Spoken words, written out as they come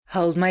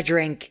Hold My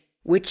Drink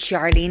with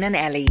Charlene and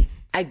Ellie,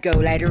 a Go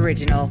Loud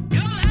original.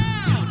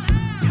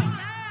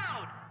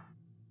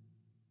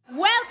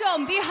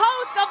 Welcome, the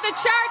hosts of the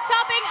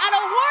chart-topping and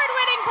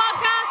award-winning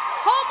podcast,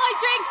 Hold My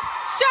Drink,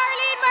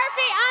 Charlene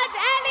Murphy and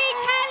Ellie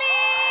Kelly.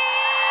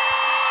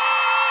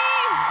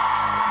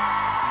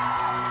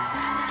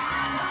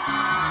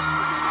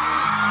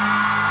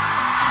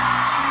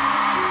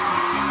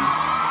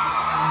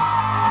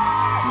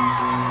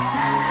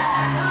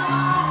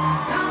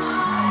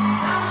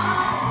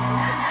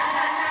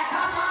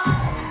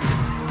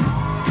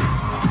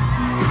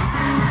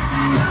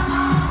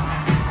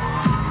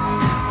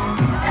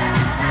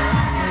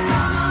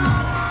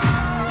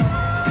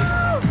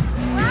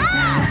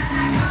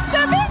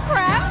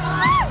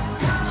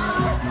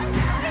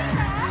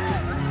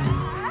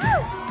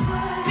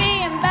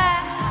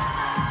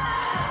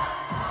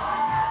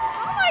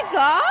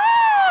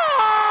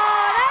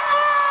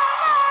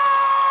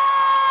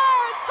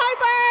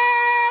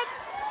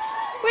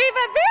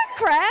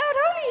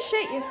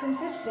 You can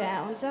sit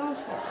down, don't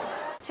worry.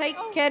 Take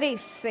it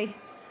easy.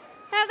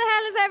 How the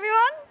hell is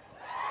everyone?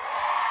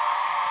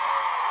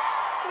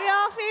 We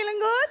all feeling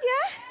good,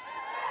 yeah?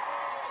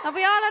 Have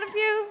we all had a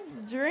few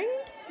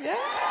drinks? Yeah?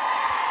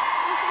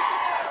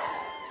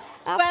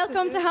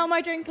 Welcome to How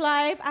My Drink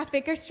Live at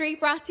Vicar Street,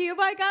 brought to you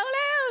by Go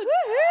Loud.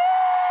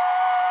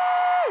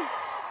 Woohoo!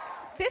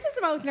 This is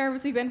the most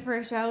nervous we've been for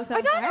a show so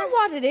I don't far. know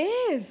what it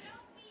is.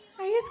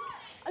 I love you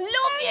so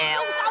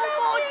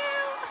much.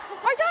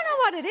 I don't know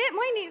what it is.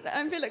 My knees.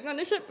 I feel like I'm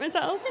gonna shit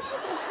myself.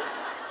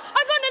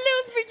 I'm gonna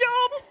lose my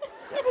job.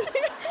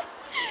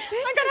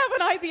 I'm gonna have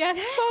an IBS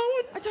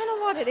phone. I don't know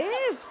what it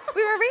is.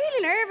 We were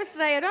really nervous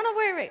today. I don't know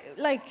where I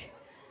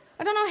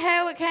don't know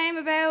how it came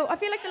about. I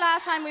feel like the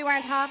last time we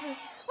weren't happy. We love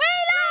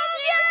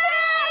you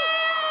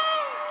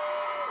too!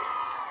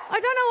 I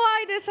don't know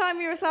why this time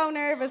we were so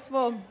nervous,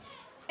 but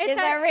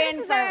This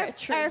is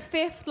our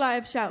fifth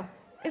live show.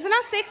 Is it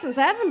not 6 and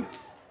 7?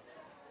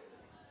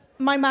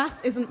 My math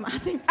isn't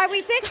mathing. Are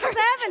we 6 and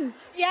 7?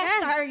 Yes,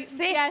 Yeah. sorry.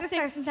 Six. Yeah, This is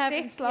 6 and our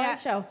 7. sixth live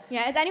show.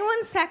 Yeah, is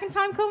anyone's second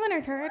time coming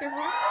or third or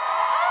fourth?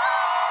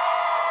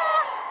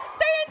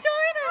 They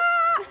enjoyed it.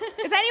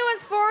 Is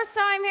anyone's first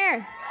time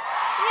here?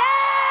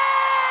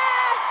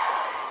 Yeah!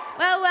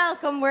 Well,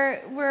 welcome.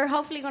 We're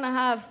hopefully going to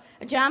have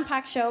a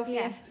jam-packed show for you.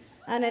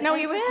 Yes. And an No,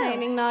 we will.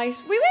 entertaining night.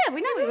 We will.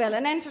 We know we will.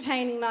 An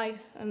entertaining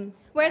night. And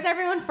Where's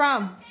everyone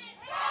from?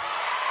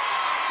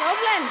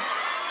 Dublin.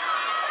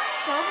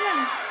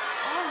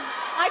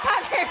 I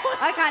can't hear one.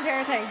 I can't hear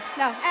a thing.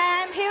 No.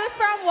 Who's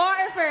from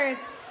Waterford?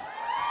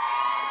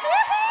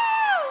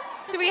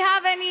 Do we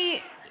have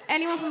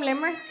anyone from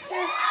Limerick?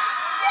 Yeah.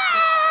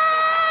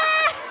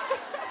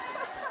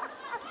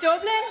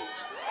 Dublin?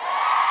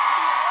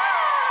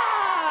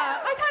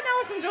 I thought no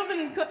one from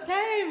Dublin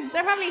came.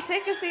 They're probably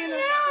sick of seeing us.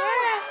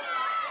 Yeah.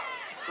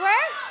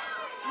 Where?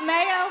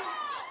 Mayo.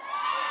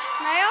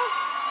 Mayo?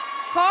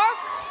 Cork?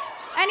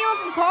 Anyone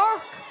from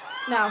Cork?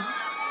 No.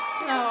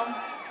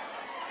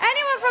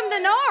 Anyone from the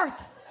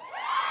north?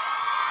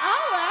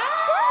 Oh,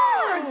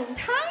 wow. Thank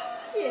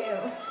you.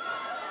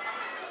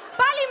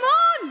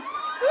 Ballymun!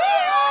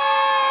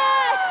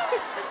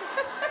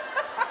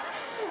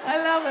 I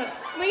love it.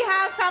 We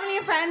have family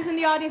and friends in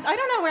the audience. I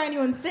don't know where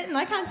anyone's sitting.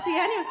 I can't see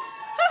anyone.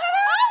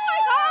 Oh my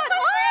God!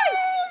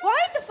 Why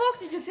the fuck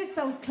did you sit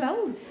so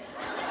close?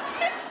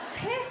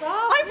 Piss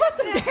off. I put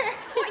them there.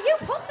 You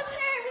put them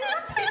there. We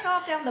don't piss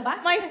off down the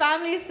back. My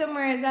family is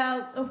somewhere as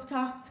well, up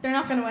top. They're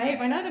not going to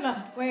wave. I know they're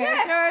not. Where's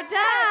your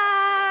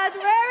dad?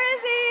 Where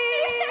is he?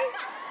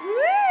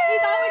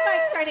 He's always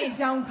like, Charlie,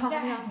 don't call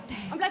me on stage.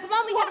 I'm like, come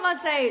on, we get him on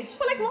stage.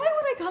 But like, why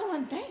would I call him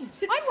on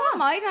stage? I'd want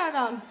my dad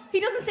on. He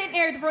doesn't sit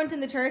near the front in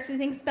the church. He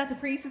thinks that the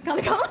priest is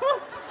going to call him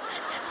up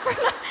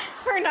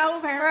for no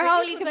apparent For reason.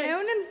 Holy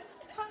Communion.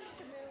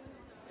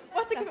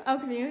 What's a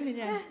communion?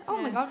 Yeah.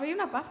 Oh my God, were you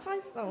not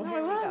baptised? Oh, No, here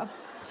I we was. go.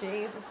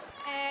 Jesus.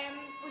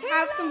 We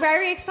have some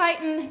very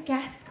exciting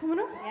guests coming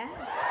up. Yeah.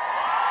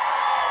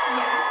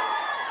 Yes.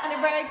 And a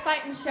very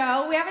exciting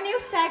show. We have a new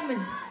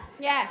segment.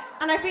 Yeah.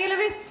 And I feel a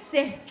bit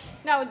sick.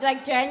 No,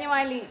 like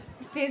genuinely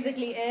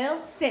physically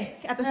ill. Sick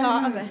at the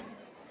thought of it.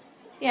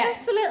 Yeah.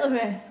 Just a little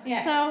bit.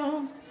 Yeah.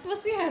 So we'll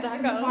see how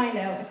that goes. Find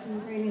out. It's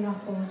really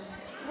not good.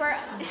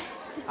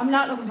 I'm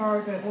not looking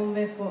forward to it one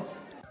bit, but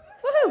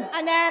Woohoo!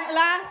 And then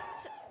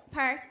last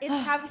part is to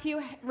have a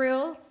few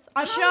rules.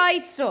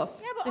 shite stuff.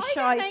 Yeah, but The I get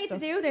shite made stuff.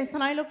 to do this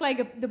and I look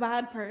like the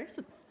bad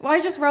person. Well, I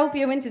just rope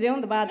you into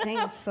doing the bad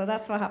things, so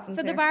that's what happens.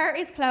 So here. the bar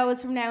is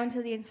closed from now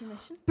until the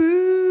intermission.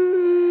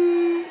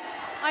 Boo!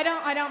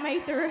 I don't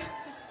make the rules.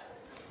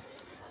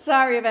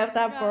 Sorry about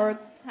that,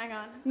 birds. Hang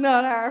on.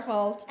 Not our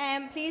fault.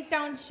 Please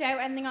don't shout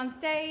anything on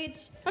stage.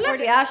 Unless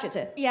we ask you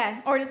to.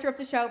 Yeah, or disrupt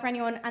the show for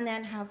anyone and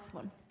then have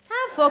fun.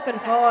 Have fucking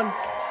fun.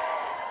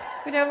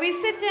 But we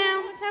sit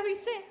down. Shall we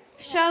sit?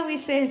 Shall we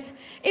sit?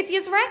 If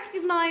you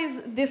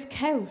recognise this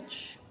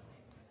couch,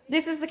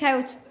 this is the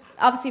couch,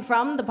 obviously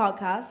from the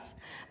podcast,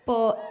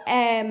 but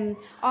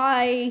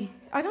I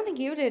don't think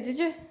you did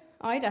you?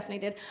 I definitely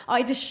did.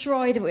 I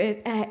destroyed it with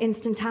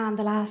Instant Tan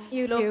the last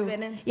You love few...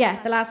 it, Instant Yeah,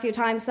 Tan. the last few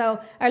times. So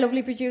our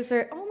lovely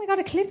producer... Oh my God,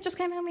 a clip just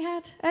came out of my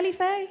head. Ellie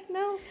Faye?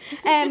 No.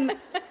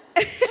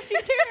 She's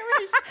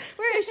here.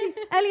 Where is she?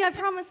 Ellie, I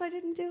promise I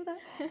didn't do that.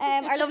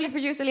 Our lovely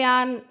producer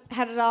Leanne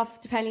headed off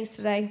to Penny's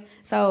today.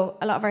 So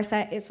a lot of our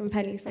set is from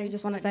Penny's. So we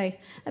just want to say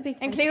a big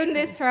thank you. Including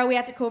this throw, we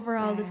had to cover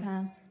all the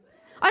time.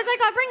 I was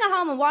like, I'll bring it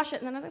home and wash it.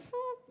 And then I was like,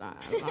 I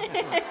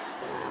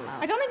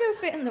don't think it would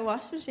fit in the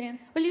wash machine.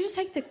 well, you just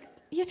take the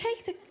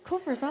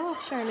covers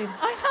off, Charlene.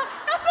 I know.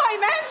 That's what I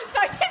meant.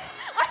 I didn't.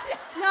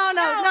 No,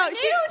 I she,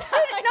 knew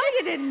that. no,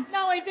 you didn't.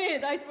 No, I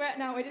did. I swear.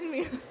 No, I didn't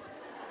mean it.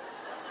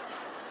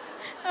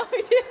 No,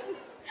 I didn't.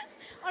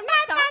 I'm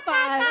not that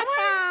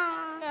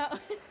bad.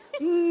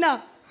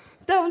 No,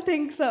 don't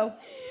think so.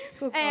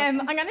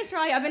 I'm gonna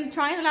try. I've been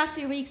trying the last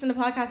few weeks in the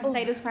podcast to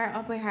say this part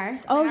up by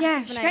heart. Oh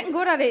yeah, she's getting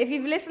good at it. If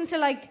you've listened to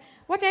like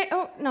what day?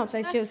 Oh no,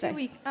 today's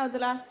Tuesday. The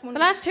last one. The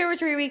last 2 or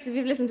 3 weeks, if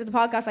you've listened to the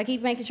podcast, I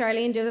keep making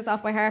Charlene do this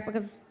off by heart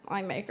because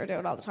I make her do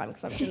it all the time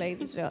because I'm too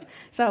lazy to do it.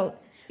 So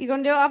you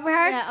gonna do it off by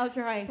heart? Yeah, I'll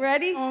try.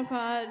 Ready? Oh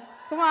God.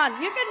 Come on,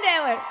 you can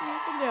do it. You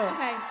can do it.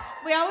 Okay.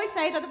 We always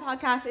say that the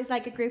podcast is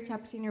like a group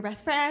chat between your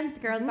best friends, the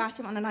girls'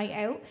 bathroom on a night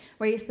out,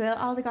 where you spill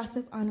all the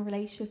gossip on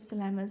relationship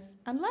dilemmas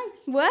and life.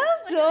 Well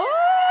done.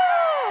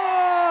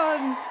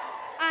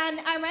 And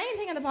our main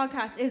thing on the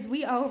podcast is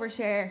we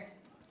overshare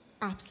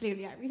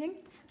absolutely everything.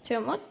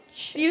 Too much.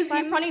 You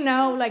probably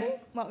know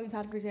like what we've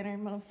had for dinner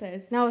most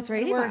days. No, it's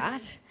really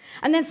bad.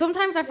 And then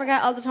sometimes I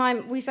forget all the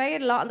time. We say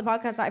it a lot on the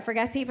podcast that I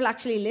forget people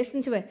actually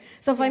listen to it.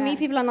 So if I meet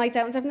people on nights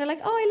out and stuff and they're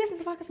like, oh, I listen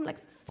to the podcast, I'm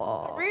like,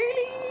 fuck.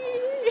 Really?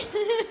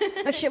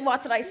 Like, shit,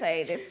 what did I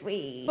say this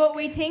week? But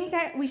we think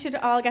that we should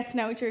all get to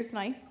know each other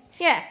tonight.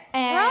 Yeah.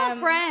 We're all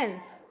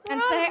friends.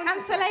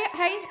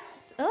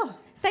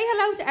 Say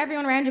hello to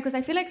everyone around you because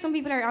I feel like some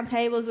people are on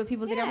tables with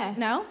people they don't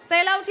know.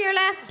 Say hello to your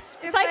left.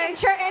 It's like in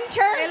church.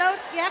 Say hello.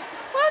 Yep.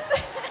 What's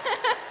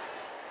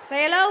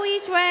Say hello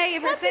each way.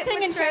 If What's you're the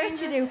thing in sitting with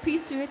church you do?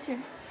 Peace be with you.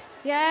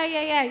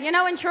 Yeah. You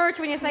know in church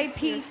when you say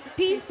peace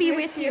be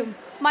with you.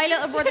 My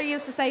little brother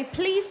used to say,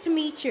 pleased to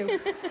meet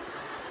you.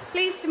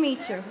 Pleased to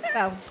meet you.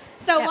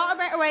 So what a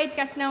better way to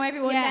get to know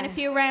everyone than a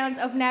few rounds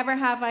of Never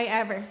Have I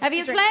Ever. Have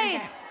you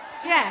played?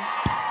 Yeah.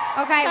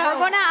 Okay, we're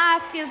going to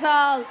ask you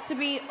all to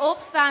be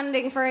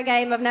upstanding for a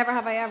game of Never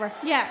Have I Ever.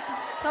 Yeah.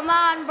 Come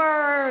on,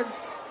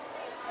 birds.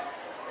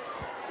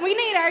 We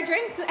need our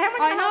drinks. How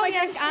many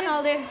drink and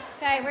all this?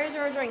 Okay, where's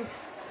your drink?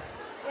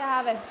 You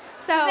have it.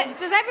 So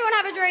does everyone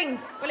have a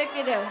drink? Well, if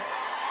you do.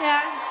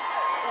 Yeah.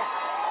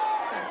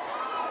 Okay.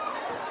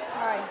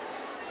 All right.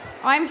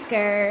 I'm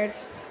scared.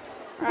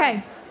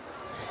 Okay.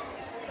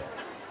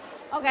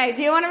 Okay,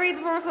 do you want to read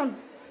the first one?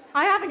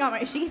 I haven't got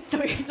my sheet,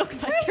 so it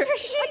looks like your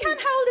sheet? I can't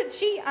hold it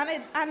sheet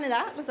and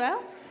that as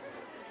well.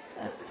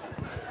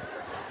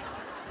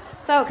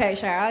 It's okay,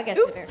 Cher. I'll get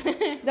you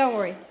there. Don't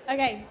worry.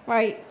 Okay.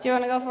 Right. Do you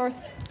want to go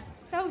first?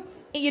 So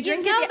you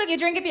drink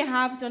if you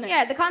have done it.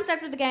 Yeah, the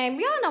concept of the game.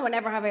 We all know what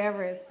Never Have I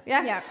Ever is.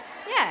 Yeah?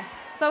 Yeah.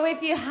 So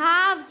if you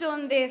have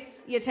done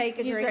this, you take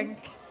a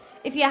drink.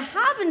 If you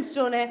haven't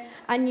done it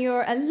and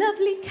you're a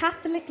lovely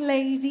Catholic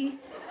lady,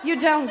 you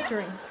don't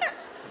drink.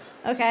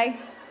 Okay?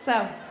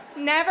 So...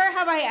 Never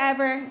have I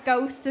ever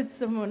ghosted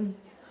someone.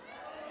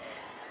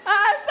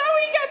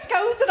 Zoe gets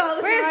ghosted all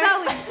the time. Where's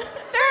Zoe?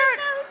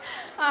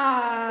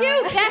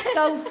 You get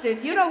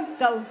ghosted. You don't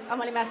ghost. I'm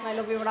only messing. I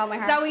love you with all my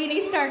heart. Zoe, you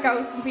need to start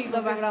ghosting people.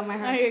 Love you with all my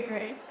heart. I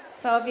agree.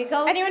 So if you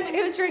ghost... Anyone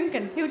who's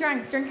drinking? Who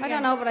drank? Drink again. I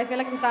don't know, but I feel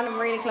like I'm standing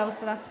really close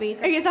to that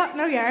speaker. Are you that?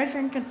 No, you are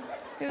drinking.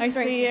 Who's I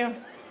drinking? see you.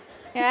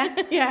 Yeah?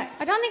 Yeah.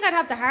 I don't think I'd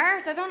have the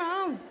heart. I don't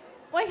know.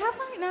 Wait, have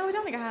I? No, I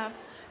don't think I have.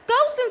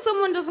 Ghosting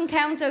someone doesn't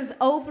count as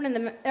opening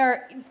them,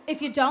 or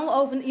if you don't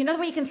open, you know the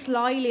way you can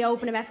slyly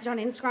open a message on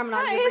Instagram and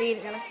all you read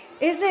it.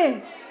 Is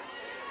it?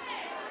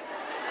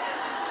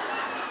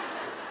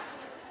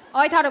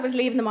 I thought it was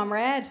leaving them on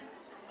red.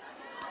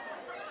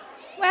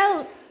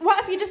 Well, what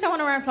if you just don't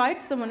want to reply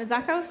to someone? Is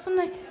that ghosting?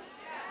 Like?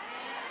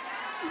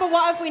 But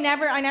what if I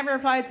never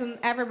replied to them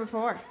ever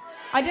before?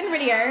 I didn't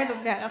really air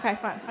them. Yeah, okay,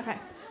 fine. Okay.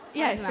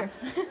 Yeah, sure.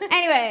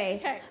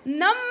 Anyway, okay.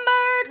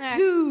 Number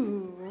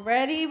 2.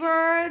 Ready,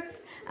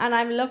 birds? And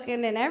I'm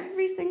looking in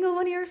every single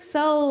one of your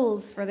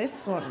souls for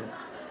this one.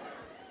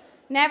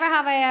 Never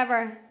have I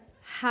ever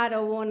had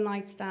a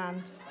one-night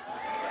stand.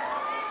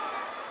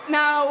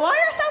 No, why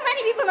are so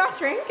many people not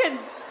drinking?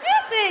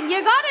 Listen,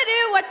 you gotta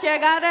do what you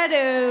gotta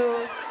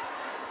do.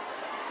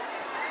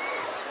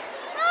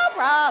 No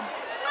problem.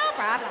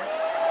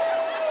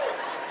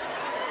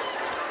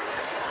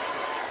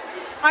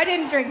 I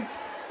didn't drink.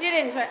 You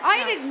didn't drink.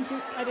 I didn't.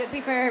 Be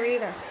fair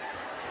either.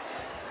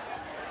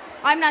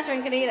 I'm not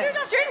drinking either. You're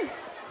not drinking.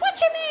 What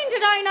you mean?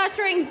 Did I not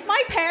drink?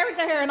 My parents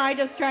are here and I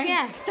just drank.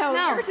 Yeah. So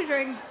no. Yours to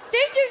drink.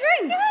 Did you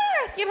drink?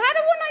 Yes. You've had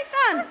a one-night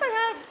stand. Of course I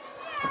have.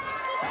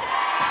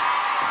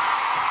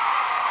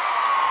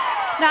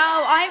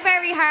 No, I'm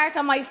very hard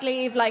on my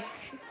sleeve. Like,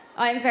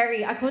 I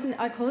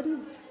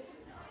couldn't.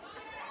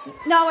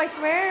 No, I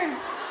swear.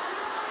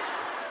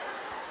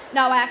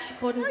 No, I actually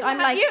couldn't. I'm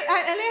like...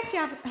 Ellie actually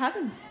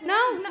hasn't.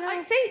 No.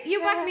 See, you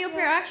back me up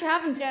here. I actually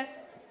haven't. Yeah.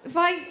 If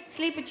I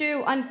sleep with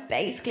you, I'm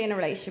basically in a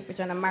relationship with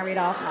you and I'm married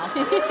off and all.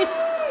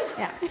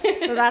 Yeah.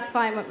 So that's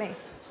fine with me.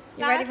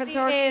 You ready for the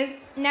third?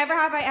 Is never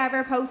have I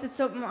ever posted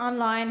something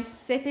online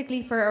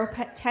specifically for a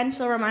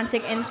potential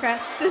romantic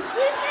interest.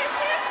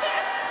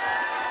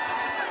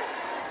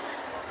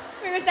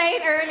 We were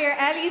saying earlier,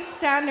 Ellie's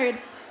standards.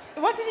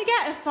 What did you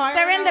get? A fire?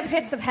 They're in the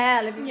pits of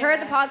hell. If you've heard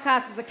the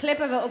podcast, there's a clip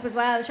of it up as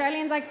well.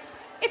 Charlene's like,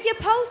 if you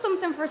post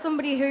something for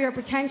somebody who you're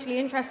potentially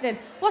interested in,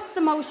 what's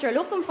the most you're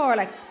looking for?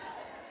 Like,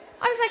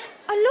 I was like,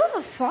 I love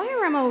a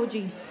fire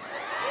emoji.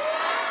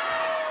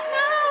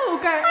 No,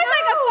 girl. I was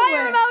like, a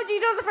fire emoji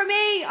does it for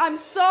me. I'm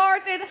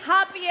sorted,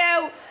 happy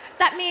out.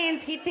 That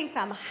means he thinks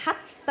I'm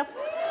hot stuff.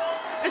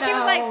 And she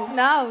was like,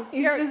 no.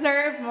 You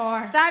deserve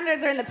more.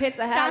 Standards are in the pits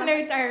of hell.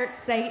 Standards are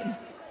Satan.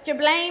 Do you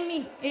blame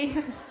me? Do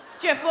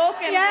you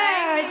fucking blame me?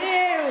 I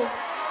do.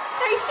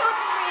 They shouldn't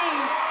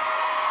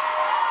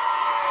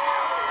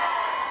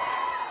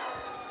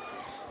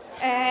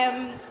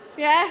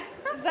be. Yeah.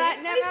 Is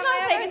that never Please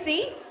not take a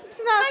seat.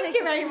 Thank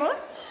you very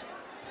much.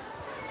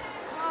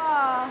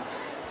 Oh,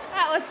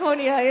 that was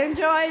funny. I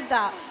enjoyed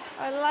that.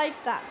 I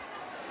liked that.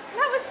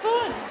 That was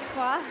fun.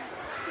 What?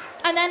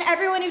 And then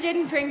everyone who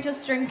didn't drink,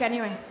 just drink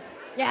anyway.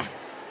 Yeah.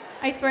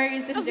 I swear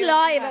you didn't just do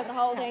lie about the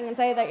whole thing and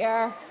say that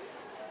you're...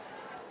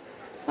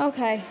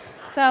 Okay,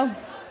 so...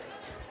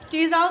 Do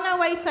you all know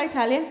Wait Till I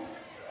Tell You?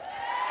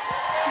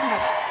 Okay.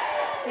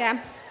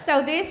 Yeah.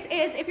 So this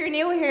is, if you're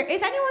new here,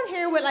 is anyone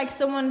here with like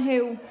someone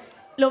who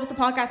loves the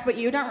podcast but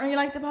you don't really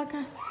like the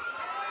podcast?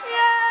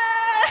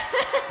 Yeah!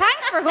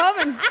 Thanks for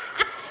coming.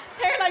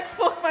 They're like,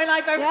 fuck my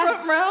life, I'm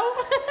front row.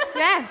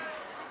 Yeah.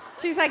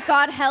 She's like,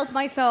 God help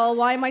my soul,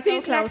 why am I so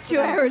These close next to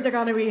 2 them? hours are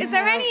gonna be... Is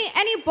there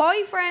any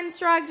boyfriends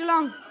dragged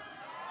along?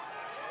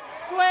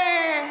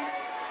 Where?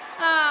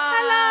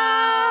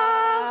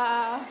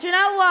 Hello! Do you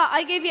know what?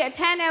 I give you a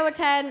 10 out of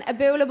 10, a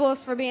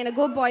Boolabus for being a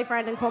good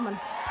boyfriend and coming.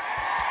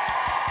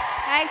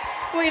 Hey?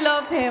 We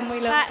love him, we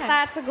love him.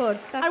 That's a good.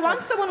 I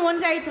want someone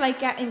one day to like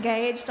get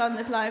engaged on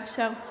the live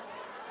show.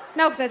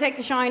 No, because they take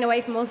the shine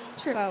away from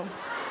us. True. So.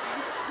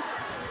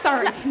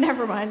 Sorry,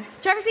 never mind.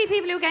 Do you ever see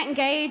people who get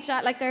engaged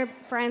at like their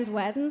friends'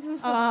 weddings and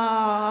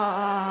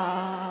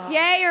stuff?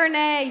 Yay or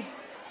nay?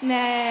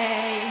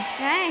 Nay.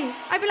 Nay.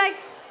 I'd be like...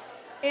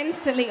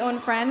 Instantly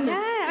unfriended.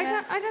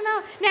 Yeah, I don't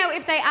know. Now,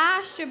 if they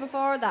asked you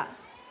before that,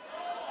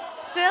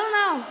 still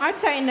no? I'd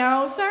say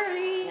no,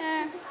 sorry.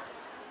 Yeah.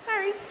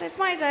 Sorry. It's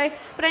my day.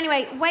 But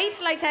anyway, Wait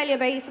Till I Tell You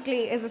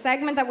basically is a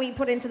segment that we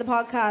put into the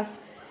podcast.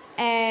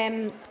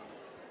 You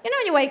know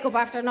when you wake up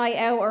after a night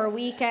out or a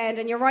weekend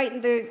and you're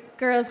writing the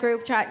girls'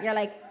 group chat and you're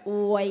like,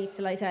 wait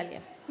till I tell you.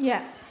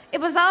 Yeah.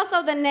 It was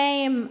also the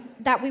name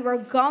that we were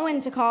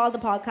going to call the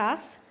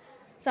podcast.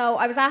 So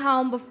I was at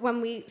home when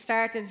we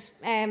started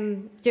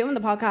doing the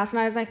podcast and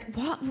I was like,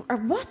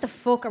 what the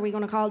fuck are we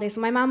going to call this?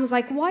 And my mum was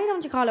like, why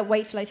don't you call it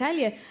Wait Till I Tell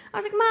You? I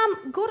was like,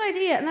 Mum, good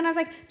idea. And then I was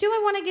like, do I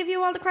want to give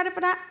you all the credit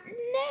for that?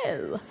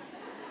 No.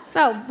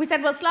 So we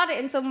said, we'll slot it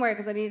in somewhere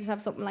because I needed to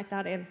have something like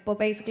that in. But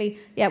basically,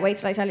 yeah, Wait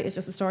Till I Tell You is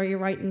just a story you're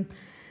writing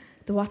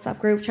the WhatsApp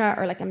group chat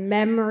or like a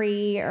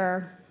memory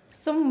or...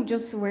 Some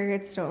just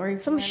weird story.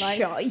 Some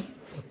shy.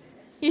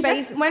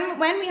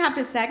 When we have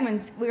this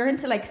segment, we're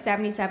into like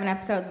 77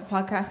 episodes of the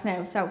podcast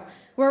now, so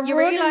you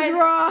running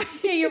dry.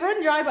 Yeah, you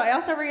run dry, but I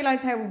also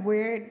realise how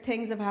weird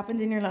things have happened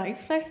in your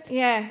life. Like,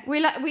 yeah,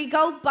 we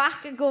go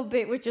back a good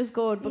bit, which is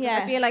good because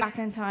I feel like back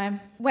in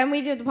time. When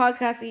we do the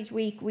podcast each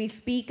week, we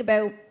speak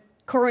about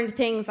current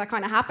things that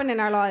kind of happen in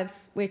our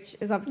lives, which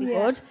is obviously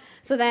good.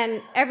 So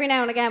then every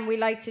now and again, we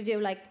like to do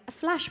like a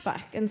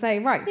flashback and say,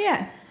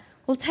 right,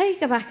 we'll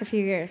take it back a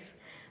few years.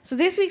 So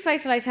this week's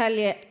Wait Till I Tell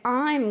You,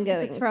 I'm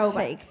going to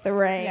take the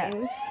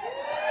reins.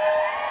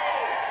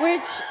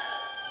 Which,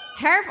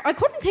 I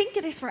couldn't think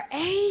of this for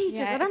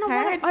ages. I don't know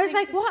what. I was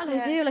like, what will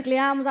I do? Like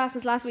Leanne was asked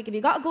us last week, have you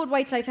got a good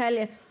Wait Till I Tell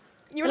You?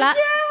 You were like,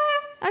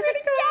 yeah. I was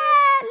like,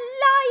 yeah,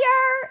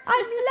 liar.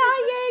 I'm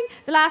lying.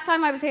 The last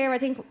time I was here, I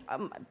think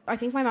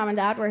my mum and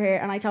dad were here,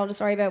 and I told a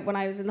story about when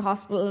I was in the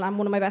hospital and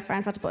one of my best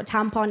friends had to put a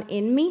tampon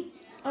in me.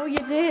 Oh, you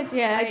did?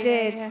 Yeah, I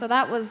did. Yeah. So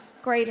that was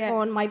great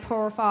fun. My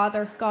poor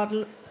father,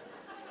 God.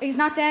 He's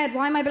not dead.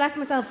 Why am I blessing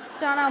myself?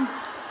 Don't know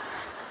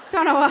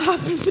what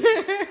happened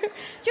there.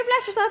 Do you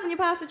bless yourself when you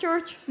pass the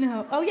church?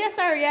 No. Oh, yeah,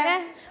 sorry,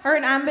 yeah. Or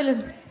an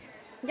ambulance.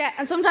 Yeah,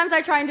 and sometimes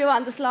I try and do it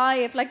on the sly.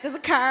 If, like, there's a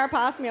car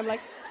past me, I'm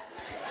like...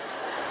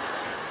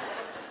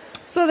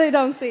 so they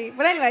don't see.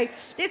 But anyway,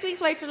 this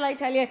week's Wait Till I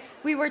Tell You,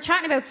 we were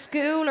chatting about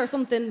school or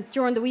something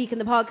during the week in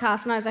the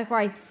podcast, and I was like,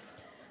 right,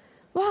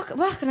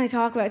 what can I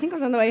talk about? I think I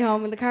was on the way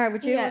home in the car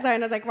with you, and I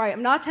was like, right,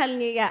 I'm not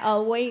telling you yet.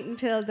 I'll wait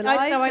until the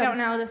live show. I don't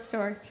know this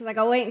story. So like,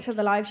 I'll wait until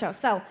the live show.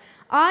 So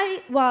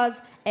I was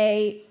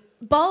a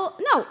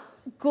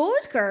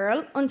good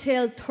girl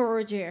until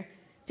third year.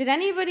 Did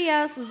anybody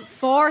else's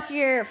fourth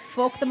year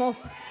fuck them up?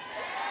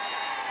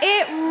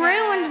 It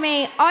ruined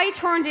me. I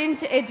turned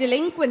into a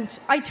delinquent.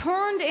 I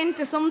turned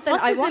into something.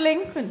 What's a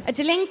delinquent? A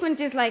delinquent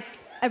is like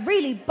a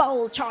really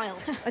bold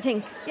child, I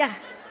think. Yeah.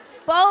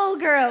 bold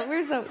girl.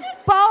 We're so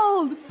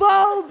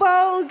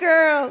bold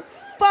girl.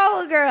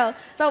 Bold girl.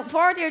 So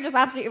fourth year just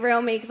absolutely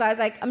ruined me because I was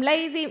like, I'm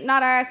lazy,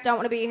 not arsed, don't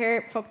want to be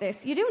here, fuck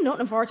this. You do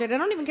nothing in fourth year. They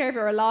don't even care if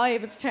you're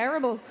alive. It's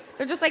terrible.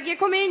 They're just like, you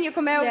come in, you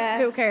come out,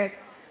 who cares?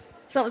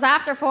 So it was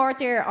after fourth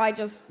year, I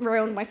just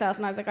ruined myself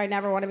and I was like, I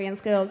never want to be in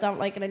school, don't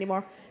like it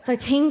anymore. So I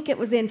think it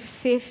was in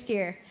fifth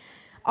year.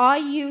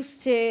 I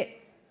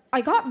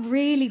got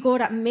really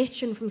good at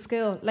mitching from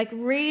school, like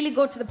really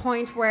good to the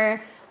point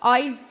where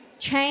I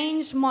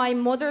changed my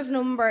mother's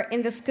number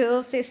in the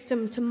school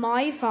system to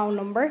my phone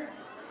number.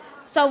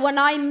 So when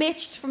I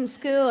mitched from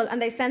school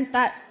and they sent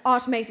that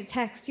automated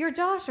text, your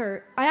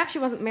daughter, I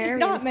actually wasn't married.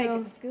 Did not make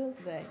it to school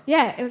today.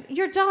 Yeah, it was,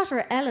 your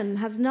daughter Ellen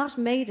has not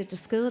made it to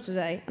school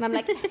today. And I'm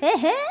like, good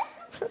one.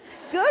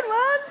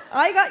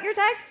 I got your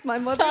text. My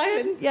mother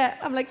didn't. Yeah,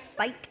 I'm like,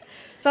 psych.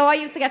 So I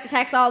used to get the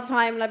text all the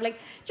time and I'd be like,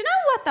 do you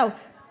know what though?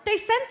 They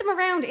sent them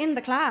around in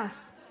the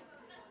class.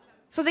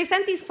 So they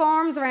sent these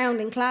forms around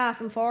in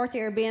class in fourth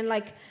year being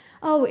like,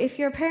 oh, if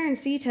your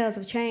parents' details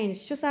have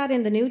changed, just add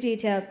in the new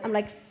details. I'm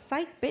like,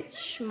 psych,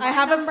 bitch. I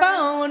have a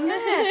phone.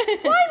 Yeah.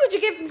 Why would you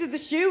give them to the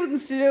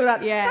students to do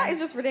that? Yeah. That is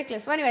just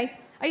ridiculous. So anyway,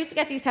 I used to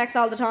get these texts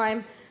all the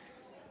time.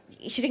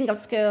 She didn't go to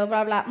school,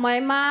 blah, blah. My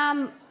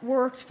mum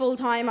worked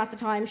full-time at the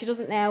time. She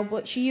doesn't now,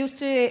 but she used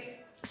to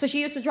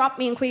drop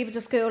me and Cueva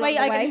to school. Wait,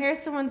 I can hear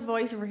someone's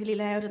voice really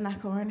loud in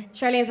that corner.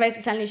 Charlene's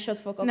basically telling you to shut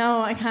the fuck up.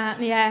 No, I can't,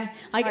 yeah.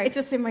 It's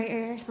just in my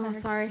ear. Oh,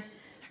 sorry.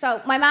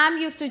 So my mum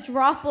used to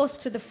drop us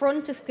to the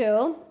front of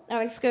school. I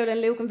went to school in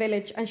Lucan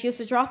Village, and she used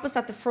to drop us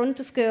at the front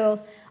of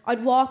school.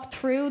 I'd walk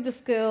through the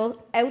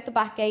school, out the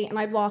back gate, and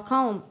I'd walk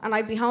home. And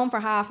I'd be home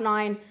for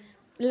 9:30,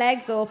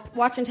 legs up,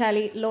 watching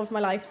telly, loved my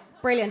life.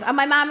 Brilliant. And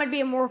my mum would be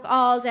in work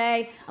all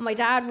day, and my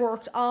dad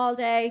worked all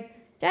day.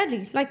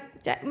 Deadly. Like,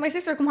 my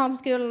sister would come home from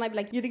school, and I'd be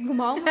like, you didn't come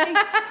home with me?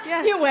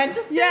 Yeah. You went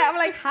to school? Yeah, I'm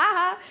like,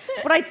 ha.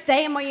 But I'd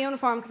stay in my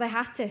uniform because I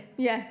had to.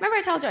 Yeah. Remember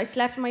I told you I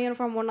slept in my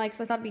uniform one night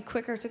because I thought it'd be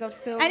quicker to go to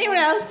school? Anyone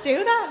else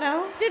do that?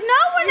 No. Did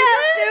no one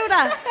else do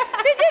that?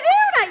 Did you do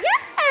that?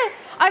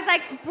 Yeah. I was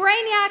like,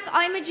 brainiac,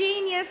 I'm a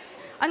genius.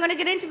 I'm going to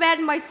get into bed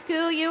in my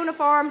school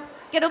uniform,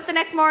 get up the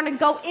next morning,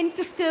 go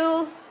into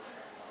school.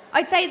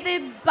 I'd say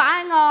the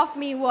bang off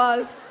me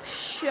was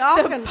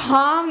shocking. The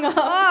pong off.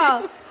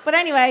 Oh. But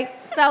anyway,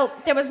 so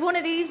there was one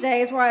of these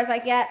days where I was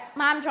like, yeah,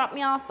 Mum dropped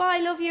me off. Bye,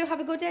 love you.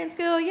 Have a good day in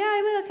school. Yeah,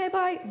 I will. Okay,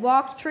 bye.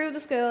 Walked through the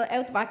school,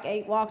 out the back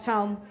gate, walked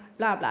home,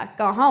 blah, blah,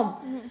 got home.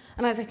 Mm-hmm.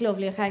 And I was like,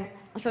 lovely, okay.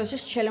 So I was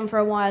just chilling for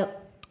a while.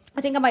 I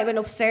think I might have been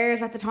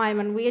upstairs at the time,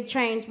 and we've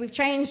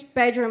changed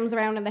bedrooms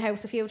around in the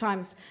house a few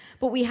times.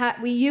 But we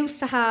used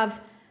to have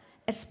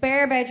a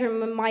spare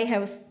bedroom in my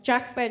house.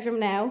 Jack's bedroom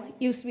now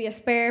used to be a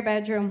spare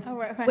bedroom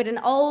with an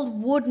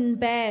old wooden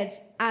bed,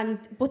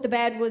 but the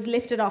bed was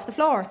lifted off the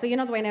floor. So you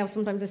know the way now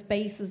sometimes there's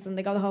bases and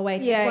they go the whole way.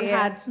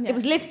 It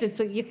was lifted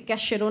so you could get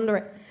shit under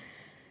it.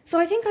 So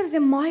I think I was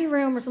in my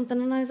room or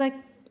something, and I was like,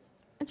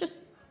 I'm just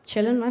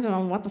chilling. I don't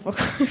know what the fuck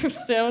I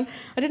was doing.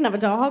 I didn't have a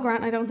dog, right?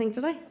 I don't think,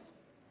 did I?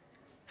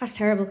 That's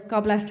terrible.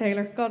 God bless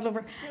Taylor. God love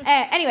her.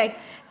 Anyway,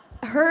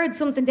 I heard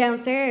something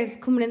downstairs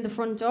coming in the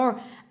front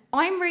door.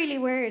 I'm really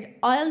weird.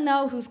 I'll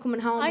know who's coming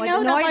home by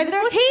the noise of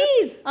their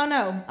keys. Oh,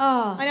 no.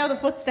 Oh. I know the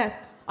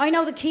footsteps. I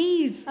know the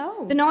keys.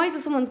 Oh. The noise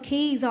of someone's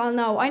keys, I'll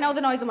know. I know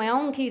the noise of my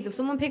own keys. If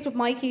someone picked up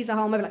my keys at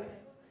home, I'd be like...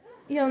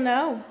 You'll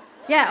know.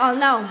 Yeah, I'll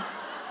know.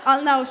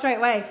 I'll know straight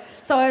away.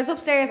 So I was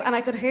upstairs and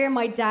I could hear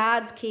my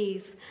dad's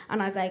keys. And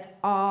I was like,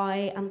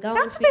 I am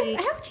going to be...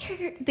 How do you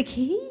hear the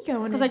key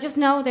going in? Because I just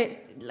know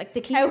that, like,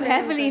 the key How rings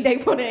heavily they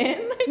put it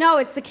in. No,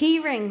 it's the key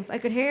rings. I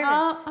could hear it.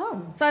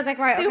 Oh. So I was like,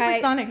 right, okay.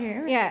 Supersonic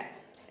here. Yeah.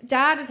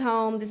 Dad is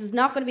home. This is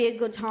not going to be a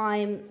good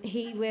time.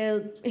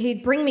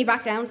 He'd bring me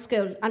back down to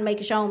school and make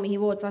a show of me. He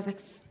would. So I was like,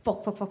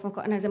 fuck.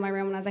 And I was in my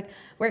room and I was like,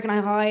 where can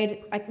I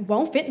hide? I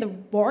won't fit in the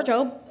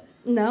wardrobe.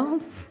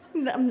 No,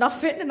 I'm not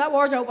fitting in that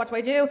wardrobe. What do I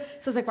do?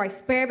 So I was like, right,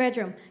 spare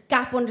bedroom,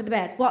 gap under the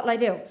bed. What'll I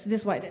do? So this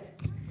is what I did.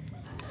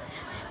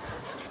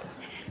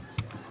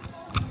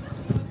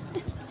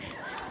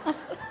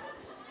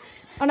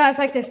 And I was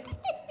like this.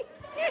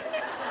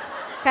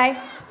 Okay?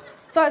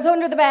 So I was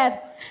under the bed.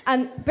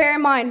 And bear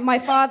in mind, my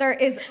father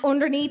is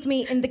underneath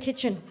me in the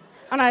kitchen.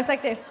 And I was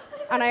like this.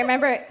 And I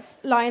remember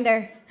lying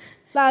there.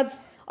 Lads,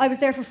 I was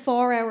there for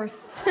 4 hours.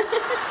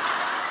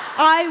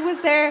 I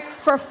was there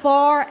for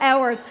 4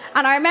 hours.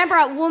 And I remember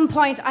at one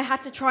point I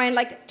had to try and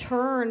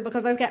turn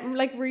because I was getting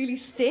really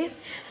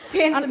stiff.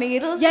 Pins and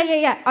needles?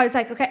 Yeah. I was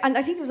like, okay. And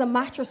I think there was a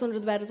mattress under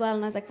the bed as well.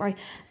 And I was like, right,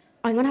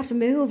 I'm going to have to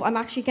move. I'm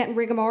actually getting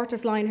rigor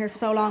mortis lying here for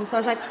so long. So I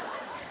was like,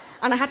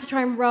 and I had to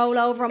try and roll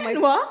over on my...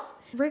 What?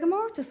 Rigor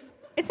mortis.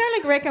 It sounds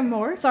like Rick and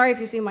Morty. Sorry if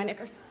you see my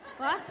knickers.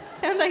 What?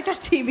 Sound like that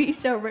TV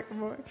show Rick and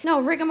Morty. No,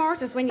 rigor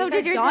mortis, when you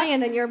start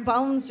dying and your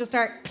bones just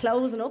start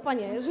closing up on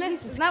you, isn't it?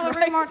 Isn't that what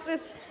rigor mortis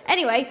is?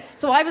 Anyway,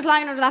 so I was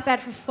lying under that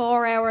bed for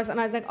 4 hours and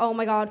I was like, oh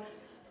my God,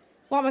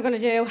 what am I going to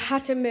do?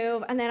 Had to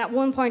move. And then at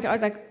one point I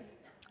was like,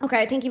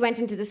 okay, I think he went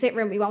into the sit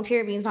room. He won't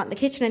hear me. He's not in the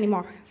kitchen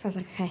anymore. So I was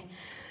like, okay,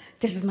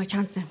 this is my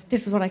chance now.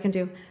 This is what I can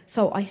do.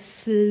 So I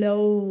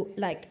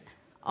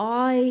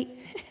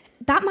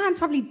that man's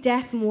probably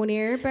deaf in one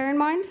ear, bear in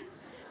mind.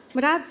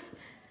 My dad's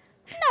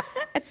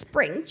not a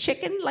spring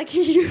chicken like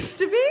he used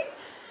to be.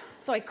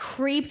 So I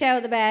creeped out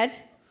of the bed,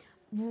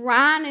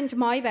 ran into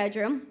my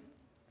bedroom.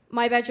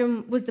 My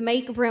bedroom was the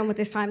makeup room at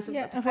this time, so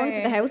at the front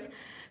of the house.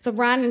 So I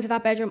ran into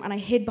that bedroom and I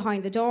hid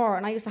behind the door.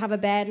 And I used to have a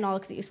bed and all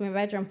because it used to be my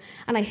bedroom.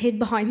 And I hid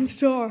behind the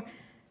door.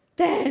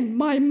 Then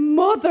my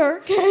mother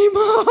came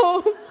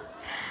home.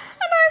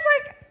 And I was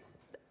like,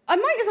 I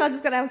might as well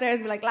just go downstairs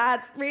and be like,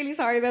 lads, really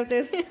sorry about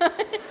this.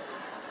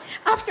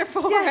 After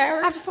 4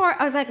 hours? After 4,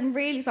 I was like, I'm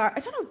really sorry. I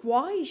don't know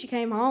why she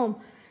came home,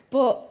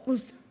 but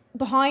was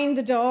behind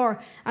the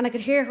door. And I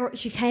could hear her.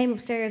 She came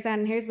upstairs then,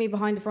 and here's me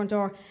behind the front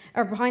door,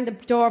 or behind the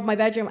door of my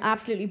bedroom,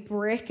 absolutely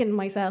bricking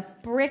myself.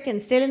 Bricking,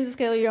 still in the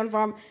school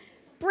uniform.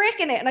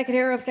 Bricking it. And I could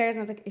hear her upstairs,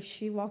 and I was like, if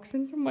she walks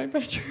into my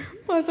bedroom,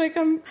 I was like,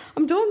 I'm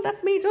done.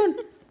 That's me done.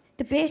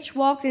 The bitch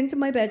walked into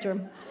my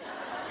bedroom.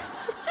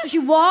 So she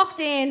walked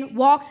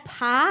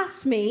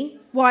past me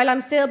while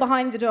I'm still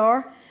behind the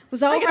door.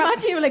 Was over. I can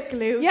imagine you like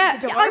glued to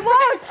the door. I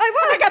was.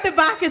 Like at the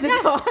back of the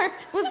door.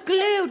 Was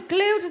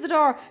glued to the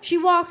door. She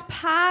walked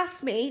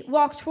past me,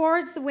 walked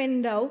towards the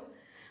window,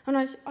 and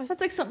I That's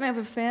like something out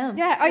of a film.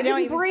 Yeah, I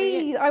didn't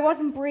breathe. I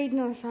wasn't breathing,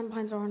 and I stand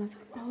behind the door, and I was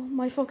like, oh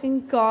my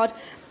fucking God.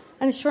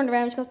 And she turned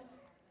around and she goes,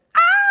 ah!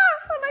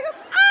 And I go,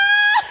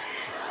 ah!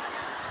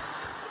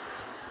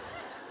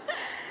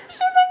 She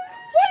was like,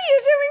 what are you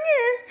doing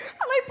here?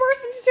 And I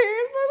burst into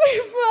tears, and I was like,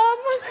 Mum.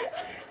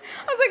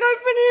 I was like,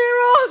 I've been here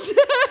all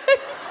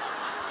day.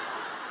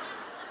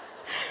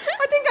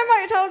 I think I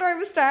might have told her I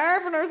was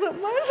starving or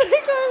something. I was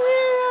like,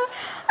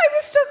 I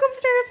was stuck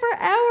upstairs for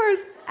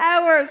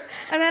hours.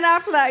 And then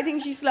after that, I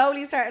think she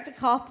slowly started to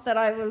cop that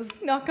I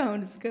was not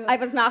going to school. I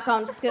was not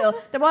going to school.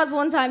 There was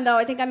one time, though,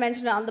 I think I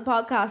mentioned it on the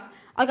podcast,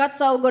 I got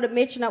so good at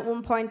mitching at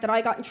one point that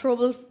I got in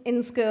trouble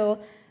in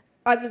school.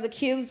 I was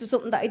accused of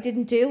something that I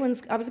didn't do.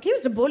 And I was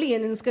accused of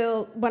bullying in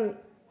school when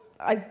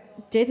I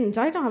didn't.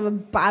 I don't have a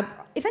bad...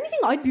 If anything,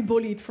 I'd be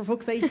bullied, for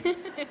fuck's sake.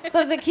 So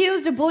I was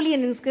accused of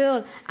bullying in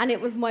school, and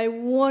it was my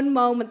one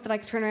moment that I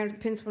could turn around to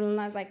the principal, and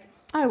I was like,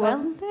 I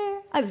wasn't there.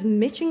 I was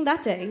mitching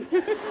that day.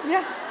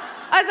 Yeah.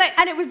 I was like,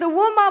 and it was the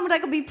one moment I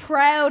could be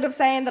proud of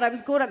saying that I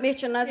was good at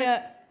mitching, and I was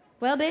like,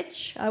 well,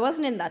 bitch, I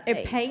wasn't in that day.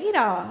 It paid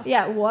off.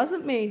 Yeah, it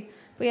wasn't me.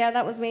 But yeah,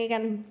 that was me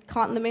getting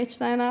caught in the mitch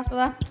then after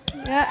that.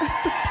 Yeah.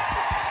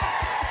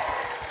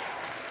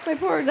 My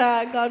poor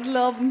dad, God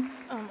love him.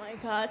 Oh my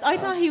God. I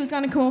thought he was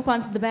going to come up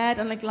onto the bed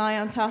and like lie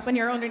on top and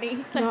you're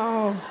underneath.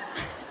 No.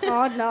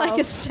 God, no. Like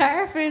a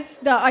starfish.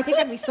 No, I think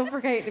I'd be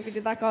suffocated if he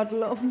did that, God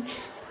love him.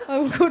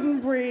 I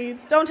couldn't breathe.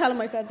 Don't tell him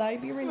I said that.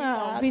 He'd be really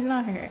sad. He's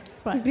not here.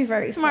 It's fine. He'd be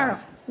very Tomorrow.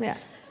 sad. Yeah.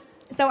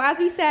 So as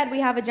we said, we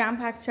have a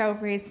jam-packed show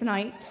for you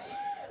tonight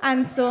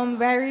and some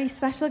very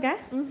special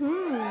guests.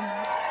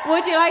 Mm-hmm.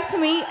 Would you like to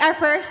meet our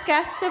first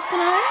guest of the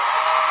night?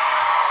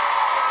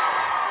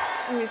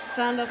 Let me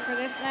stand up for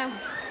this now.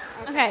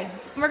 Okay,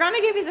 we're going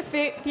to give you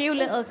a few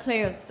little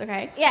clues,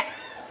 okay? Yeah.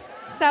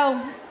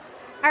 So,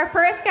 our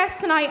first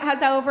guest tonight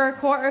has over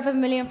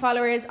 250,000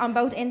 followers on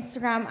both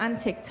Instagram and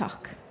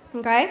TikTok.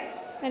 Okay.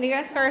 Any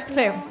guess? First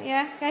clue.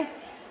 Yeah, okay.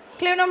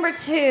 Clue number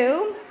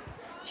 2.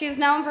 She's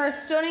known for her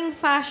stunning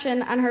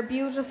fashion and her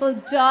beautiful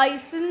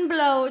Dyson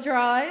blow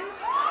dries.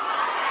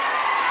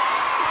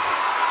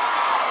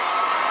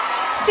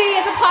 She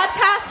is a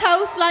podcast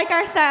host like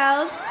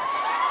ourselves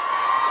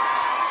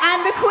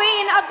and the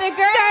queen of the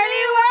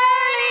girly whirlies.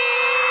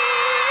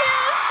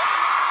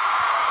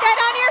 Get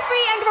on your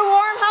feet and give a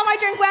warm home I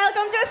drink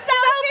welcome to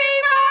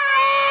Sophie Murray!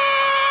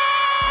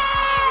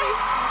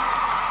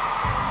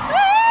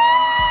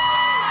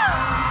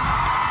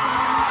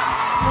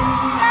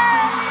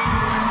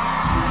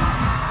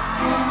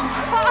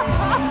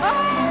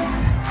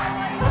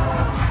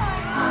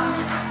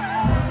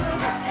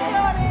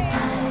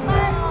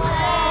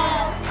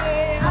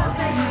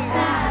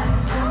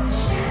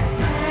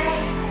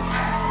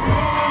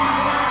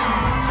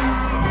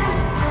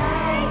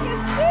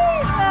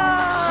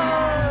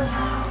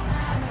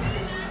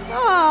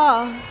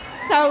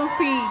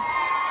 Sophie,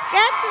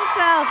 get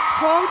yourself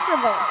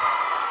comfortable.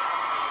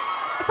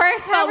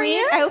 First of all, we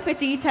need outfit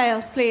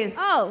details, please.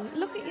 Oh,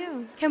 look at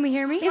you. Can we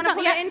hear me? Do you want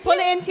to Pull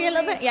it into you a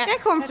little bit. Yeah.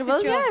 Get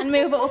comfortable, yes. And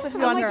move it up if you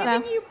want. Am I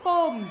giving you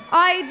bum?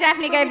 I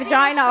definitely gave we do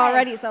vagina this way?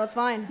 already, so it's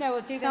fine. No,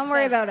 we'll do this. Don't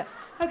worry about it.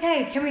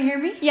 Okay, can we hear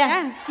me?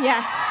 Yeah.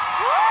 Yeah.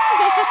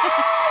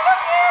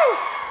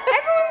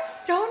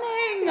 Everyone's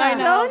stunning. I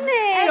know.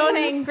 Stunning.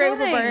 Stunning group of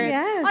birds.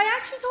 Yes. I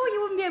actually thought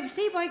you wouldn't be able to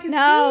see, but I can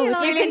No, see. it's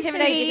like- really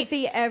intimidating. You can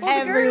see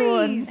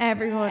Everyone.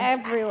 everyone.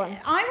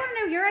 I want to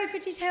know your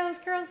outfit details,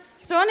 girls.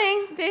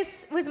 Stunning.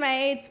 This was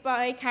made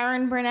by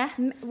Karen Burnett.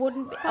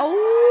 Wouldn't be. Oh.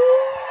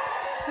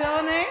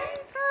 Stunning.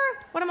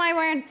 What am I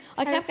wearing?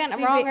 I kept House getting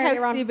it CB. wrong House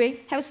earlier on.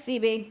 CB. House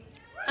CB.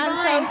 And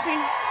Mine. Sophie,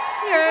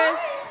 yours.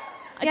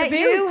 Yeah, The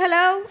you. boots.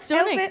 Hello.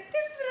 Stunning. Outfit.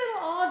 This is a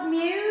little odd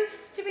muse.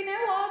 Do we know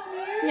odd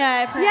muse?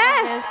 Yeah, I've heard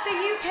Yes. of The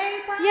this.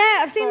 UK brand. Yeah,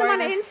 I've seen them on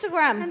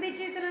Instagram. And they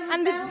do the little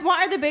And belts. what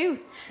are the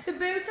boots? The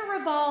boots are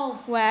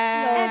revolved. Wow.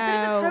 A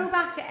bit of a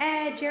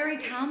throwback, Jerry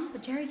Campbell.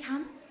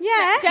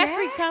 Yeah.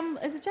 Jeffrey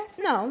Campbell. Is it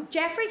Jeffrey? No.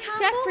 Jeffrey Campbell?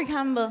 Jeffrey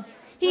Campbell.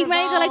 He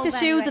made the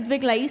shoes anyway. with the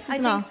big laces I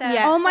and all. think so.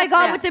 Yeah. Oh my That's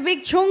God, it. with the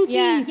big chunky.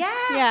 Yeah.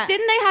 Yeah.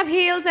 Didn't they have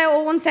heels out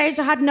at one stage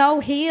that had no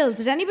heel?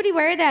 Did anybody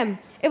wear them?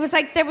 It was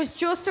like there was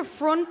just a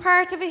front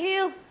part of a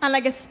heel And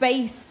like a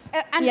space.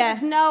 and there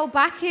was no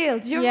back heel.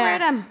 Did you ever Yeah. wear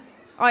them?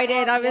 I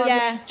did. I was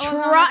Yeah.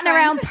 trotting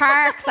around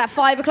parks at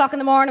 5 o'clock in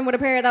the morning with a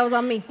pair of those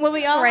on me. Will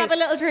we all Great. have a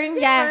little drink?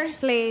 Yes,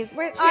 first? please.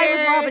 Cheers. I was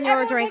robbing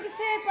your Everyone drink. take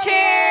a sip.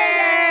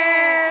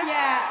 Cheers.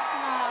 Yeah.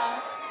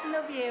 Aw,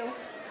 love you.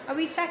 Are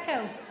we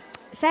secco?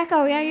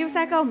 Secco, yeah, you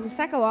Secco.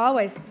 Secco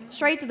always.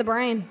 Straight to the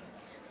brain.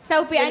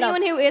 Sophie, Good luck.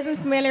 anyone who isn't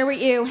familiar with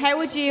you, how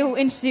would you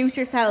introduce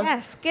yourself?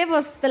 Yes, give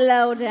us the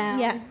lowdown.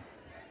 Yeah.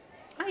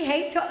 I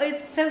hate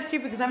it's so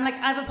stupid because I'm like,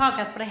 I have a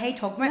podcast, but I hate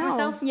talking about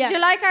myself. Yeah. Did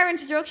you like our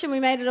introduction? We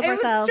made it up It was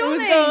ourselves. stunning.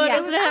 good, Yeah,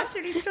 wasn't it?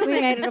 absolutely stunning.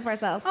 We made it up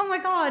ourselves. Oh my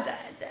God.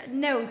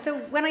 No. So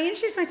when I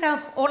introduce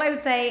myself, all I would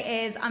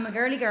say is I'm a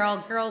girly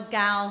girl, girls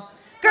gal.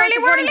 Girly girls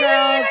supporting whirly,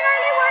 girls.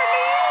 girly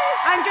whirlies.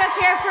 I'm just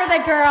here for the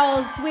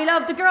girls. We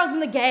love the girls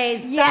and the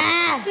gays.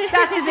 Yeah.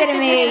 That's a bit of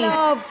me.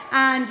 Love.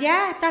 And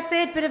yeah, that's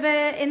it. Bit of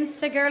a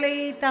Insta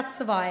girly. That's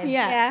the vibe.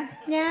 Yeah.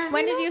 Yeah.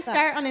 When did you love that.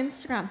 start on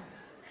Instagram?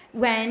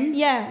 When?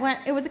 Yeah, when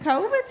it was a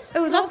COVID. It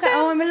was lockdown.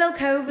 Oh, I'm a little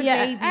COVID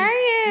Yeah. baby. Are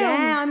you?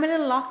 Yeah, I'm a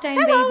little lockdown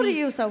How baby. old are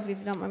you, Sophie, if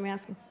you don't mind me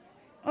asking?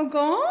 Oh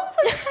God.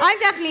 I'm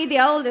definitely the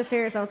oldest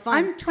here, so it's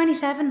fine. I'm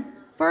 27.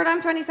 Bird,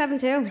 I'm 27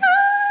 too.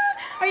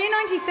 Are you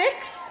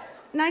 96?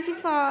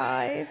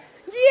 95.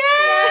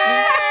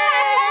 Yeah!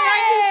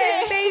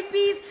 96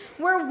 babies.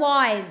 We're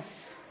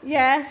wise.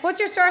 Yeah. What's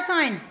your star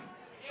sign?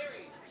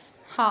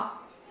 Hot.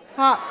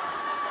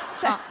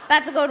 Hot.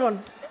 That's a good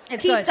one.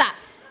 It's Keep good. that.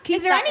 Keep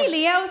Is there that any one.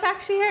 Leos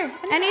actually here?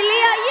 Any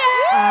Leo?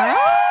 Yeah.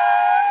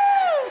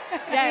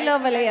 Yeah. We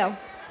love a Leo.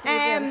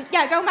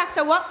 Yeah, going back.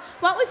 So what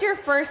was your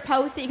first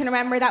post that you can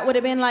remember that would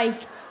have been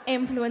like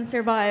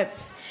influencer vibe?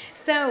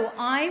 So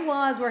I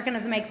was working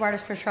as a makeup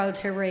artist for Charlotte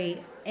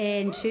Tilbury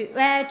in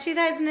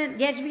 2000.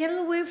 Did we get a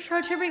little woo for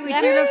Charlotte Tilbury? We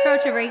do love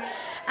Charlotte Tilbury.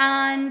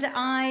 And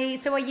I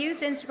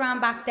used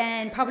Instagram back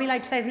then, probably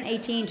like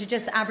 2018, to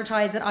just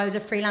advertise that I was a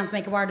freelance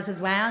makeup artist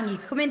as well, and you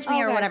could come into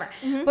me or Okay. whatever.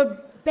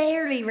 But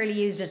barely really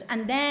used it.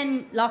 And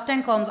then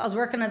lockdown comes. I was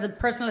working as a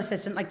personal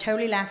assistant, like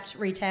totally left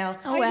retail.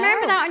 I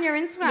remember that on your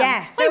Instagram.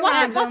 Yes. Wait, So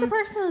what's a random.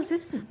 personal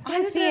assistant? I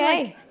was PA.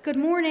 like, good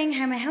morning,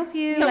 how may I help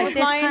you? So like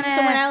replying to kinda-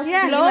 someone else's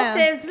Yeah, loved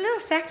emails. it. It was a little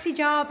sexy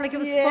job. Like it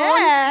was Yeah.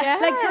 fun. Yeah.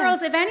 Like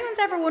girls, if anyone's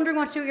ever wondering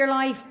what to do with your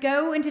life,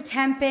 go into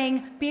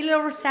temping, be a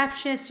little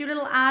receptionist, do a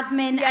little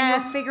admin, Yeah.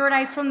 and you'll figure it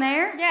out from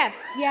there. Yeah.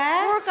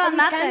 Yeah. Work on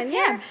that then, weekends,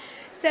 yeah.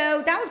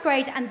 So that was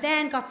great, and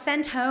then got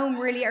sent home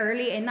really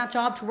early in that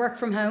job to work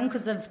from home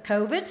because of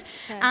COVID.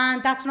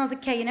 And that's when I was like,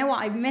 okay, you know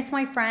what? I miss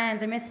my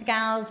friends, I miss the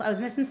gals, I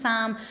was missing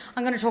Sam.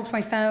 I'm going to talk to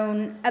my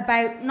phone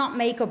about not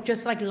makeup,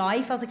 just like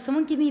life. I was like,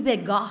 someone give me a bit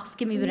of goss,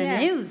 give me a bit of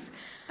news.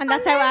 And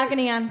that's how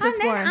Agony Aunt was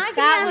born.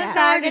 That was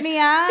Agony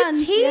Aunt,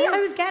 The tea yeah. I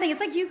was getting, it's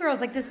like you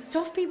girls, like the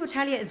stuff people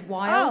tell you is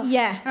wild. Oh,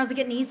 yeah. And I was like,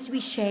 it needs to be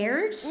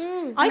shared. I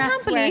And can't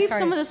that's where I believe some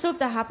started. of the stuff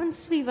that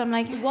happens to people. I'm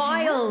like,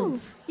 Wild.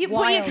 But you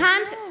Wild.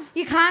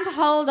 can't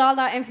hold all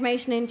that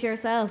information into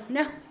yourself.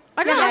 No.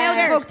 I don't know Yeah.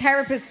 how the fuck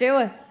therapists do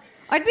it.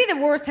 I'd be the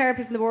worst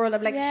therapist in the world.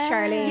 I'd be like,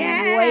 Charlene,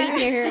 Yeah. wait to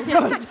hear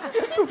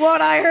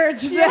what I heard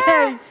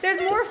today.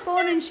 There's more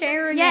fun in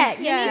sharing. Yeah, it.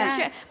 you need to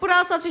share, but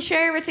also to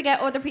share it to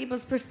get other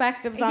people's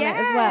perspectives on it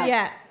as Yeah. well.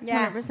 yeah,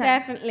 Yeah. 100%.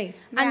 Definitely.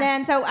 And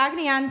then so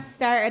Agony Aunt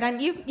started,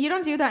 and you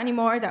don't do that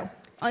anymore though,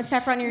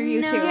 except for on your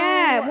YouTube.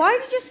 Yeah, why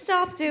did you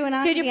stop doing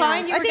that? Did you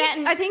find you were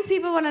getting- I think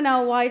people want to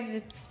know why did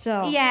it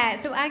stop. Yeah,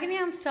 so Agony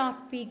Aunt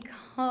stopped because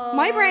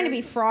My brain would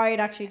be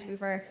fried, actually, to be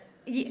fair.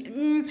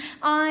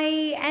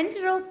 I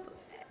ended up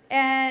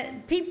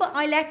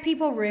I let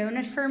people ruin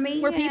it for me.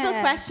 Where people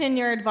Yeah. question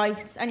your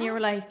advice, and you were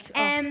like,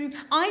 oh.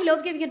 I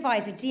love giving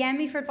advice. Like, DM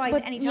me for advice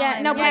anytime.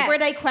 yeah, no, but like, were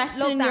they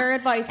questioning Love that. your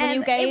advice when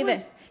you gave it?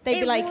 was-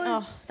 They'd be like, was-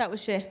 oh, that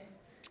was shit.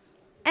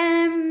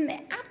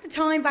 At the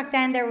time back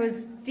then, there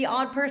was the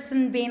odd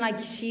person being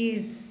like,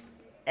 she's.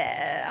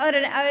 I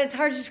don't know. It's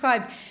hard to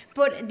describe,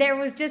 but there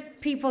was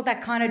just people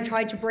that kind of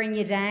tried to bring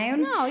you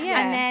down. Oh, yeah.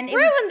 and then it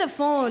Ruin was, the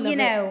fun you of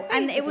know. it,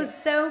 And it was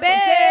so Boo!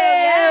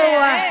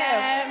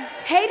 Yeah.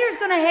 Haters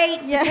gonna hate,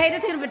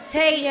 potatoes gonna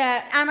potato.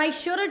 Yeah. And I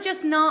should have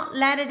just not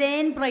let it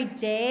in, but I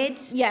did.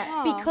 Yeah.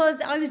 Aw.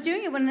 Because I was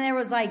doing it when there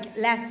was like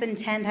less than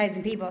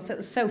 10,000 people, so it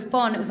was so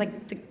fun. It was like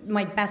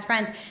my best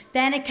friends.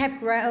 Then it kept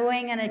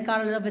growing, and it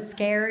got a little bit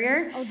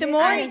scarier. The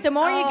more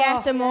you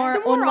get, the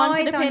more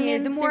unwanted eyes on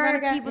opinions, you, the more you're gonna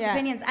get. people's Yeah.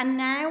 opinions. And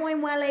now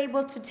I'm well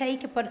able to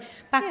take it, but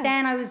back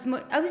then I was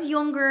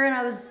younger, and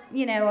I was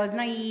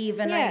naive,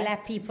 and I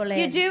let people in.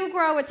 You do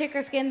grow a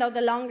thicker skin though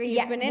the longer you've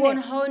Yeah, been in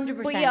 100%.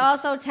 it.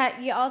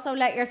 But you also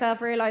let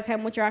yourself realise how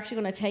much you're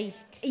actually going to take.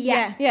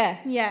 Yeah.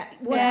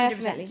 100%.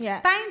 Definitely.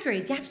 Yeah.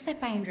 Boundaries. You have to set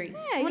boundaries.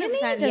 Yeah, you need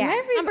 100%, them. yeah.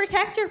 Every And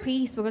protect your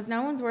peace because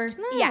no one's worth.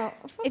 No, Yeah.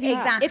 fuck If you,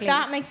 Exactly. if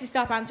that makes you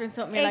stop answering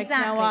something, you're like, you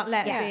know what,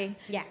 let yeah. it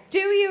be. Yeah. Do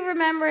you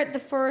remember the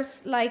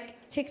first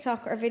like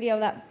TikTok or video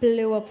that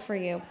blew up for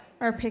you?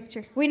 Or a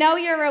picture. We know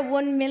you're a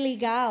 1 milli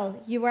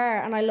gal. You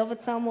are, and I love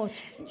it so much.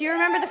 Do you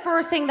remember the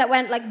first thing that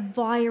went like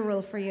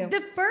viral for you?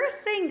 The first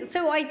thing,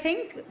 so I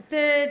think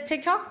the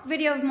TikTok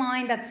video of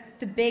mine that's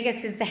the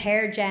biggest is the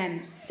hair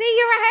gems. See,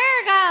 you're a hair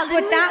gal.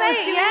 But that was,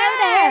 do you know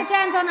the hair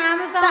gems on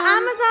Amazon? The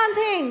Amazon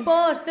thing.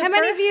 But the how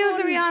many first views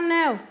one- are we on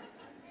now?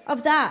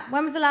 Of that.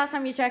 When was the last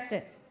time you checked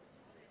it?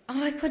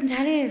 Oh, I couldn't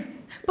tell you.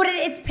 But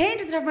it's pinned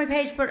to the top of my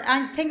page, but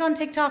I think on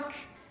TikTok,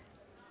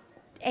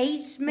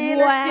 8 million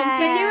or Wow.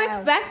 something. Did you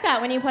expect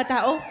that when you put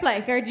that up,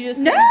 like, or did you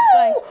just No! think,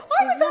 like,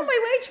 I was on my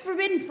way to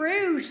forbidden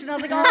fruit, and I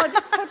was like, oh,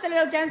 just put the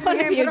little gems Put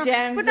in a here. few and put it on.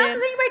 gems But that's in. the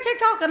thing about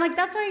TikTok, and like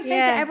that's why I say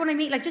Yeah. to everyone I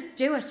meet, like, just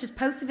do it. Just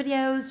post the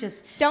videos.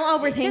 Just Don't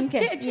overthink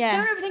it. Just Yeah.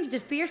 don't overthink it.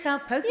 Just be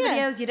yourself. Post the Yeah.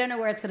 videos. You don't know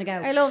where it's gonna go.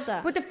 I love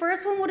that. But the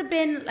first one would have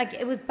been like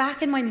it was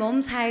back in my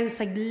mum's house,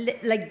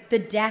 like the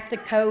depth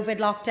of COVID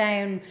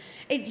lockdown.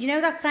 You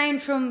know that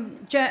sound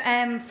from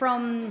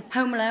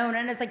Home Alone,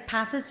 and it's like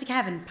passes to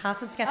Kevin,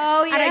 passes to Kevin.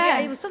 Oh, And yeah.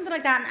 it was something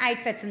like that, and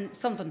outfits and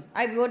something.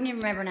 I wouldn't even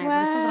remember now. But it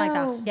was something like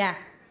Wow. that. Yeah.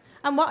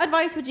 And what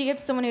advice would you give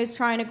to someone who's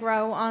trying to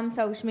grow on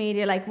social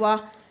media? Like,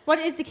 what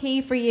is the key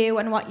for you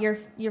and what your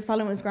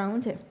following is growing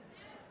to?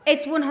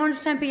 It's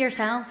 100% be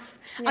yourself.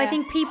 I Yeah.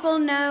 think people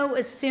know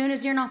as soon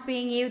as you're not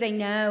being you, they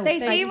know. They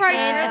see Like, right through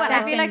yeah, it. And I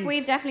feel like second.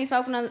 we've definitely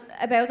spoken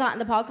about that in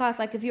the podcast.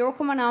 Like, if you're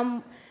coming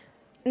on,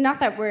 not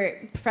that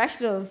we're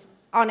professionals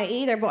on it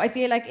either, but I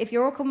feel like if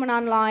you're coming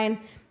online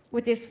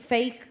with this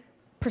fake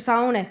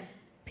persona,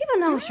 people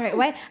know straight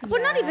away.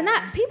 But not even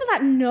that. People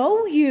that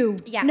know you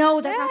know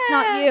that that's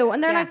not you.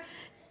 And they're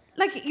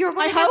like you're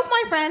going I hope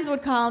my friends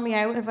would call me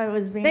out if I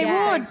was being. They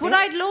would, but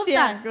I'd love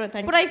Yeah, that. good,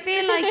 thank but I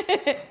feel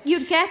like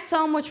you'd get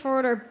so much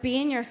further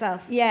being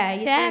yourself. Yeah, you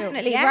do.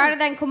 definitely. Yeah. Rather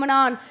than coming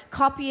on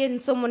copying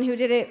someone who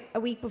did it a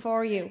week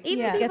before you. Even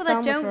Yeah. people Get so that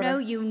much don't further. know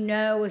you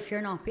know if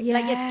you're not. Like,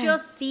 Yeah. it's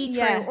just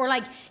see-through. Yeah. Or,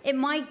 like, it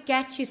might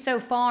get you so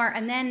far,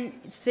 and then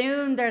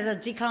soon there's a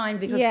decline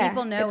because Yeah,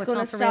 people know it's gonna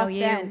not the stop real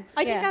you. then.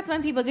 I think Yeah. that's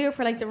when people do it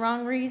for like the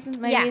wrong reasons.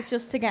 Maybe Yeah. it's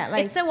just to get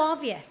like. It's so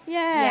obvious.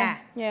 Yeah.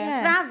 Yeah.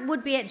 So that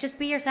would be it. Just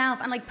be yourself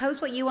and, like, post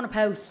what you want to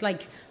post.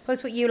 Like,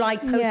 post what you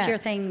like, post Yeah. your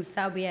things.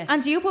 That would be it.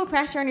 And do you put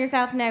pressure on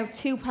yourself now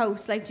to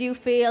post? Like, do you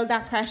feel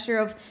that pressure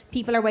of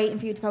people are waiting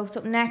for you to post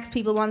something next?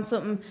 People want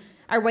something,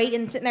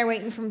 sitting there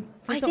waiting for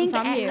I something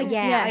think, from you.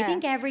 I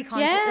think every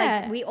content, Yeah.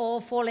 like, we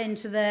all fall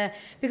into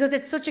because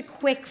it's such a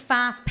quick,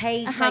 fast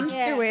pace. A like,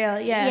 hamster wheel.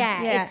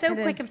 Yeah, it's so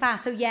it quick is. and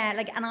fast. So yeah,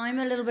 like, and I'm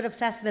a little bit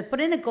obsessed with it, but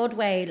in a good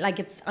way. Like,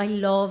 I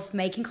love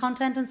making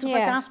content and stuff like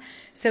Yeah. that.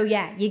 So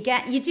yeah, you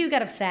do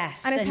get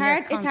obsessed, And it's you're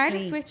hard. It's hard to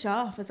constantly- switch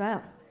off as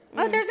well.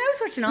 Oh, there's no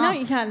switching off. No,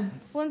 you can't.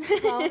 Once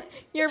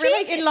You're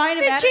like in line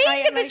about it.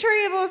 Like, like,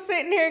 three of us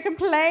sitting here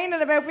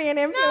complaining about being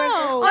influencers.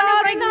 No. Oh,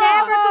 no, but I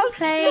never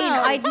complain.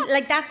 No. I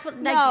like that's what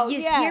like No, you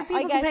yeah, hear I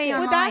people get complain you.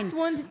 online. Well, that's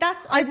one.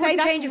 That's I I'd say wouldn't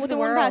that's change it for the the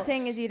one bad world.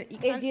 thing is you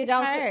If can't, you it's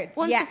don't, hard.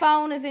 once Yeah. the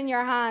phone is in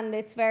your hand,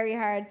 it's very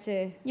hard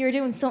to. You're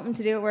doing something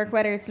to do at work,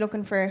 whether it's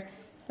looking for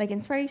like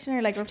inspiration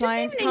or like just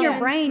replying even to in your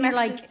comments, brain, you're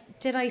messages. like,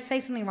 did I say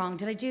something wrong?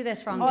 Did I do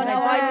this wrong? Oh, Did no,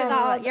 I I do that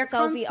all the You're Sophie,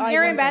 constantly- I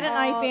you're do in bed that.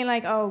 at night being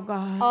like, oh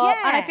god. Oh,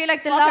 Yeah. and I feel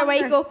like the I longer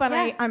wake up and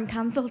yeah. I'm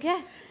cancelled.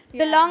 Yeah.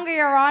 The longer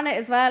you're on it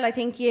as well, I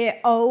think you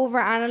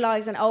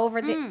overanalyze and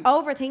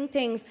overthink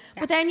things.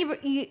 But then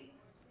you,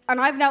 and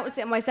I've noticed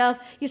it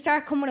myself, you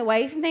start coming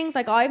away from things.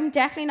 Like, I'm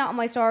definitely not on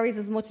my stories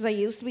as much as I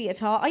used to be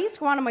at all. I used to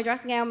go on in my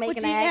dressing gown making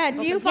But do you,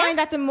 eggs. do you fucking- find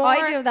that the more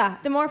I do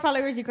that. the more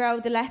followers you grow,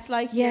 the less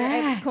like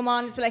Yeah. you come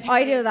on to be like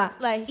I do hey, that.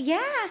 like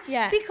Yeah.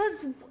 Yeah.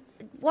 Because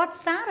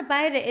what's sad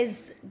about it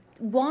is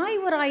why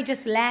would I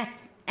just let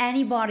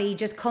anybody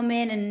just come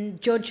in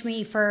and judge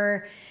me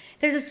for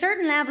there's a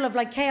certain level of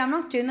like, okay, I'm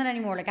not doing that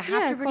anymore. Like, I have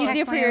Yeah, to of course. protect You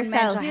do it for my own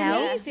yourself. mental You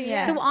health. need to,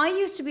 yeah. So I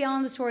used to be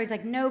on the stories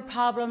like, no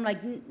problem, like,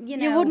 you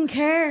know. You wouldn't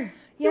care.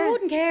 You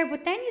wouldn't care,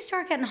 but then you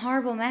start getting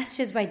horrible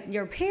messages about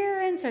your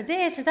appearance or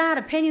this or that,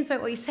 opinions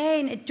about what you say,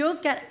 and it does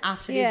get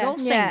absolutely Yeah.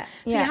 exhausting. Yeah.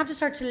 So Yeah. you have to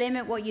start to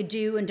limit what you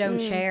do and don't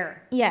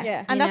share. Yeah.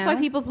 Yeah. And You that's why know?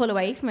 people pull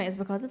away from it is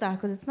because of that,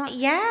 because it's not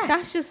Yeah.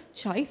 that's just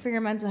shite for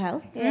your mental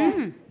health. Yeah. It's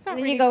not And then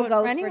really you go good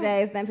ghost anyone. for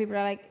days, and then people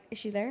are like, is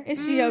she there? Is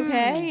she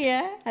okay?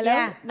 Yeah. Hello?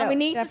 Yeah. No, And we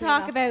need to definitely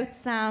talk not. about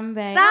Sambe.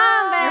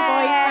 Sambe! Your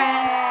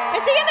boyfriend.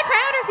 Is he in the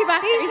crowd or is he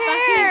back? He's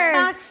back here.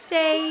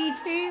 Backstage.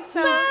 He's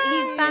So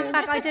he's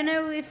back. I don't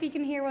know if he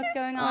can hear what's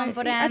going on,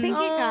 but I think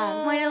he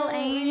can. my little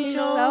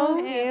angel. So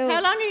cute.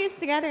 How long are you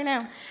together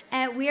now?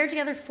 We are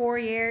together 4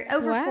 years,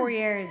 over Wow. 4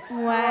 years.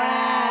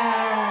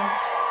 Wow.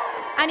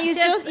 And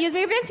you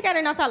moved in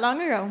together not that long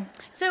ago.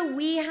 So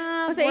we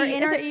have, Was it we're a-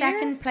 in is our it a year?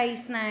 second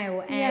place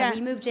now. Yeah.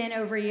 We moved in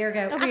over a year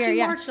ago. Over a Actually, year,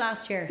 yeah. March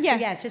last year. Yeah. So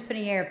yeah, it's just been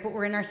a year, but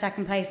we're in our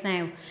second place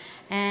now.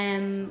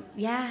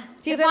 Yeah.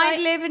 Do you Is it find like-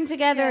 living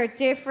together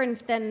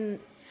different than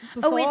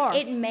before. Oh,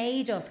 it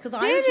made us, because I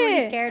was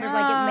really scared of,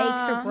 like, it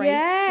makes or breaks.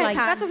 Yeah, like,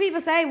 that's what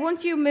people say.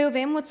 Once you move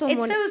in with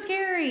someone, it's so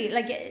scary.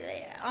 Like,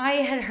 I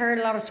had heard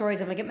a lot of stories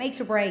of, like, it makes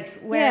or breaks.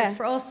 Whereas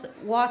for us,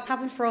 what's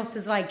happened for us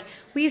is, like,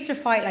 we used to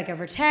fight, like,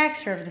 over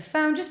text or over the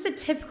phone, just the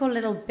typical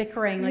little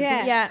bickering.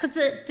 Like, because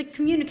the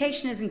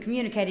communication isn't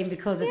communicating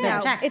because it's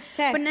over text. It's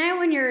text. But now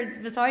when you're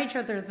beside each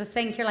other at the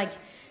sink, you're like,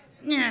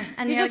 yeah,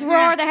 and you just like,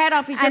 roar the head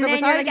off each other. And then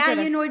you're like, each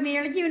other. You annoyed me.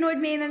 You're like, you annoyed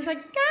me. And then it's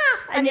like,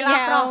 gas. And you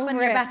laugh it off and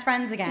you're best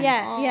friends again.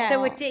 Yeah.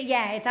 So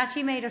it's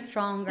actually made us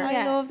stronger.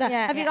 I love that.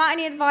 Have you got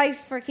any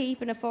advice for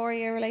keeping a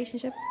 4-year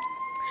relationship?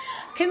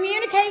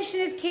 Communication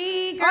is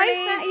key, girlies.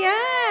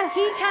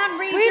 He can't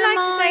read your like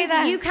mind. to say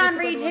that. You can't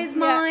read his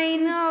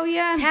mind. No,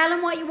 Tell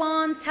him what you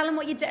want. Tell him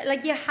what you do.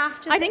 Like, you have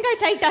to. I think I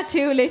take that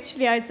too,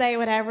 literally. I say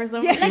whatever.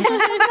 Like, no, because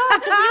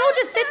you all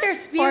just sit there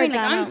spewing,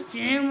 like, I'm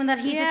fuming that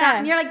he did that.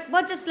 And you're like,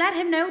 well, just let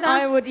him know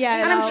that. I would,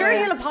 And I'm sure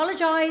he'll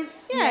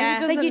apologise.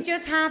 Like, you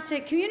just have to.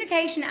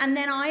 Communication. And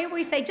then I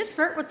always say, just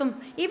flirt with them.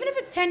 Even if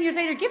it's 10 years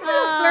later, give them a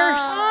little flirt.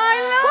 I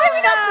love Why are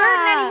we not that.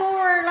 flirting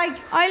anymore? Like,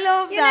 I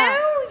love that. You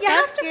know, you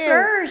have to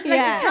flirt.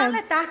 Like, you can't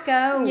let that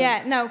go.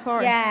 Yeah, no, of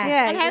course.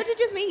 Yeah. And how did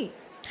you meet?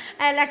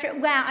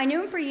 Well, I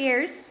knew him for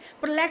years,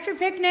 but Electric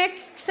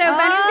Picnic. So if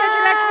anyone's going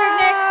to Electric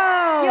Picnic,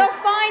 you'll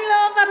find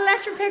love at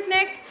Electric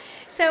Picnic.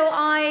 So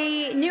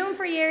I knew him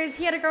for years.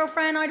 He had a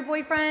girlfriend, I had a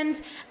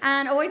boyfriend,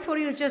 and I always thought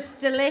he was just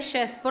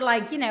delicious, but,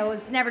 like, you know, it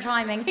was never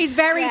timing. He's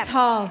very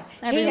tall.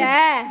 He's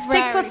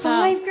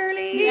 6'5",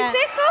 girlie. He's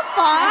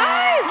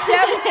 6'5".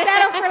 Don't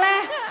settle for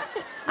less.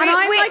 And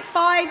I'm like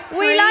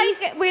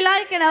 5'3". We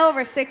like an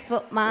over 6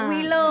 foot man.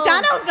 We love.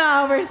 Dano's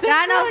not over 6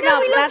 Dano's foot.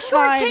 not. We love That's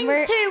short fine.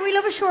 kings too. We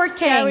love a short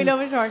king. Yeah, we love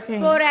a short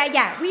king. But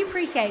we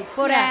appreciate.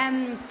 But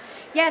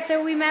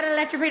so we met at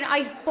Electric Picnic.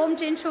 I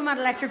bumped into him at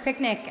Electric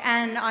Picnic,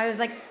 and I was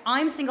like,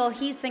 I'm single,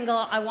 he's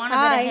single, I want a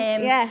bit of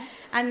him. Yeah.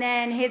 And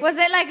then was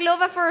it like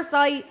love at first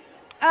sight?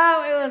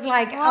 Oh, it was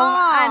like,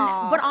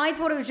 but I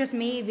thought it was just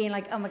me being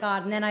like, oh my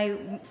God. And then I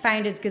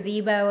found his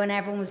gazebo and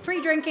everyone was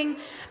pre-drinking.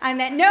 And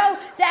then, every time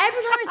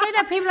I say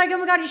that, people are like, oh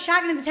my God, he's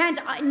shagging in the tent.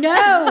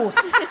 No,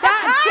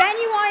 that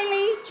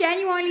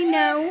genuinely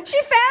no. She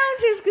found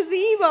his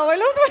gazebo. I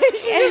love the way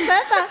she just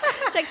said that.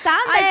 She's like,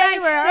 Sandy,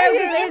 where are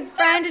you? His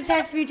friend had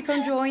texted me to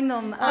come join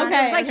them. And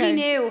it was like he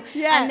knew.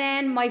 Yeah. And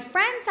then my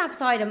friend sat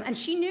beside him and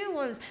she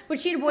knew but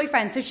she had a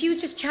boyfriend. So she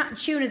was just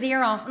chewing his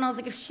ear off. And I was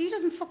like, if she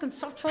doesn't fucking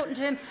stop talking to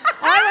him,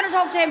 I want to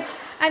talk to him.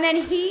 And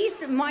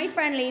then my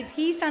friend leaves,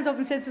 he stands up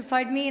and sits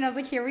beside me, and I was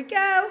like, here we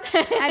go.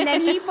 And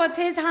then he puts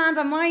his hand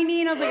on my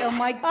knee, and I was like, oh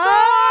my God,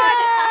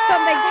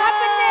 something's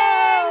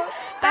happening.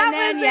 That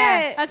was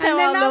it. That's how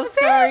all love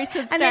stories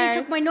should start. And then he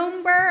took my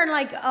number, and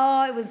like,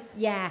 it was,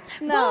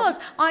 No. But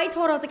I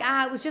thought, I was like,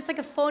 it was just like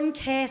a fun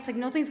kiss, like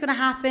nothing's going to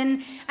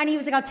happen. And he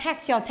was like, I'll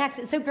text you.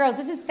 So girls,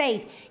 this is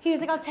fate. He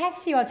was like, I'll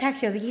text you. I was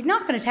like, he's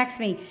not going to text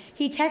me.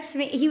 He texted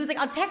me. He was like,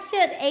 I'll text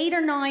you at 8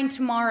 or 9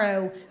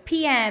 tomorrow,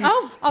 p.m.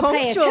 Oh, I'll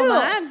play it. punctual, Cool.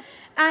 man.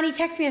 And he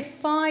texted me at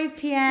 5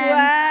 p.m.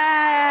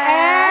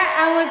 Wow.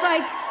 And was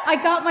like, I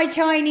got my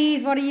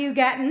Chinese, what are you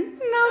getting?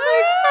 And I was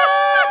like,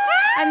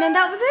 and then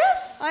that was it.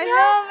 I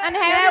love it. And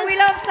how we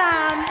love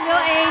Sam,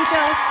 little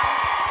angel.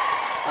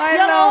 I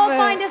You'll all love it.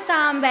 find a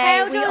Sam,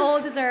 babe. We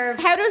all deserve.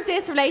 How does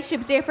this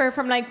relationship differ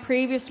from, like,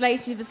 previous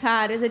relationships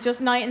had? Is it just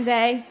night and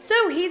day?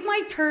 So he's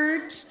my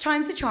third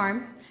time's the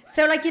charm.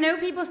 So, like, you know,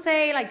 people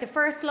say, like, the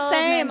first love.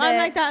 Same. I'm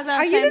like that as well.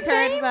 Are you the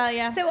third same? as well,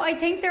 yeah. So I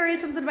think there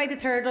is something about the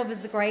third love is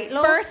the great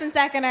love. First and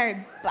second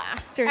are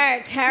bastards. Are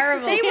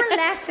terrible. They were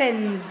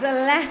lessons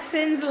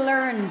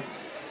learned.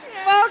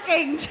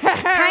 Fucking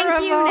terrible.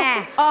 Thank you,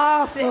 next.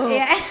 Awful.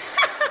 Yeah.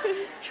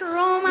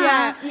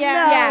 Trauma.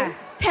 Yeah.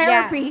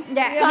 Therapy.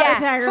 Yeah.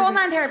 Therapy.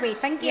 Trauma and therapy.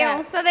 Thank you.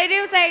 Yeah. So they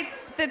do say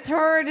the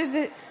third is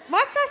it.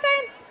 What's that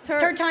saying?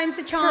 Third time's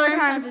the charm. Third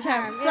time's the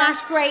charm.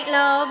 / great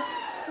love.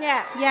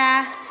 Yeah.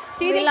 Yeah.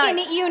 Do you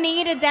think you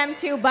needed them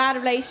two bad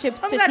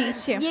relationships to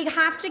teach you? You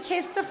have to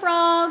kiss the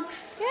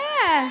frogs.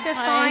 Yeah. To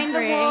find the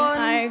one.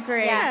 I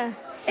agree. Yeah.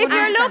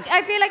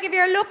 I feel like if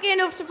you're lucky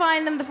enough to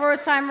find them the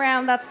first time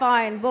round, that's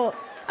fine. But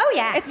oh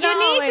yeah, it's you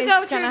need to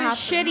go through the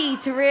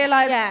shitty to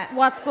realise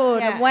what's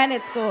good and when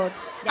it's good.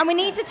 And we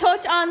need to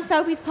touch on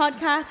Sophie's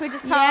podcast, which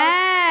is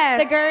called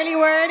The Girly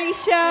Wordy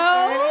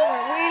Show.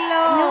 We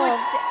love.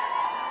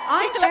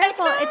 I'm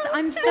terrible.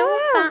 I'm so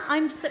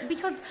bad.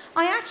 Because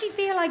I actually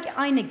feel like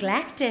I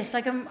neglect it.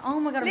 Like oh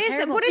my God, I'm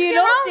terrible. But it's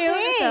your own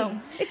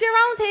thing. It's your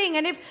own thing,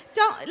 and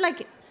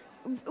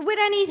with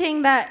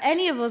anything that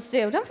any of us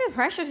do, don't feel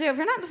pressure to do. If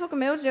you're not in the fucking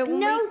mood to do it,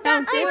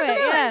 don't do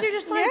it. You're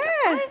just like,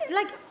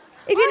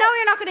 if you know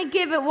you're not going to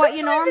give it what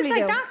you normally it's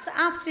like, do. That's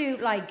absolute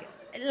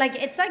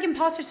it's like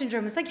imposter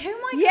syndrome. It's like, who am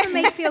I going to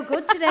make feel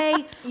good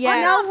today?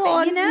 No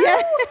one. You know?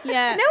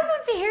 Yeah. No one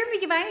wants to hear me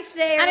give out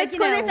today. And it's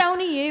because it's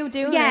only you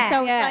doing it.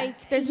 So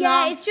there's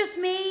it's just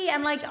me,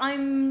 and like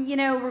I'm,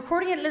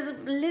 recording it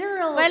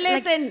literal. Well,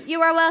 listen,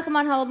 you are welcome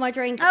on Hold My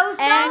Drink. Oh,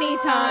 stop.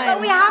 Anytime. But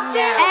we have to.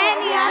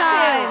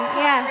 Anytime.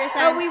 Yeah.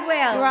 Oh, we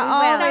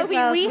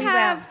will. We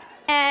have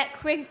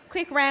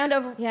quick round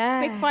of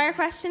quick fire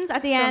questions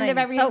at the end of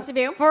every So,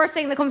 interview. first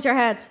thing that comes to your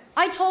head.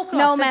 I talk a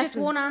No lot, so just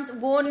messing. one answer,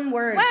 one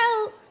word.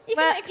 Well, you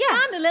can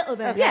expand a little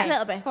bit. Okay. Yeah, a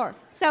little bit. Of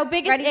course. So,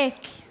 biggest Ready?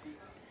 ick.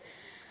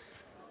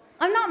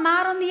 I'm not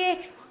mad on the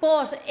icks,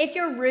 but if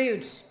you're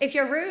rude,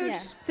 Yeah.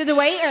 To the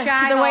waiter.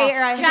 shag to the off. waiter.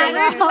 I'm Shag saying.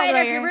 off to the waiter. If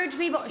waiter. you're rude to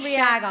people,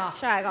 shag off.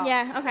 Shag off.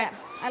 Yeah, okay.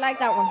 I like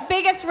that one.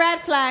 Biggest red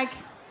flag.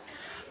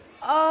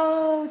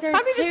 Oh, there's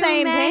Probably the too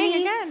same many.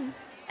 thing again.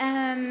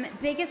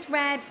 Biggest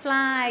red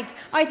flag.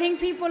 I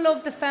think people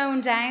love the phone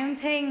down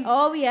thing.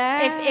 Oh,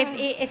 yeah.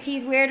 If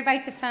he's weird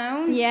about the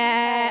phone.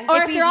 Yeah. If Or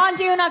if he's- they're on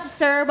Do Not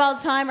Disturb all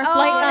the time or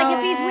flight Like mode.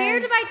 if he's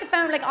weird about the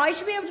phone, like I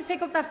should be able to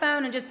pick up that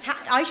phone and just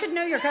I should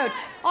know your code.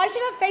 I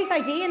should have Face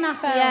ID in that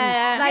phone.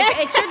 Yeah. Like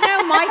it should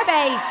know my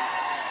face.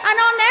 And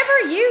I'll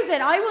never use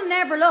it. I will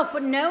never look.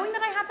 But knowing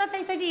that I have that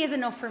Face ID is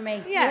enough for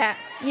me. Yeah.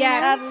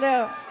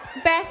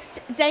 Best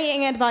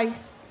dating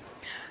advice.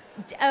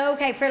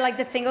 Okay, for like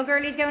the single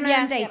girlies going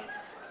on dates.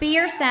 Be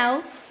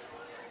yourself.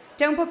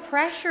 Don't put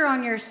pressure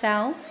on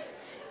yourself.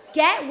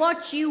 Get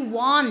what you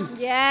want.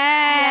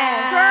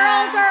 Yeah.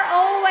 Girls are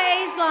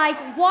always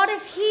like, what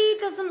if he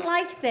doesn't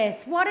like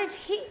this? What if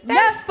he...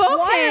 fuck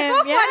why, him.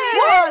 Fuck Yeah.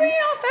 why are we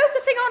not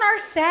focusing on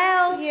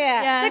ourselves?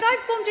 Yeah. Like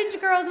I've bumped into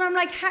girls and I'm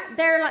like,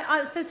 they're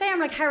like, so say I'm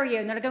like, how are you?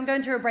 And they're like, I'm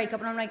going through a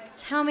breakup. And I'm like,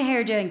 tell me how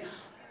you're doing.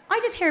 I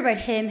just hear about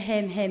him.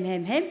 I'm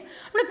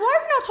like, why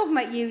are we not talking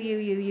about you?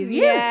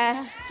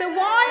 Yes. So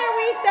why are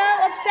we so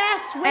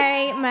obsessed with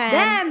Amen.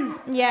 them?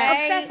 Yeah.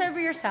 Obsess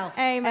over yourself.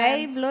 Amen.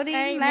 Hey, bloody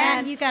Amen.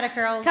 man. You got it,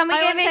 girls. Can we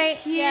I give would a say,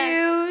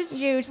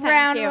 huge thank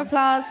round you. of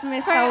applause to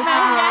Miss Perfect.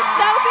 Sophie? Yes,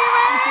 Sophie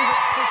Marie.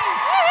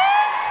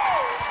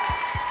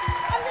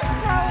 I'm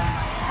just throwing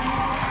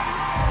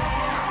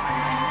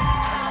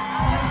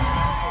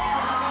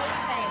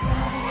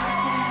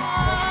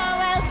Oh,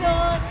 well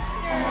done.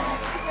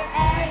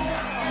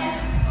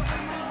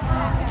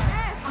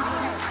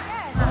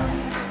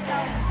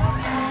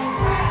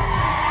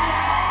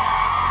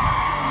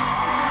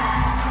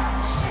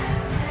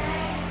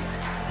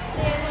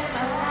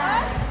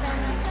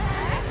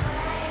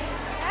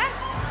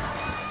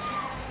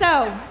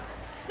 So,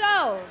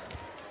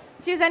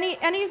 does any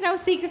of you know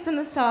Secrets from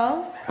the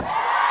Stalls? And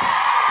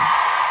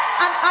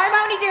I'm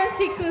only doing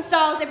Secrets from the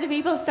Stalls if the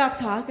people stop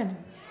talking.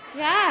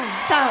 Yeah.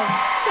 So,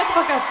 shut the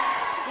fuck up.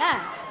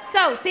 Yeah.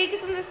 So,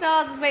 Secrets from the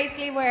Stalls is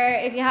basically where,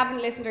 if you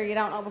haven't listened or you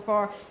don't know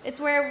before, it's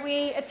where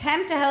we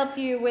attempt to help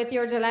you with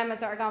your dilemmas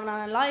that are going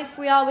on in life.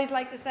 We always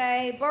like to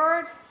say,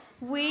 Bird,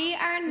 we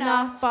are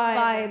not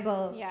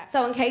Bible. Yeah.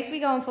 So, in case we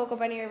go and fuck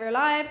up any of your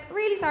lives,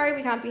 really sorry,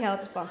 we can't be held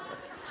responsible.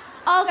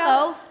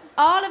 Also,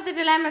 all of the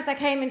dilemmas that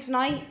came in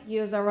tonight,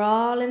 yous are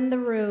all in the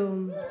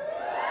room.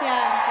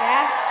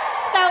 Yeah.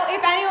 So,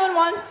 if anyone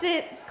wants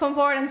to come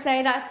forward and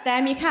say that's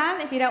them, you can.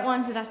 If you don't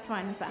want to, that's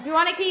fine as well. Do you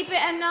want to keep it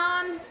a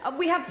non?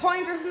 We have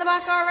pointers in the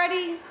back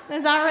already.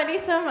 There's already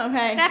some?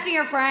 Okay. Definitely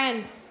your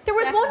friend. There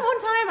was Definitely. one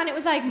time and it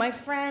was like, my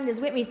friend is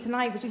with me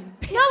tonight, which was a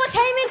bitch. No, it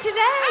came in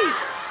today.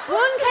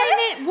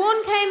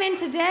 One came in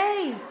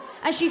today.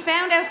 And she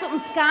found out something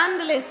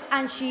scandalous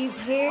and she's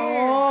here.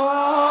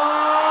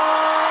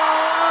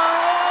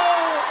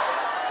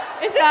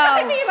 Is it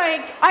really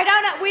like... I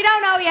don't know. We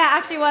don't know yet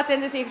actually what's in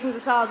the Secrets from the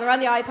Stalls. They're on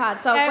the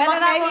iPad. So whether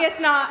that maybe one, it's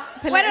not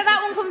whether that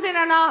one comes in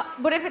or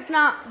not. But if it's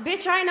not,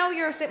 bitch, I know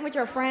you're sitting with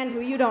your friend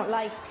who you don't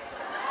like.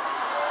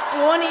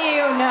 One of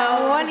you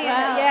know. One of you.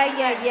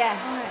 Yeah.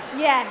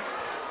 Yeah.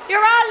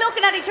 You're all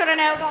looking at each other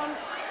now going,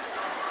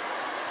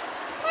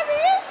 was it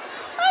you?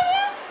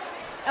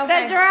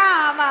 Okay. The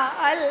drama.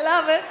 I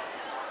love it.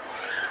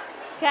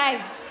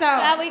 Okay. So,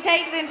 Shall we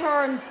take it in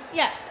turns?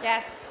 yeah.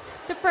 Yes.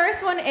 The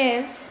first one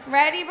is...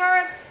 Ready,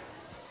 birds?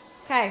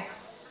 Okay.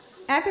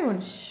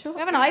 Everyone shut We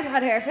have an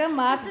iPad here. I feel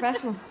mad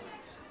professional.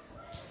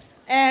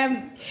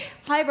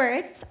 Hi,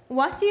 birds.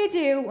 What do you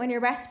do when your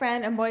best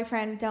friend and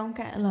boyfriend don't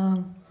get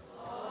along?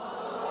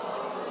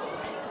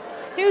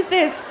 Who's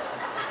this?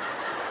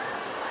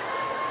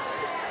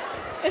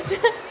 Is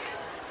it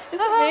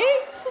me?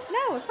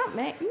 No, it's not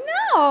me. No.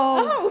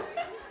 Oh.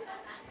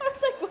 I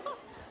was like, what?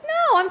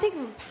 No, I'm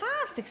thinking of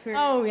past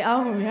experience. Oh,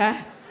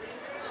 yeah.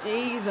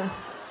 Jesus.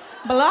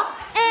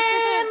 Blocked?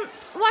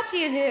 What do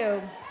you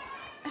do?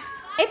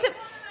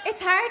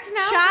 It's hard to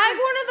know. Shag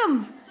one of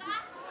them.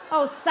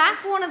 Oh, sack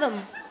one of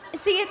them.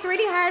 See, it's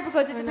really hard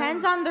because it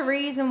depends on the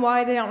reason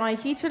why they don't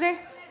like each other.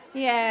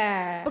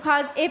 Yeah.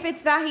 Because if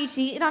it's that he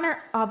cheated on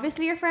her,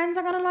 obviously your friends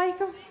are going to like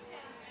him.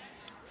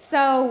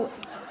 So,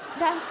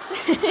 that's...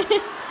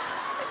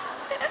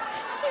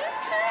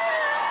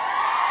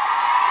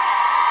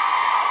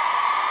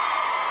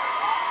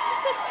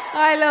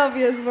 I love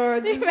you,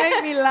 words. You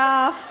make me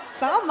laugh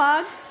so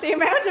much. The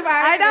amount of arguments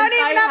I don't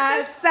even have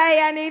had, to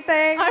say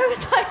anything. I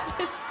was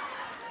like...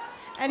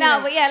 Anyway.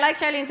 No, but yeah, like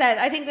Charlene said,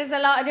 I think there's a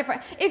lot of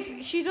different...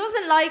 If she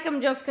doesn't like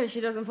him just because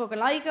she doesn't fucking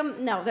like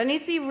him, no, there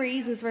needs to be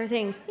reasons for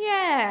things.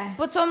 Yeah.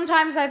 But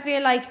sometimes I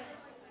feel like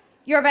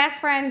your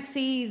best friend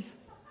sees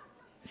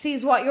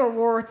what you're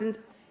worth and...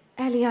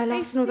 Ellie, I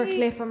lost another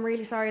clip. I'm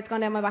really sorry. It's gone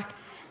down my back.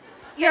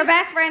 Your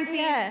best friend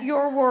sees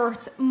your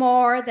worth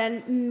more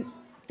than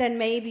than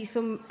maybe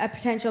a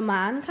potential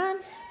man can.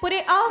 But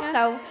it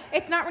also,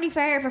 it's not really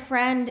fair if a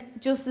friend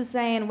just is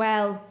saying,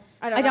 well,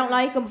 I don't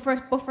like him,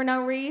 but for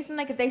no reason.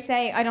 Like if they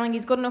say, I don't think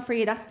he's good enough for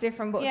you, that's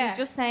different. But if he's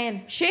just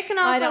saying, shit can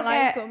also don't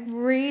like get him.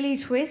 really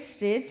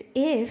twisted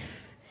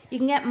if you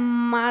can get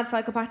mad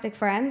psychopathic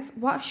friends.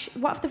 What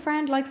if the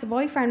friend likes the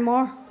boyfriend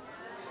more?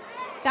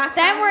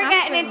 Then we're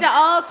getting into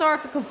all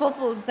sorts of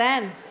kerfuffles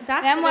then.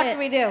 Then what do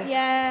we do?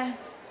 Yeah.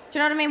 Do you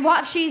know what I mean?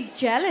 What if she's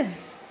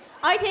jealous?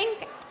 I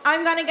think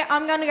I'm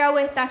gonna go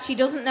with that. She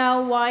doesn't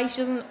know why she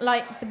doesn't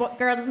like the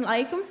girl doesn't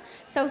like him.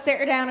 So sit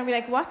her down and be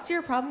like, "What's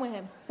your problem with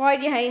him? Why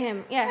do you hate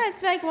him?" Yeah,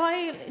 just be like,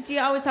 "Why do you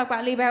always talk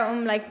badly about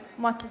him? Like,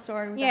 what's the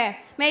story?" With that?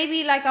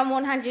 Maybe like on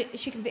one hand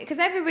she can, because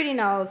everybody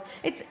knows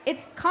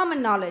it's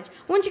common knowledge.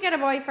 Once you get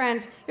a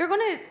boyfriend, you're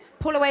gonna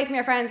pull away from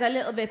your friends a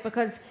little bit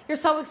because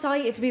you're so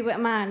excited to be with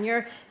a man.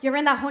 You're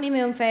in that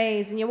honeymoon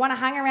phase and you want to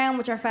hang around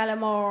with your fella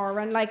more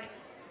and like.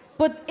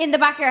 But in the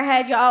back of your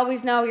head, you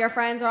always know your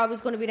friends are always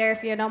going to be there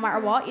for you no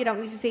matter what. You don't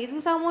need to see them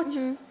so much.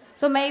 Mm-hmm.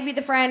 So maybe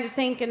the friend is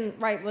thinking,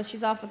 right, well,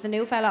 she's off with the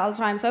new fella all the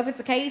time. So if it's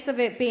a case of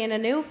it being a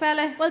new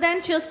fella... Well,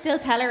 then she'll still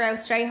tell her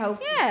out straight,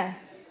 hopefully. Yeah.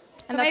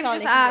 And so maybe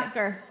just ask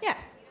her. Yeah.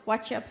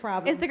 What's your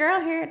problem? Is the girl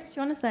here? Do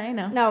you want to say?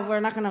 No. No, we're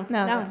not going to...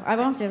 No, I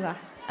won't do that.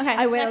 Okay.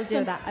 I will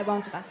do that. I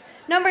won't do that.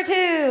 Number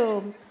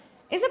 2.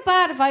 Is it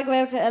bad if I go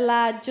out to a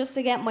lad just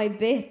to get my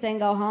bit, then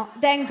go home,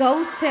 then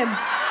ghost him?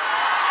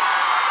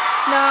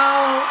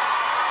 No.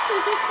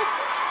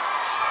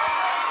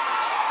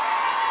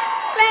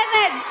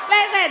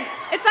 Listen.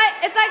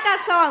 It's like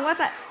that song. What's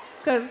that?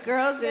 Because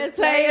girls is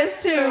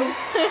players too.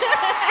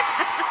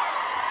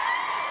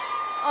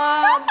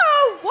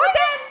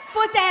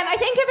 But then I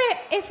think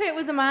if it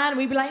was a man,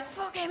 we'd be like,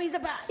 fuck him, he's a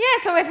bastard.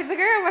 Yeah, so if it's a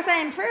girl, we're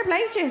saying fair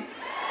play to you.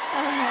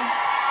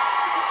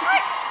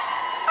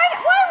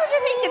 Why would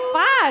you think it's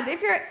bad?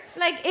 If you're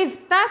like,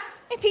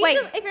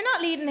 if you're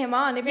not leading him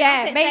on, if you're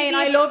not saying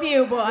I love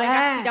you, but I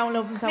actually don't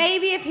love him so much.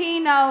 Maybe if he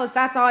knows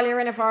that's all you're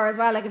in it for as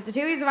well. Like if the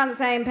two of you are on the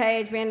same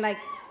page, being like,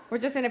 we're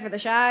just in it for the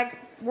shag,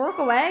 work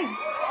away.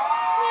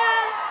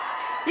 Yeah.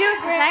 Use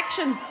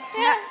protection.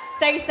 Yeah.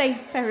 Stay safe.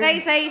 Stay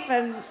safe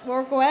and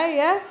work away.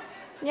 Yeah.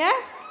 Yeah.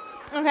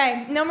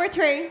 Okay. Number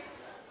 3.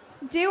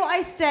 Do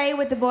I stay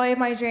with the boy of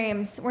my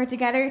dreams? We're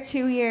together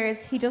 2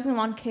 years. He doesn't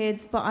want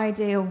kids, but I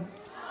do.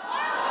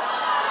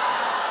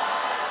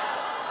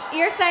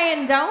 You're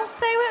saying don't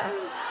stay with him?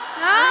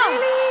 No.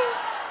 Really?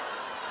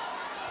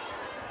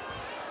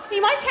 He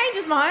might change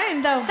his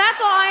mind, though.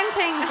 That's what I'm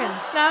thinking.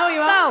 No,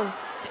 you won't.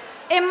 So,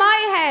 in my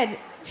head,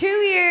 2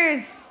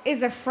 years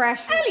is a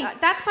fresh... Ellie,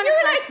 that's kind you of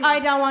were like, I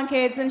don't want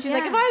kids. And she's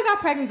like, if I got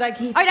pregnant, I'd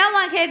keep I don't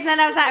want kids. And then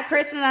I was at a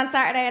christening on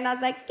Saturday and I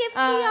was like, give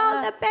me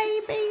all the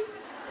babies.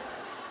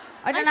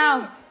 I don't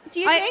know. Do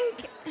you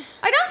think...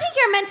 I don't think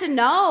you're meant to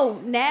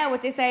know now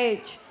at this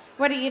age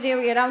whether you do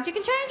or you don't. You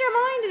can change your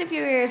mind in a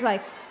few years,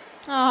 like...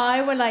 Oh, I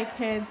would like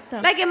kids,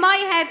 though. Like, in my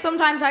head,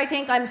 sometimes I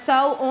think I'm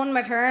so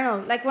unmaternal.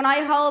 Like, when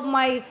I hold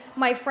my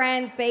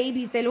friends'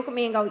 babies, they look at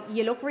me and go,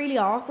 you look really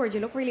awkward, you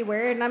look really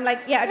weird. And I'm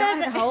like, yeah, I don't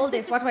know how to hold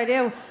this. What do I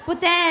do?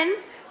 But then,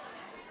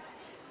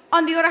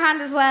 on the other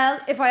hand as well,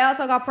 if I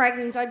also got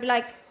pregnant, I'd be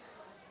like,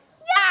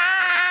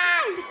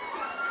 yeah!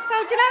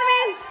 So, do you know what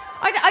I mean?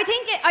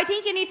 I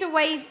think you need to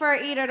wait for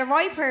either the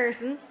right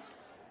person,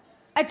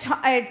 a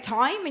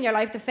time in your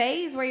life, the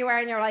phase where you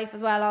are in your life as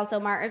well also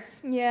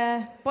matters.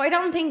 Yeah. But I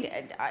don't think...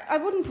 I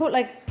wouldn't put,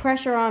 like,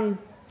 pressure on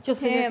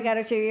just because you're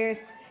together 2 years.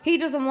 He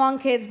doesn't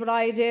want kids, but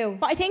I do.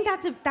 But I think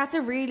that's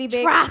a really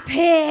big... Trap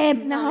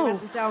him! No.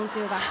 Don't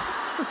do that.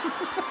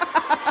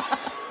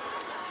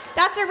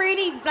 That's a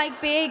really,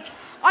 like, big...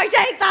 I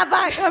take that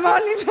back. I'm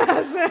only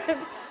pleasant.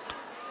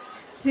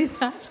 She's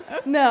not.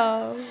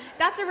 No.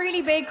 That's a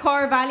really big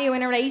core value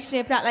in a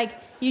relationship that, like,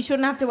 you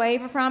shouldn't have to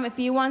waver from if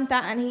you want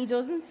that and he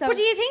doesn't. So. But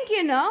do you think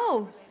you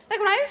know? Like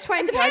when I was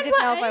 20, I didn't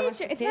know if I was.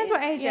 It depends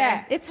what age.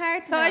 Yeah, it's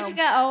hard to know. So as you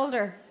get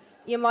older,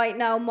 you might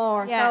know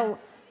more. Yeah. So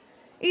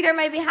either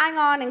maybe hang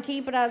on and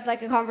keep it as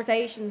like a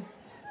conversation.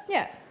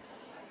 Yeah.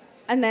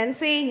 And then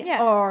see.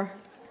 Yeah. Or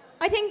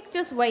I think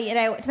just wait it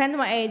out. Depends on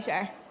what age you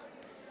are.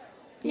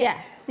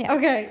 Yeah. Yeah.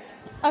 Okay.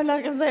 I'm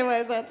not gonna say what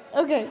I said.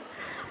 Okay.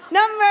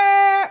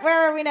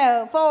 Where are we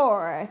now?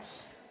 4.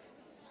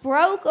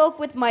 Broke up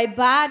with my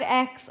bad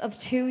ex of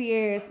 2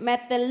 years.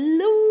 Met the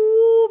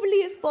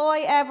loveliest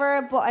boy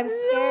ever, but I'm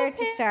scared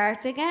to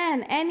start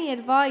again. Any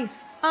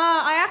advice?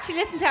 I actually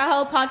listened to a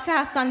whole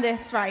podcast on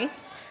this, right?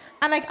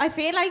 And like, I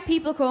feel like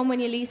people come when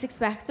you least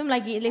expect them.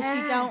 Like, you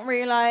literally don't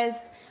realise.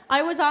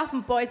 I was off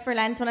with Boys for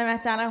Lent when I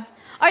met Dano.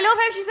 I love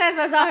how she says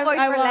I was off Boys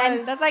for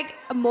Lent. That's like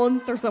a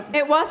month or something.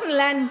 It wasn't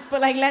Lent,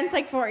 but like Lent's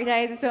like 40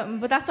 days or something.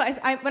 But that's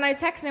what when I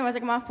was texting him, I was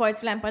like, I'm off Boys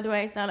for Lent, by the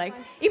way. So like,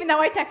 even though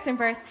I texted him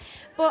first.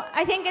 But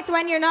I think it's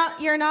when you're not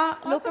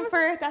looking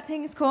for it that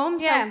things come.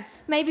 Yeah. So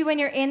maybe when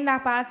you're in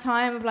that bad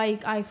time of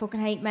like, I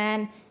fucking hate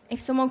men. If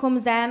someone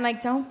comes down,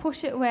 like, don't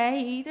push it away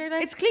either.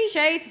 Like, it's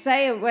cliche to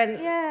say it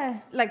when, yeah,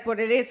 like,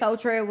 but it is so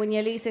true. When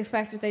you least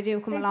expect it, they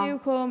do come along. They do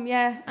come,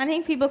 yeah. I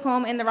think people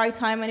come in the right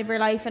time of your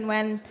life and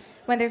when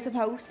they're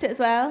supposed to as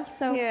well.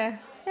 So yeah.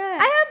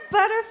 I have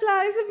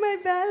butterflies in my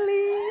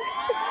belly.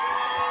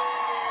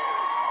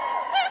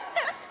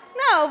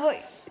 No, but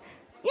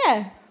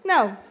yeah,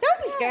 no.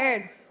 Don't be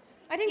scared.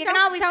 I think You can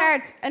always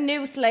start a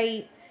new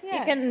slate. Yeah.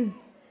 You can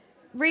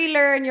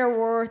relearn your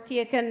worth.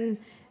 You can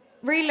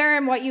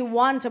relearn what you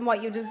want and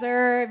what you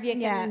deserve. You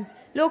can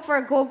look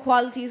for good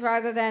qualities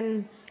rather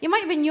than... You might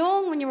have been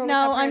young when you were with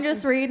that No, person. I'm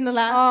just reading the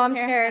last. Oh, I'm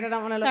here. scared. I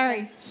don't want to look.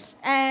 Sorry.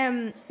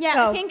 Yeah,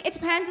 Go. I think it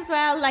depends as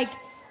well. Like,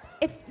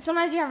 if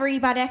sometimes you have a really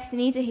bad ex, you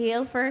need to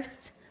heal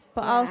first.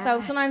 But also,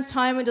 sometimes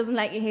time doesn't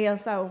let you heal.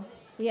 So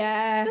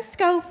Yeah. just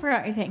go for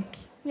it. I think.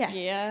 Yeah.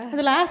 Yeah.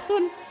 The last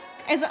one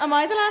am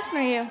I the last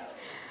one or you?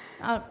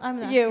 Oh, I'm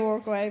the last. You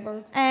work away,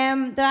 bird.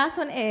 The last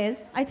one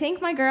is, I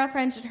think my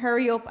girlfriend should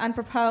hurry up and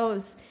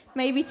propose.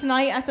 Maybe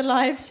tonight at the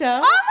live show.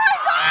 Oh my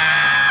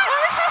God!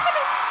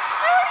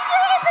 How are you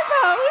going to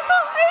propose?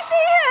 Is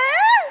she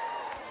here?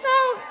 No.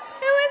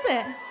 Who is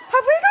it?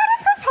 Have we got a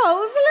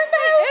proposal in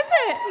the house? Is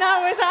it? No,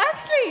 it's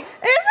actually.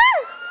 Is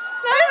it?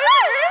 No, Is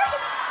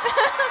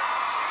it?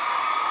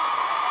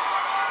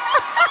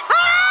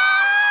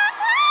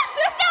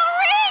 There's no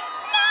ring.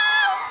 No.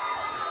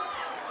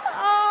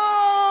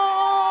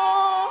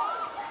 Oh.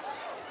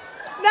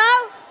 No,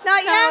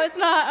 not yet. No, it's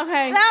not.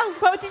 Okay. No.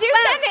 But did you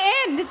Well- send it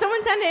in? Did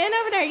someone send it in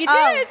over there? You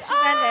Oh, did. she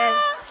sent it in.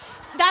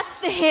 That's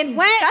the hint.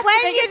 When That's the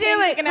you biggest do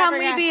hint it, can can ever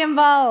we get. be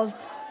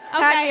involved?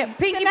 Okay.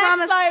 Pinky the next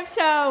promise. live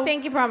show.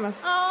 Pinky promise.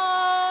 Oh,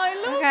 I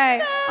love Okay.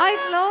 that.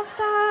 I love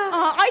that.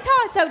 Oh, I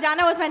thought so.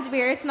 Dano was meant to be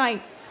here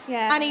tonight.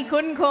 Yeah. And he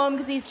couldn't come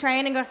because his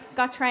training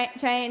got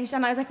changed.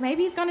 And I was like,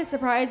 maybe he's going to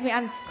surprise me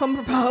and come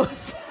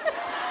propose.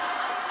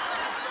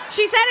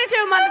 She said it to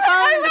him on the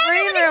phone in the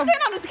green He was room.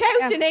 sitting on his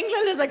couch Yeah. in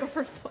England. I was like, oh,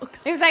 for fuck's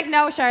He sake. was like,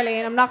 "No,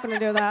 Charlene, I'm not going to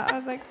do that." I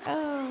was like,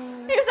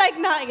 "Oh." He was like,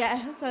 not yet.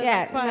 So I was Yeah,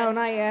 like, fine. no,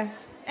 not yet.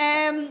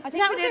 I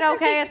think we did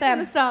okay at In them.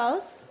 the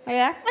stalls.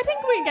 Yeah. I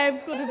think we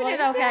gave good advice.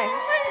 did okay.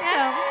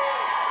 Yeah.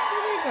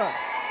 Yeah.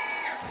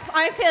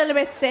 I feel a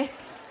bit sick.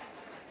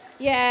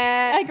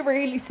 Yeah. Like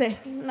really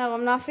sick. No,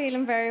 I'm not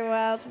feeling very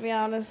well, to be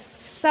honest.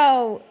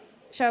 So,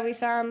 shall we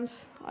stand?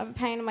 I have a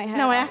pain in my head.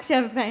 No, I actually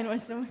have a pain in my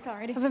stomach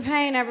already. I have a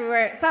pain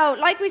everywhere. So,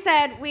 like we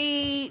said,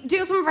 we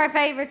do some of our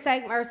favourite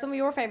segments, or some of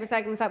your favourite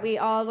segments that we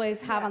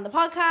always have on the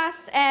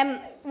podcast.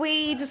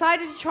 We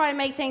decided to try and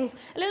make things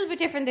a little bit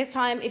different this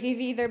time. If you've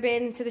either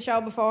been to the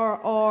show before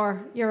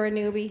or you're a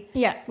newbie,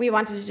 Yeah. we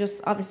wanted to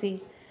just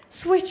obviously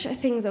switch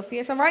things up for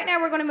you. So, right now,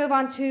 we're going to move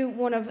on to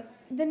one of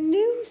the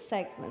new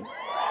segments.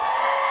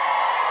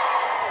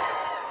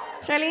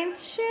 Charlene's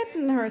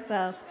shitting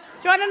herself.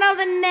 Do you want to know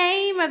the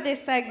name of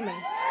this segment?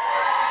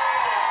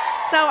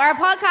 So our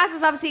podcast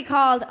is obviously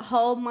called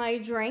Hold My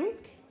Drink.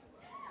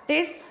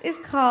 This is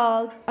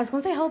called... I was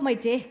going to say Hold My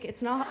Dick.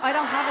 It's not... I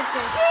don't have a dick.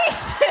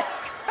 Jesus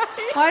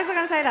Christ. Why was I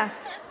going to say that?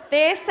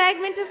 This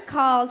segment is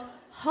called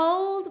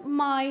Hold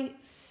My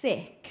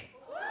Sick.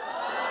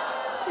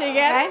 Do you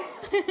get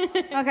Okay?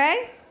 it?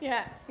 Okay?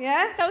 Yeah.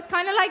 Yeah? So it's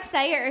kind of like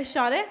say it or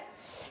shut it.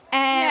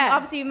 Yeah.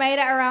 Obviously, we made it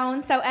our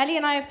own. So Ellie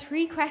and I have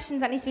 3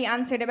 questions that need to be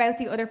answered about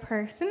the other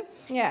person.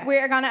 Yeah.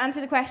 We're going to answer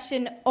the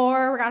question,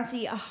 or we're going to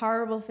eat a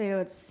horrible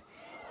food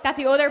that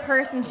the other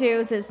person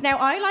chooses. Now,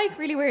 I like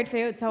really weird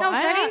food, so No,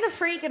 I Charlene's a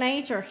freak of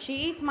nature. She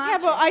eats mad yeah,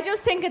 but shit. I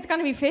just think it's going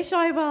to be fish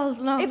eyeballs.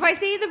 No. If I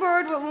see the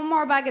bird with one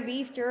more bag of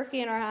beef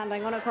jerky in her hand,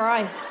 I'm going to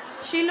cry.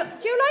 Do you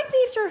like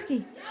beef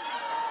jerky?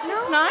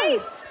 No. It's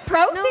nice.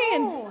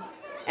 Protein. No.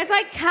 It's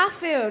like cat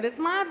food. It's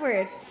mad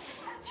weird.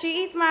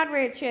 She eats mad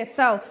weird shit.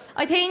 So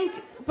I think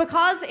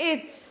because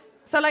it's...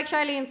 So like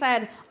Charlene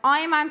said,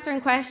 I'm answering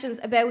questions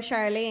about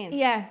Charlene.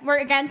 Yeah, we're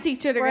against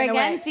each other. We're in a way.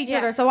 against each Yeah.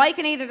 other. So I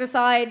can either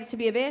decide to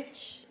be a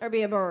bitch or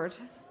be a bird,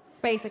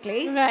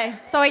 basically. Okay.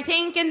 So I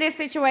think in this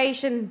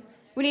situation,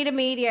 we need a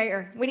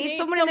mediator. We need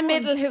someone in the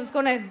middle who's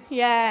going to...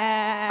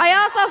 Yeah. I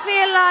also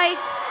feel like...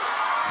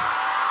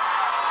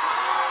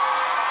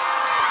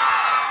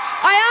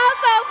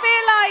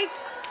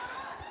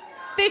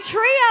 The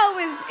trio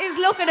is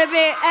looking a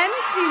bit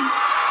empty.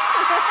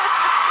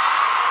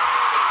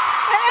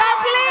 So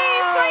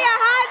please put your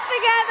hands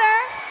together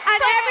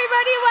and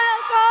everybody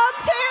welcome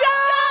to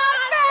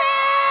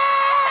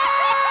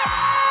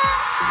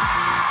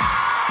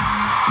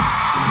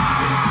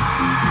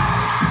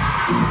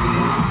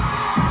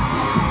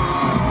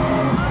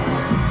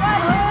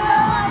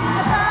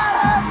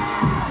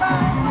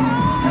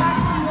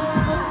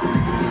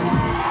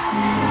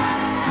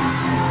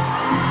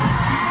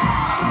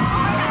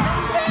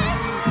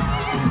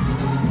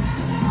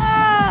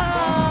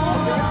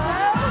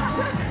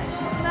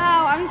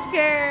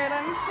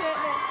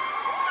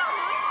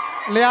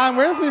Leanne,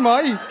 where's my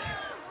mic?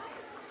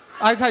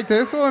 I take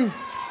this one.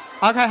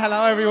 Okay,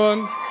 hello everyone.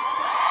 Woo!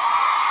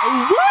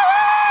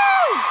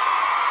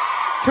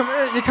 Come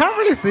here. You can't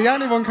really see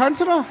anyone, can't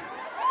you? Know?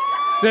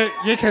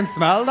 You can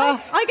smell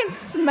that. I can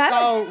smell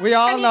it. So we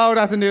all know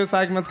that the new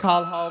segment's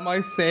called "How Am I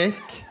Sick?"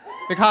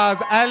 because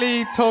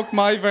Ellie took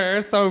my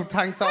verse. So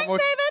thanks so much.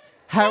 David.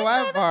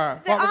 However,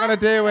 what we're going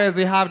to do is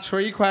we have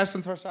 3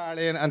 questions for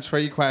Charlene and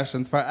 3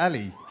 questions for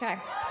Ellie. Okay.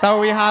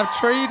 So we have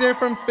 3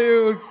 different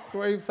food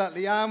groups that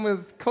Leanne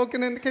was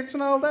cooking in the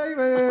kitchen all day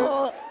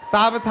with.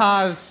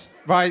 Sabotage.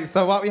 Right,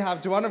 so what we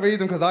have, do you want to read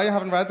them? Because I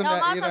haven't read them No,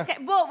 yet I'm also either.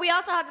 scared. But we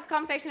also had this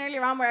conversation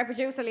earlier on where our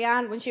producer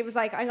Leanne, when she was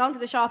like, I'm going to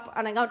the shop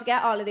and I'm going to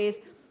get all of these.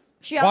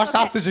 She also What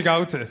shop did you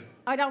go to?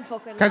 I don't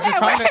fucking know. Because you're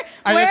trying to,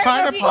 are you where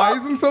trying did to she-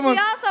 poison someone?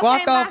 She also What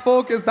came the back-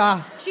 fuck is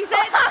that? She said...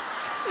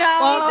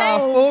 What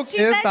the fuck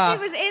She is said that? she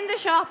was in the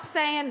shop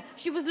saying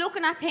she was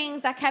looking at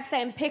things that kept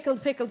saying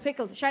pickled, pickled,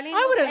 pickled. Charlene,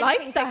 I would have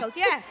everything liked that. pickled.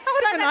 Yeah, I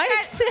would have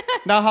been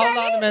nice. Now hold on a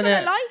Charlene's gonna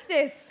minute. like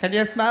this. Can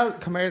you smell?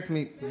 Come here to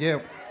me.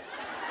 You.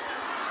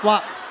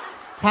 What?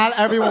 Tell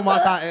everyone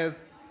what that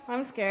is.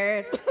 I'm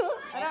scared.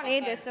 I don't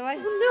need this, do I?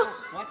 No.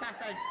 What's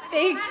that say?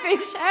 Baked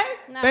fish egg.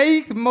 No.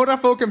 Baked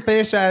motherfucking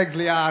fish eggs,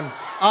 Leanne.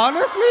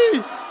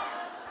 Honestly,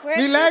 Where's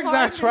my the legs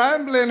are important-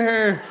 trembling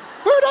here.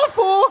 Who the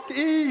fuck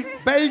eats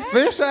baked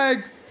fish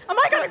eggs? Am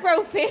I going to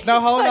grow fish?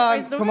 Now hold on,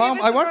 inside my come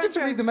stomach? on. I want you to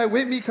read them out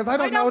with me because I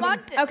don't know them.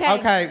 want it. Okay.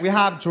 Okay, we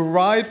have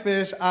dried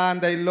fish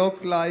and they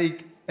look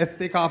like a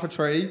stick off a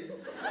tree.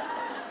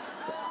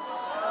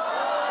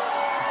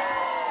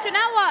 Do you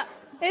know what?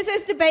 This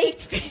is the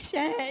baked fish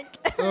egg.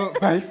 Oh,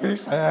 baked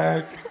fish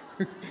egg.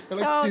 They're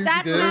like Oh, Scooby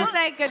that's Doo. not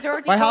like a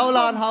dirty Wait, hold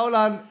pum-pum. on, hold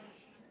on.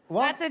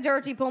 What? That's a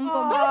dirty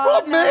pum-pum.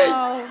 What me?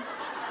 Oh.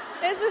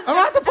 This is I'm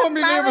about to put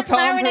me Louis Vuitton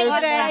marinated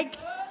pin. egg.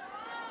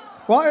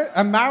 What?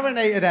 A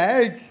marinated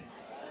egg?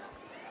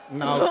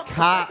 No,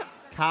 cat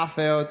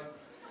food.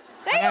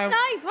 They look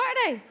nice, what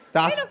are they?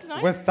 That's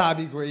look nice.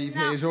 wasabi green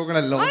No. peas. You're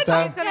gonna love I them. thought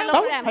he was gonna love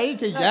Don't them.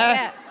 take it No, yet.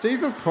 yeah.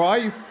 Jesus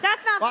Christ.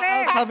 That's not What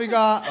fair. else have we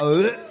got?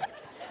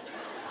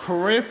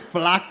 Crisp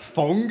black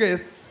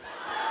fungus.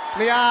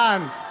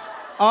 Leanne,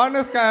 on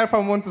a scale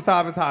from 1 to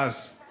sabotage.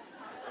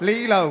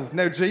 Lilo,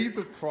 now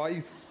Jesus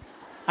Christ.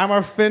 And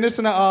we're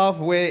finishing it off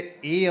with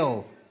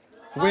eel.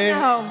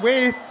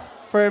 With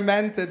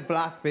fermented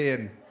black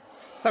bean.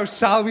 So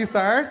shall we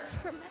start?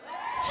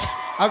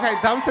 Okay,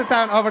 don't sit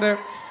down. Over there.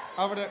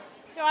 Over there.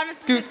 Do you want us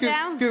to Scoot, sit scoot,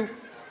 down? scoot.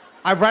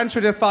 I've ran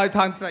through this 5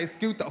 times today.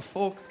 Scoot the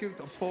fuck, scoot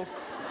the fuck.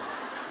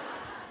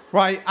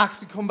 Right,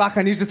 actually come back.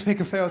 I need you to pick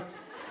a food.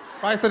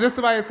 Right, so this is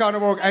the way it's going to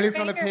work. Ellie's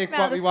going to Fingers pick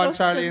smell what we want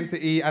disgusting. Charlene to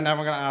eat, and then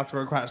we're going to ask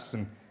her a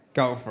question.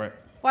 Go for it.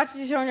 What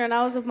did you show on your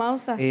nose of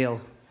Mosa?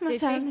 Eel. Did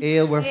she?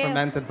 Eel with Eel.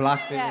 fermented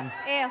black bean.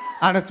 Yeah, ew.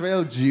 And it's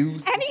real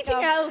juice.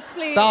 Anything else,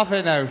 please? Stop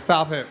it now,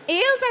 stop it.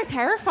 Eels are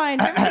terrifying.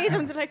 Do you ever see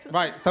them? They're like,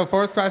 Right, so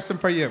first question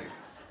for you.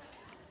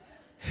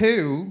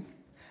 Who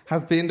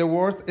has been the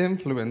worst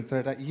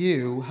influencer that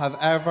you have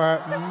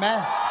ever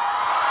met?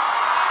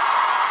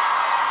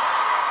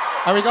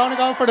 Are we going to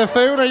go for the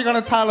food or are you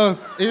going to tell us?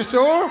 Are you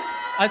sure?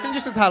 I think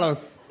you should tell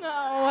us. no,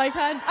 I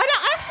can't. I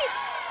don't actually.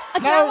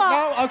 Do you know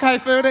what? No, okay,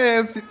 food it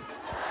is.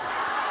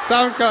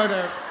 Don't go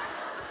there.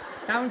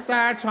 Don't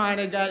start trying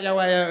to get your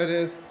way out of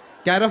this.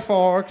 Get a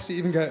fork. She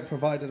even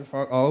provided a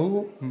fork.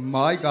 Oh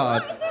my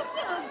God. What is this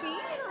little bean on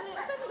it?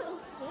 That little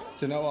fish?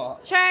 Do you know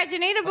what? Charge, you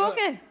need a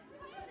bucket.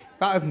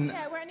 That is.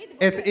 Yeah, where I need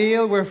the It's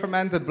eel with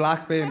fermented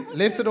black bean.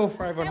 Lift it up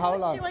for everyone. How Hold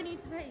much do I on. need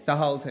to take? The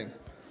whole thing.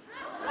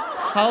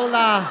 Hold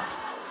on.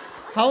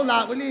 Hold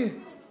on, will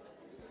you?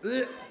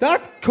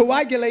 That's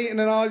coagulating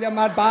and all, you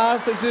mad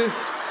bastard. You.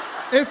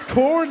 It's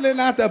curdling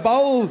at the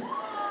bowl.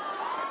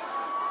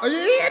 Are you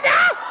eating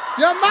that?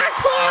 You mad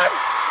cunt!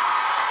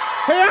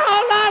 Here,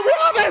 hold on. We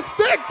have a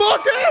sick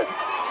bucket.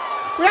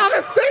 We have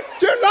a sick.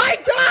 Do you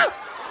like that?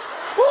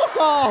 Fuck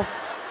off.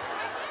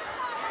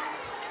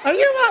 Are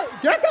you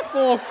out? Get the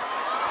fuck.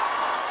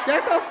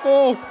 Get the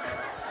fuck.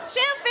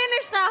 She'll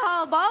finish that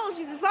whole bowl.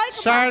 She's a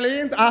psychopath.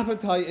 Charlene's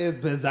appetite is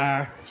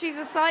bizarre. She's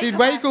a psychopath. She'd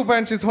wake up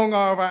when she's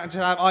hungover and she'd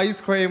have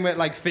ice cream with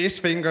like fish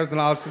fingers and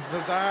all. She's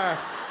bizarre.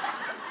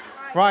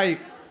 Right.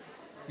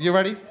 You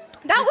ready?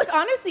 That was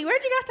honestly,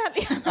 where'd you get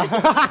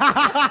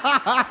that?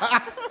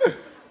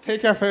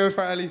 Pick your food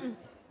for Ellie.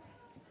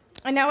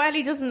 I know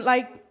Ellie doesn't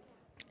like.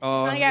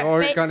 Oh, I get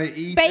you're gonna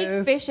eat baked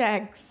this. fish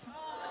eggs.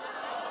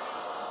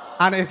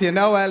 And if you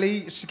know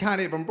Ellie, she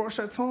can't even brush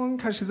her tongue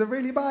because she's a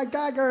really bad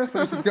gagger.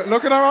 So she's got,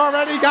 look at her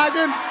already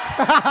gagging.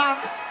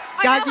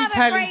 I Gaggy don't have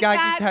Kelly, a great Gaggy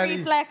gag Kelly.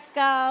 reflex,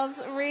 girls.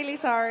 Really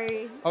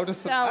sorry. Oh,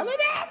 just No.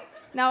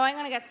 No, I'm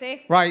gonna get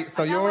sick. Right,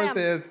 so I know I yours am.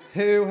 is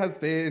who has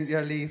been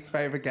your least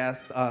favourite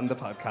guest on the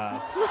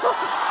podcast?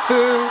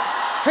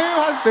 Who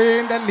has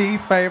been the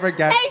least favourite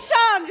guest? Hey,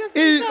 Sean, just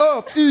Eat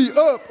up, eat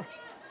up.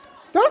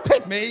 Don't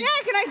pick me. Yeah,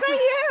 can I say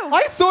you?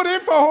 I stood in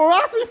for her.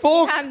 Ask me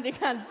fuck. you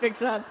can't pick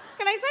Sean.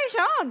 Can I say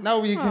Sean?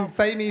 No, you can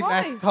say me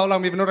Why? next. Hold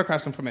on, we have another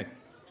question for me.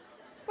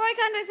 Why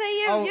can't I say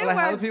you? Oh, you will I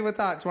were. help you with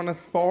that? Do you want a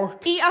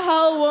spork? Eat a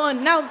whole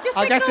one. No, just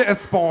I'll pick get it you a up.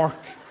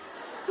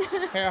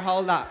 spork. Here,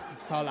 hold that.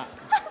 Hold that.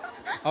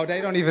 Oh,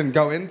 they don't even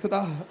go into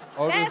that.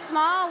 Oh, They're just,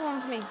 small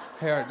ones, me.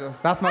 here,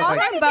 just, that's my Oh, like.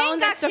 trying to bones think,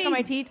 that stuck in actually.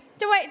 my teeth.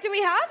 Do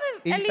we have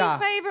a Eat least that.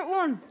 favourite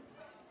one?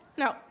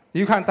 No.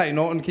 You can't say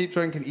nothing. Keep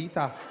drinking. Eat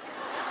that.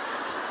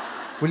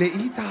 Will you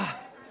eat that?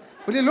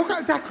 Will you look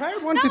at that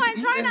crowd? Want No, you to I'm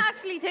eat trying it? to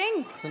actually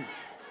think.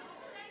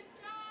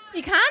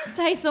 You can't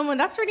say someone.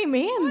 That's really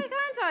mean. Why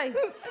can't I?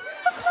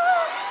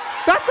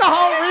 That's the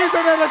whole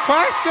reason of the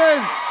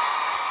question.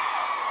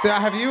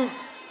 Have you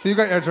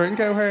got your drink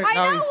out here? I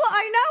know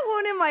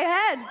one in my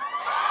head.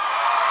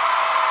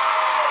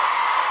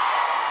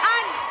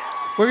 And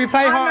Will we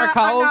play hot or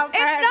cold? it's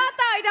not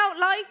that I don't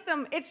like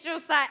them. It's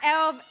just that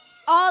out of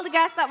all the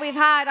guests that we've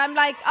had, I'm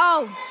like,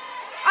 oh,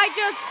 I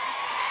just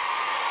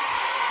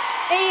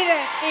Eat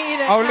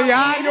it. Oh,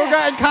 Leanne, you're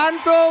getting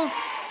cancelled.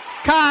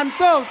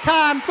 Cancelled.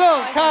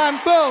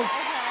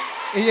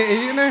 Are you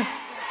eating it?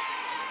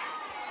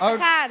 Oh,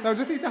 can. no,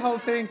 just eat the whole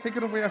thing. Pick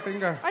it up with your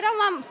finger. I don't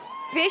want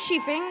fishy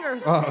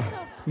fingers. Oh.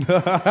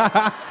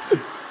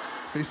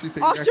 Fishy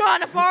finger. Oh,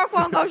 Sean, a fork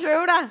won't go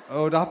through that.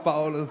 Oh, that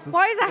bowl is...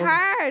 Why is it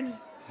hard?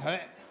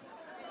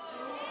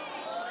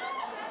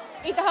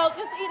 Eat the whole,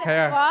 just eat it.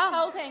 Here. The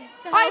whole thing.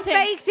 I have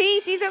fake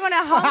teeth. These are going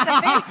to hold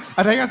the fish.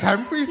 I think it's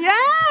temporary.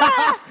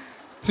 Yeah.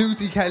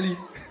 Tootie Kelly.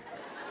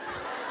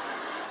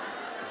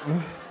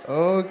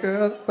 Oh,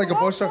 God. It's like a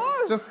bush.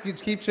 Just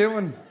keep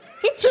chewing.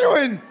 Keep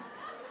chewing.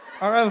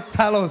 Or else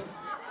tell us.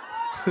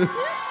 Are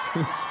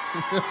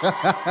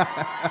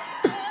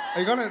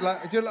you gonna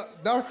like?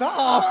 No,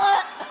 stop!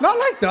 Not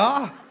like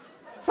that.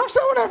 Stop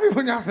showing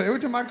everyone your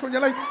food, you man.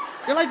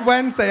 You're like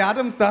Wednesday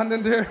Adams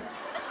standing there.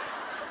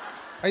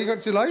 Do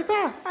you like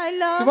that? I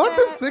love Do you want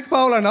it. the sick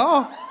bowl or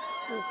not?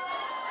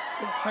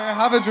 Here,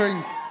 have a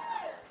drink.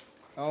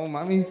 Oh,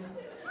 mommy.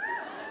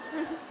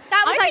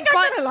 That was I like think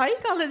I'm gonna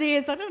like all of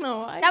these. I don't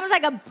know. that was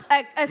like a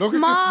Look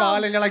small. at you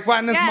smiling. You're like,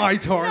 when is my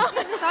turn?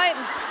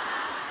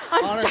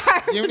 I'm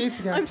starving. You need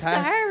to get I'm checked.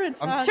 starving.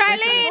 I'm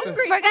Charlene,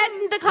 hungry. we're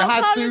getting the You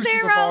had Coca-Cola sushi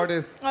before Zeros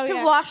this. Oh, to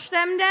yeah. wash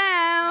them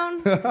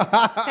down.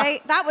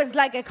 That was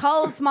like a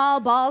cold, small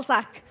ball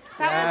sack.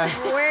 That was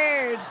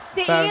weird.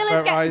 The Sounds eel is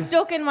about getting right.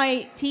 stuck in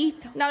my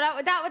teeth. No, that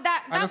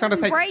I'm just gonna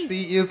wouldn't take break. a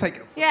seat. You take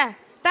a seat. Yeah,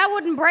 that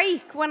wouldn't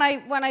break when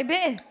I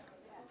bit it.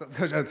 That's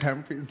because your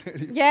temporary.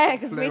 Yeah,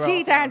 because my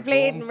teeth aren't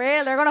bleeding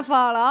real. They're gonna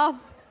fall off.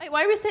 Wait,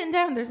 why are we sitting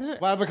down? There's no...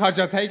 Well, because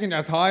you're taking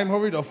your time.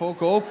 Hurry the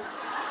fuck up. I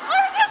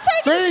was just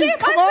taking a Drink, sip.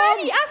 come I'm on.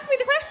 ready. Ask me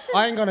the question.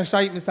 I ain't gonna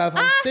shite myself.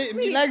 I'm Ask shitting.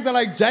 me. My legs are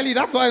like jelly.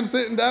 That's why I'm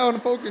sitting down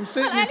and fucking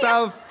shitting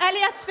myself. Ellie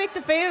has to pick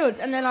the food,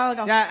 and then I'll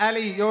go. Yeah,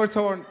 Ellie, your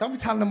turn. Don't be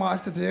telling them what I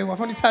have to do. I've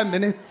only 10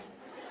 minutes.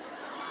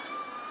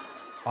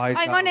 I'm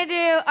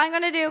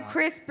gonna do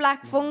crisp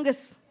black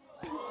fungus.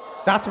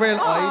 That's real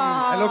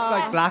Iden. It looks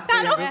like black.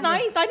 That looks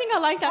nice. I think I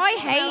like that. I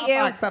hate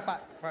you. Step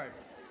back. Right.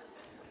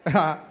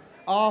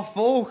 Oh,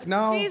 fuck,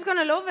 no. She's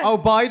gonna love it. Oh,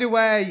 by the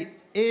way,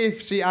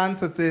 if she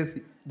answers this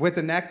with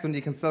the next one,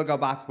 you can still go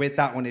back with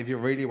that one if you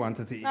really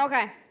wanted to eat.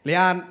 Okay.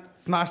 Leanne,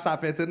 smashed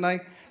that bit, didn't I?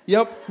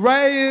 Yup,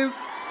 raise.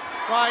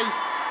 Right.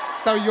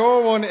 So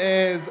your one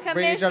is read your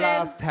Commission.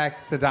 last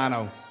text to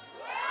Dano.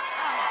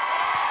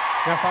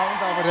 Your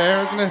phone's over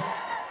there, isn't it?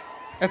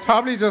 It's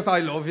probably just I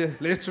love you,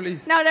 literally.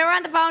 No, they were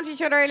on the phone to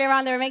each other earlier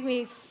on. They were making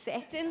me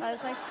sick. I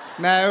was like,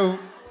 Now,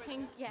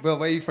 Yeah. we'll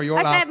wait for your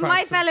I last said, my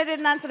question. fella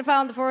didn't answer the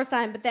phone the first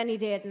time, but then he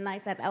did, and I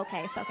said,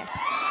 okay, it's okay.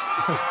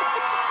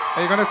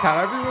 Are you going to tell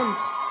everyone?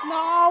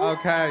 No.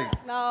 Okay.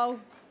 No.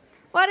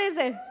 What is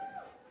it?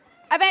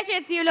 I bet you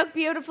it's You Look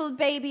Beautiful,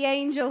 Baby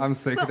Angel. I'm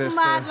sick of Something this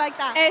mad shit. like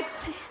that.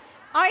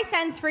 I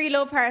sent 3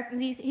 love hearts,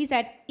 and he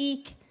said,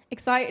 "Eek,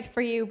 excited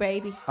for you,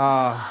 baby."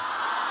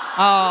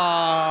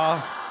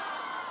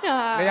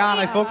 Leanne,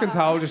 I fucking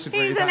told you she'd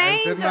He's read an that out,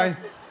 angel. didn't I?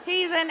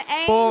 He's an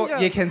angel.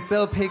 But you can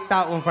still pick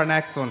that one for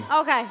next one.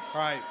 Okay.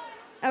 Right.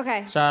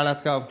 Okay. Char,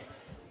 let's go.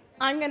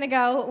 I'm gonna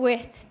go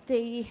with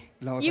the.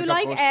 Loads You of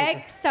like bush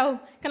eggs, so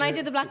can I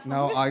do the black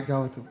No, fungus? I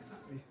go with the...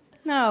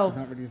 No. It's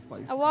not really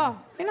spicy. A what?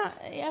 You're not.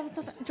 Yeah, it's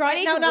not dry.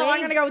 Make No, a no. I'm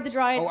wing. gonna go with the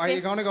dried. Oh, are you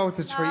fish. going to go with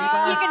the tree You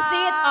bark? can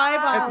see its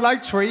eyeballs. It's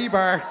like tree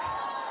bark.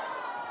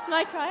 Can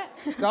I try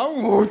it?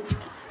 Don't.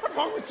 What's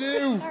wrong with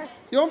you?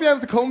 You won't be able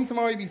to come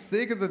tomorrow. You'll be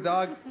sick as a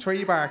dog.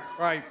 Tree bark.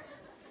 Right.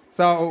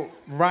 So,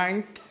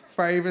 rank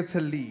favourite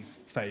to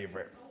least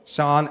favourite.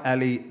 Sean,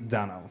 Ellie,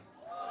 Dano.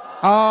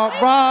 Oh,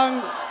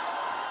 wrong.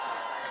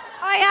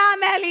 I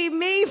am Ellie.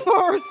 Me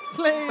first,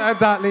 please. Said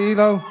that,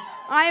 Lilo.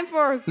 I'm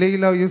first.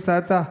 Lilo, you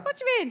said that. What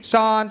do you mean?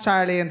 Sean,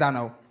 Charlie, and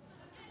Dano.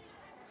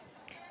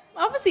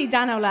 Obviously,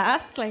 Dano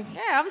last. Like.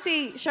 Yeah,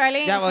 obviously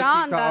Charlene, Yeah, well,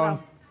 Sean, keep going.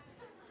 Dano.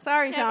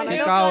 Sorry, Sean. Keep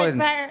Look going. like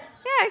better.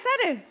 Yeah, I said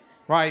it.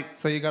 Right,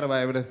 so you got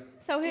away with it.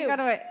 So who? You got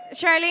it.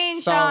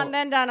 Charlene, So- Sean,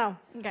 then Dano.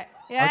 Okay.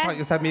 Yeah. I thought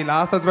you said me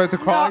last. I was about to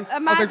cry. No, I was like,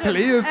 imagine,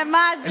 please.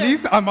 imagine. At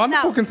least I'm on the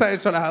No. fucking side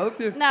trying to help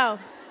you. No.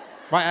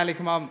 Right, Ellie,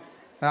 come on.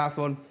 Last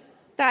one.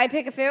 Did I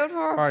pick a food for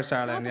her? All right,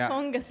 Charlene, yeah.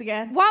 Fungus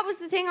again. What was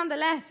the thing on the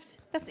left?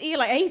 That's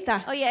eel. I ate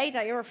that Oh, you ate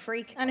that. You're a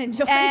freak. and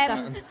enjoyed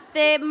that.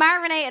 The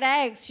marinated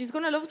eggs. She's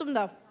going to love them,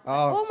 though.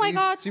 Oh my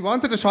God. She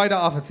wanted to try that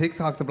off of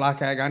TikTok, the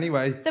black egg,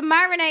 anyway. The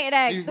marinated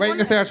eggs. She's the waiting one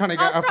to see her trying to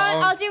get her I'll try.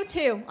 phone. I'll do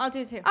 2. I'll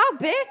do 2. Oh,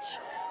 bitch.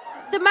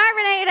 The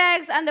marinated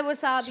eggs and the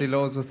wasabi. She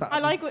loves wasabi. I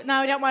like it. No,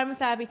 I don't mind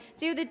wasabi.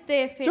 Do the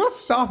fish.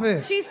 Just stop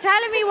it. She's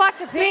telling me what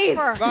to pick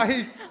for.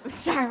 Right. I'm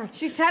starving.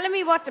 She's telling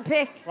me what to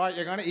pick. Right,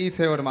 you're going to eat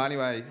 2 of them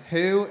anyway.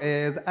 Who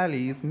is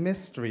Ellie's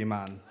mystery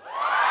man?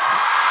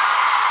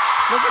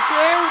 Look at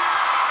you.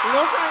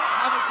 Look at...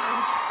 Have a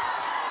drink.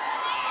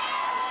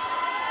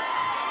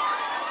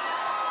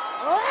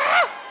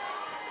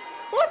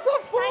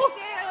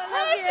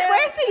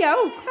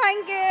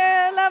 Thank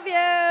you. Love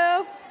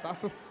you. That's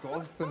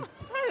disgusting.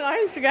 Very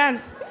nice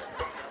again.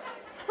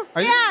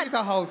 Are you going to eat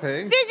the whole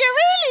thing? Did you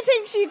really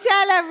think she'd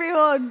tell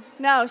everyone?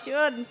 No, she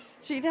wouldn't.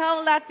 She'd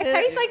hold that to... It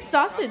tastes like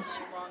sausage.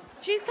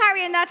 She's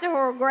carrying that to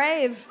her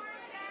grave.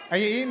 Are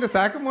you eating the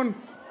second one?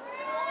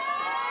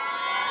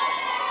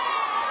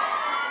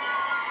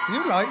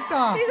 You like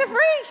that? She's a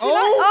freak. She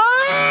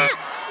Oh!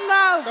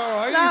 No. All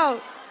right. No.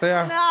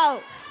 There.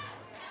 No.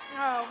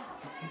 No.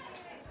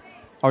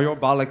 Oh, you're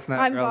bollocks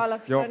now, I'm girl.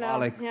 bollocks. You're I know.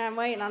 bollocks. Yeah, I'm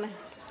waiting on it.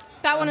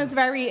 That one is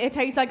very... It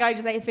tastes like I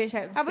just ate a fish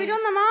out. Have we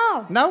done them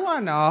all? No, we're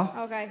not.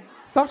 Okay.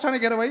 Stop trying to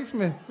get away from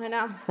me. I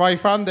know. Right,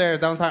 from there,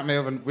 don't start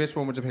moving. Which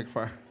one would you pick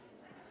for?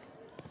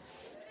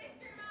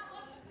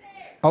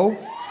 Oh.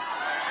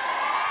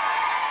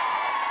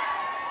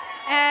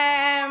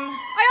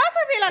 I also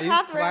feel like Are you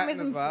half the room sweating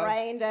isn't as well?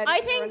 brain dead.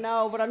 I think-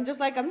 no, but I'm just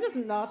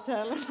not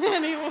telling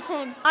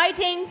anyone. I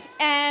think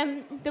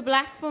the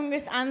black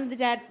fungus and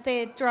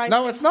the dry...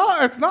 No, it's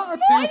not. It's not a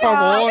 2 for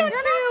I 1. don't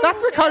know.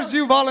 That's because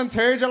you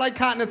volunteered. You're like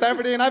Katniss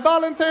Everdeen. I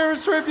volunteer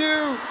as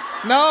tribute.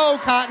 No,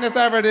 Katniss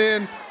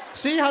Everdeen.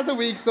 She has a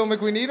weak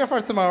stomach. We need her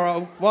for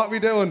tomorrow. What are we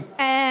doing?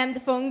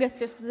 The fungus,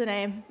 just because the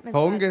name. is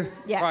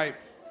Fungus. bad. Yeah. Right.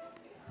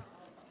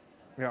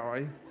 You all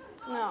right?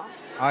 No.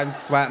 I'm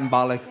sweating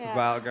bollocks Yeah. as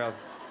well, girl.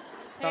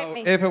 Hit So,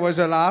 me. if it was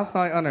your last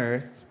night on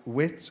Earth,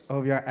 which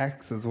of your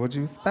exes would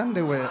you spend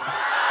it with?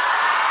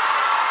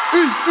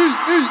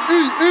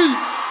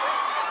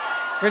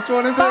 Which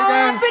one is it Bon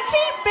again?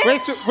 appetit,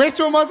 bitch! Which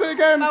one was it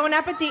again? Bon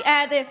appetit.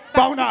 The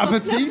Bon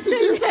appetit, did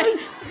you say?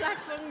 black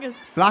fungus.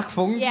 Black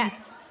fungi? Yeah.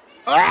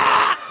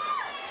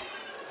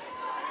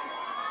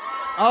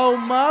 Oh,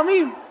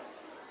 mommy.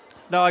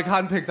 No, I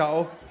can't pick that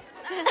up.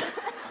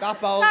 That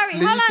ball Sorry,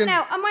 hold on leaking.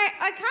 now.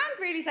 I can't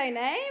really say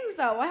names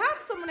though. I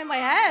have someone in my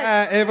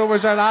head. If it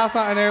was your last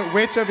night on Earth,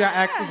 which of your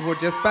exes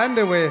would you spend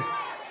it with?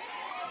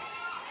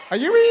 Are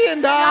you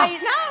eating that?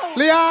 No.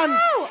 Leanne,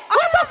 No, what the I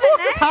fuck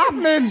have is a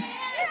happening? Yeah.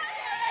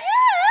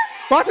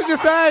 What did you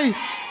say?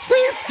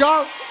 She's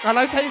gone. And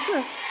I taste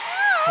it.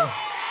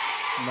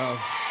 No.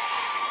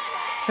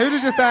 Who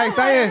did you say?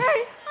 Say it.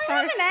 I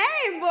have a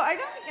name, but I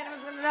don't think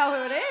anyone's going to know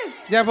who it is.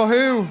 Yeah, but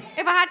who?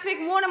 If I had to pick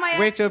one of my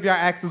Which of your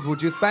exes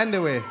would you spend it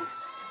with?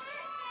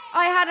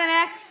 I had an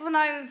ex when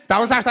I was... That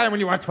was our time when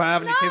you were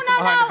 12 and you kissed him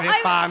behind the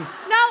fish pan.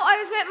 No, I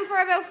was with him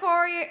for about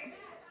 4 years.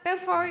 About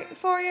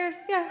 4 years.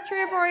 Yeah,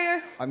 3 or 4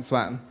 years. I'm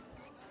sweating.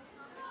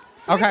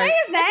 Say Okay.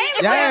 his name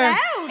if Yeah. you're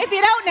allowed. If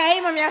you don't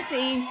name him, you have to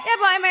eat. Yeah,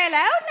 but am I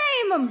allowed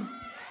name him?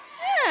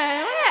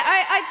 Yeah,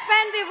 I'd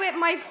spend it with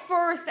my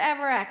first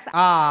ever ex. I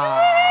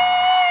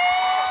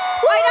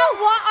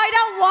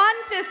don't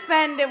want to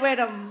spend it with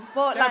him,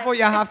 but Yeah, like, but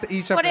you have to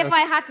eat your But if food.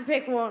 I had to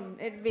pick one,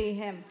 it'd be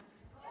him.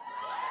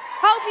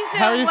 Hope he's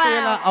doing How are you well.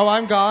 feeling? Oh,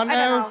 I'm gone I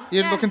don't now? know.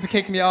 You're Yeah. looking to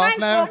kick me off Thank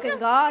now? fucking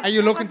God. Are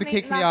you looking to Must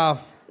kick meet me that.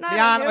 off? No,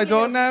 Leanne, no, I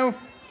done now?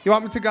 You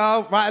want me to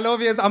go? Right, I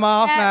love you. I'm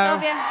off Yeah, now.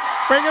 love you.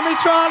 Bringing me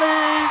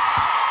trolley.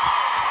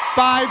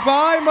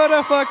 Bye-bye,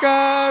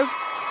 motherfuckers.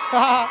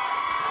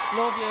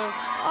 Love you.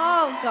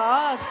 Oh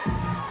God.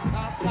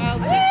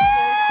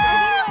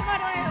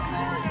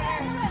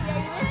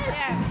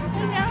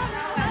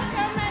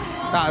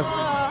 That is...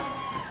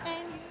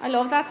 I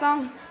love that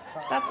song.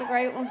 That's a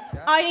great one.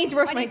 I need to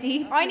brush my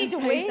teeth. I need to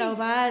It's wee. so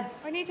bad.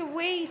 I need to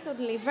wee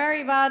suddenly,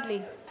 very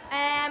badly.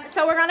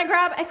 So we're gonna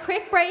grab a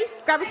quick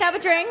break. Grab yourself a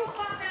drink.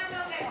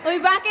 We'll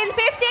be back in 15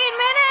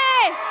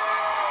 minutes.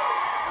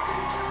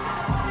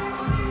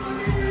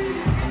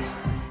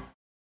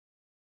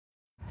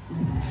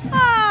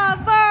 Ah,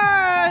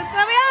 birds!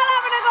 Are we all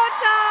having a good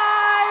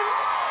time?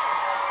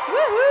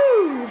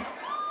 Woohoo!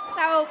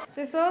 So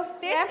Is this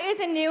this is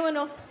a new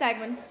enough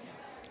segment.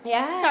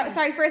 Yeah.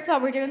 Sorry, first of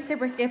all, we're doing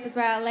Super Skip as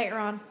well later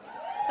on.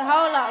 The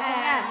whole lot.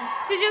 Yeah.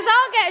 Did you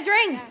all get a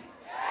drink?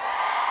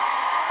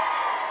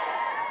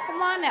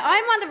 Come on now.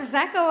 I'm on the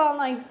Prosecco all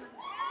night.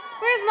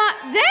 Where's my...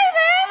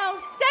 David! Oh,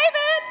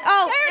 David!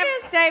 Oh, there yep, it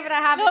is. David,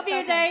 I have Love it. you,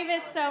 Okay.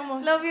 David, so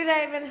much. Love you,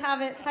 David.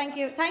 Have it. Thank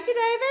you. Thank you,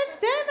 David.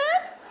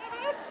 David.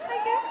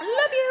 Thank you.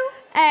 Love you.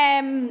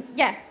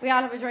 Yeah, we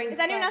all have a drink. Is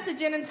anyone else a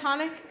gin and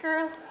tonic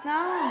girl?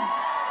 No.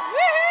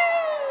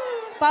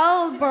 Woohoo!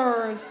 Bold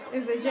Bird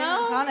is a gin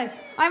No. and tonic.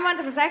 I'm on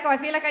the Prosecco. I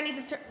feel like I need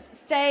to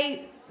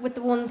stay with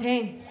the one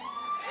thing.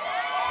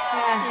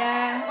 Yeah.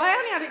 Yeah. Well, I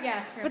only had it,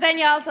 yeah. True. But then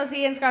you also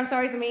see Instagram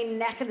stories of me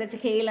necking the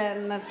tequila,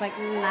 and that's like,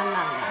 nah.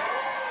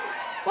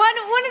 One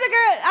of the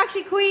girls,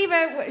 actually,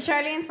 Cueva,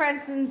 Charlene's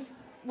friends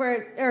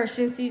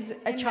since she's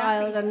a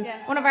child, and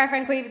yeah. one of our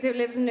friend Cuevas who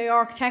lives in New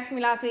York texted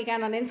me last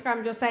weekend on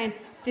Instagram just saying,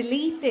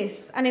 delete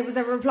this, and it was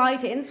a reply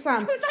to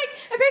Instagram. It was like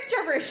a picture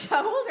of her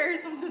shoulder or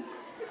something.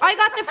 I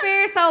got the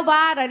fear so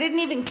bad, I didn't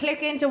even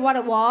click into what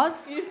it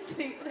was. You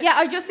see? Yeah,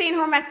 I just seen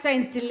her message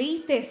saying,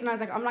 delete this. And I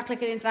was like, I'm not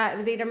clicking into that. It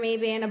was either me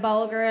being a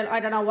bowl girl. I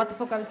don't know what the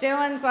fuck I was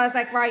doing. So I was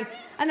like, right.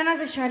 And then I was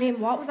like, Charlene,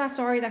 what was that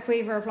story that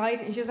Queever replied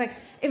to? And she was like,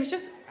 it was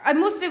just, I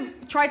must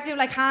have tried to do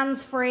like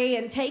hands-free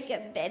and take a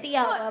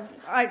video of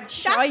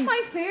That's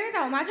my fear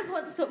though. Imagine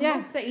putting something Yeah.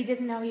 up that you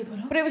didn't know you put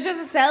up. But it was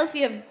just a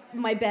selfie of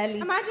my belly.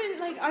 Imagine,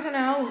 like, I don't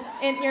know,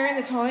 you're in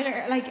the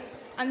toilet, like,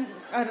 and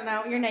I don't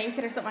know, you're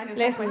naked or something. I just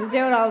Listen, do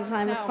it all the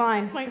time. No, It's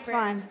fine. point It's for it.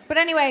 fine. But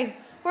anyway,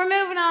 we're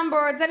moving on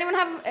board. Is everyone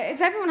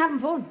having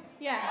fun?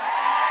 Yeah.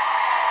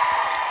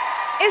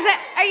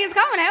 Are you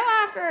going out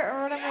after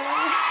or whatever?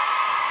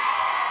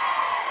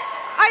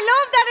 I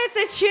love that it's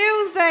a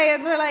Tuesday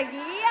and they're like,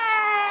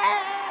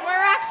 yeah.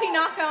 We're actually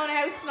not going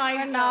out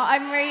tonight. No,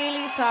 I'm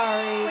really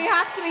sorry. We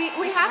have to be.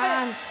 We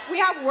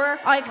have work.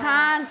 I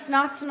can't.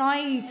 Not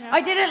tonight.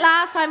 I did it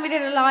last time we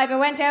did it live. I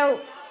went out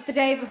the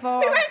day before.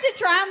 We went to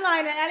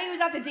Tramline and Ellie was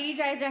at the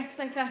DJ decks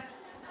like that.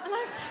 And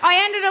I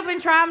ended up in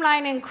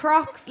Tramline in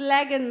Crocs,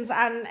 leggings,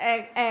 and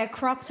a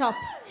crop top.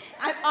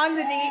 and on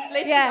the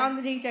literally on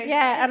the DJ.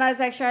 Yeah, and I was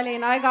like,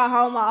 Charlene, I got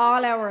home at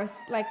all hours.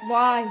 Like,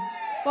 why?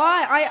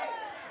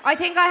 I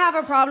think I have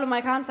a problem.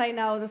 I can't say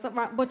no. There's something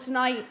wrong. But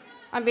tonight,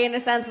 I'm being a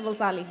sensible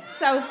Sally.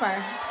 So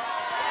far.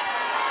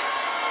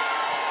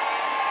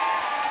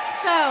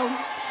 So,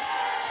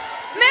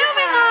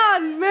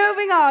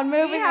 moving on.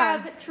 we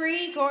have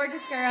 3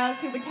 gorgeous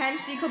girls who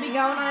potentially could be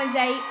going on a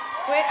date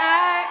with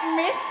our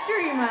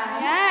mystery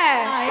man.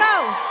 Yeah. So,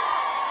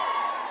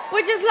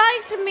 would you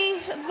like to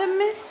meet the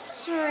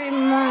mystery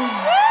man?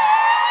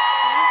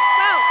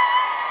 So,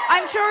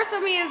 I'm sure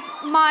some of you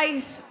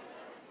might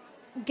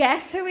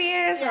guess who he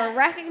is or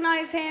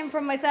recognise him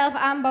from myself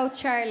and both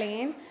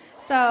Charlene.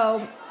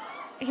 So,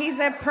 he's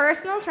a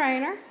personal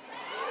trainer.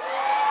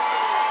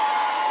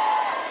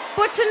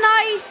 But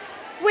tonight,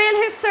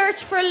 will his search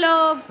for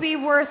love be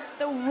worth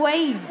the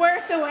wait?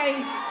 Worth the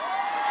wait.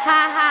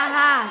 Ha ha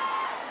ha.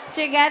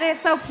 Do you get it?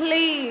 So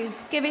please,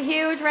 give a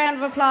huge round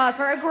of applause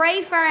for a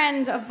great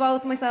friend of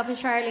both myself and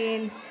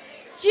Charlene,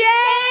 Jamie!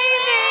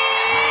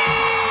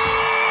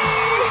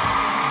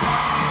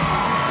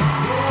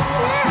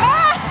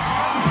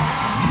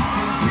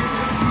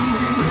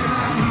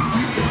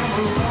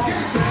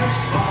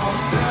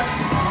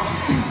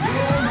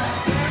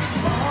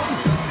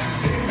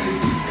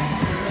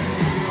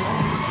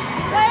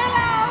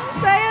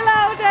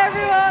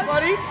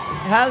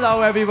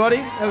 Hello, everybody.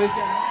 How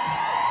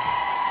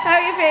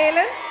are you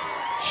feeling?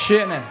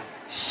 Shitting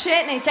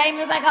it. Jamie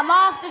was like, I'm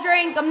off the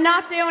drink, I'm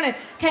not doing it.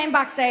 Came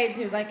backstage and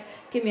he was like,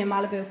 give me a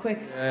Malibu, quick.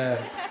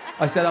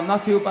 I said, I'm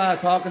not too bad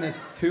talking to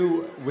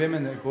 2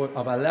 women, but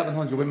of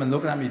 1,100 women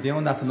looking at me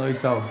doing that tonight,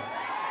 so.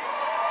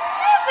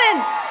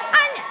 Listen,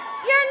 and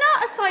you're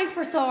not a sight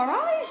for sore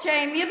eyes,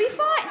 Jamie. You'll be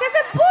fine. There's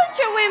a bunch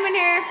of women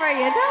here for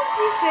you. Don't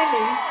be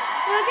silly.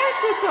 We'll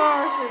get you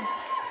sorted.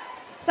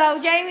 So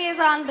Jamie is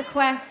on the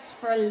quest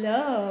for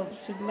love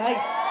tonight.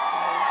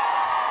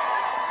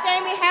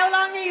 Jamie, how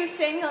long are you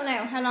single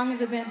now? How long has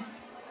it been?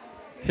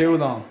 Too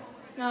long.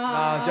 Oh. No,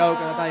 I'm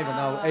joking, I don't even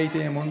know.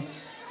 18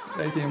 months.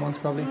 18 months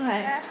probably.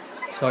 Okay.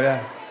 So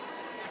yeah.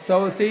 So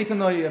we'll see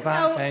tonight if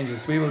that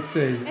changes. We will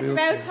see. It's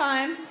about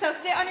time. So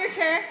sit on your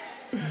chair.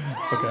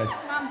 Okay.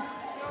 Mom.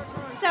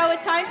 So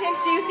it's time to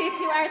introduce you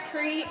to our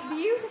 3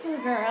 beautiful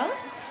girls.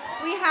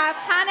 We have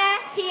Hannah,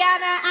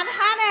 Kiana, and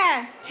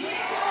Hannah.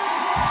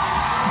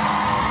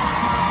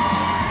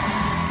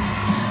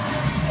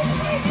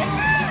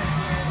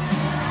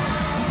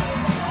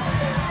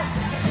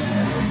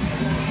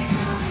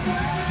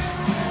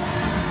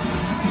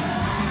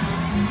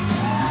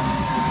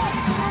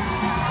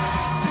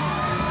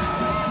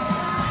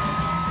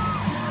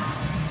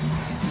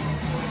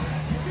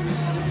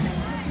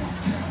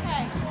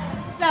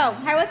 So,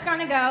 how it's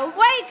gonna go?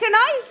 Wait, can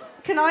I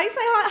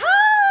say hi?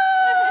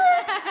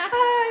 Hi!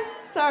 Hi.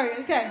 Sorry,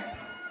 okay.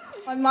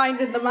 I'm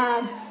minding the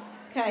man.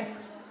 Okay.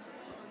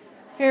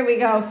 Here we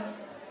go.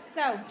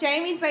 So,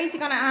 Jamie's basically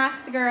gonna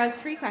ask the girls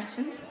 3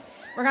 questions.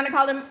 We're gonna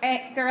call them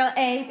girl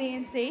A, B,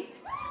 and C.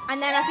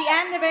 And then at the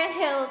end of it,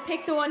 he'll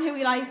pick the one who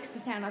he likes the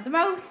sound of the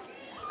most,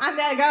 and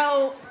they'll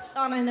go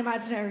on an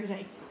imaginary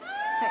date.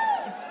 Okay.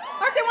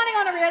 Or if they want to go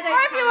on a real date. Or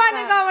if you want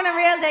to go on a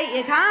real date,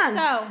 you can.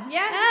 So,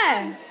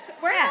 yeah.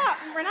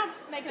 We're not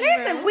making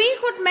Listen, rules. we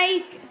could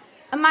make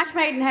a match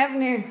made in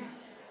heaven here.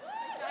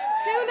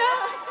 Who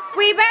knows?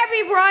 We better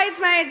be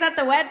bridesmaids at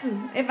the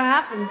wedding, if it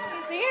happens.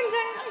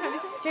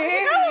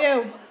 Cheers to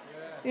you.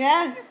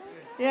 Yeah?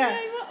 Yeah.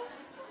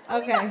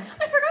 Okay.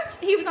 I forgot.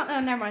 He was on. Oh,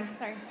 never mind.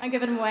 Sorry. I'm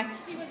giving him away.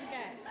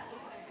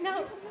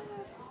 No.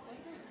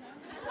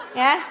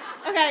 Yeah?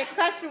 Okay,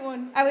 question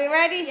 1. Are we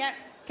ready? Yep.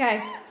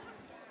 Okay.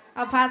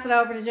 I'll pass it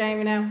over to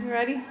Jamie now. You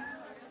ready?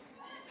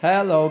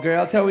 Hello,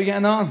 girls. How are we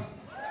getting on?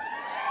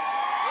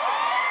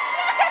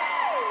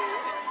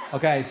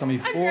 Okay, so my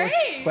first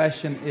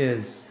question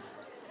is,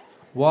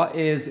 what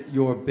is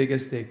your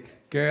biggest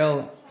dick?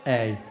 Girl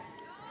A.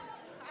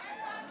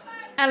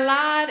 A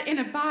lad in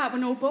a bath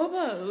with no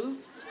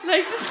bubbles.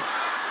 Like just...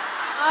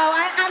 Oh,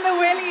 and the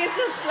willy is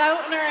just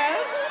floating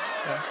around.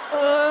 Yeah.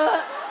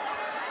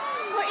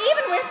 But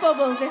even with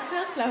bubbles, it's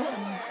still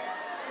floating.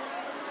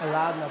 A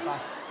lad in a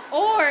bat.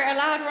 Or a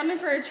lad running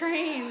for a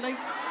train. Like,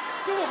 just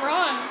don't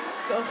run.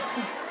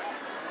 Disgusting.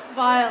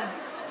 Vile.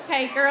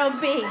 Okay, girl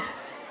B.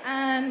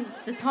 And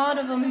the thought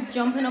of him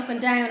jumping up and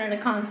down at a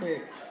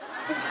concert.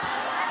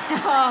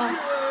 Hold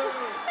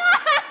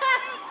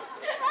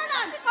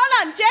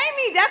on.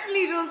 Jamie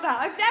definitely does that.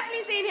 I've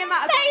definitely seen him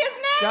at Say his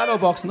name!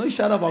 Shadowboxing. I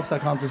shadowbox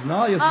at concerts.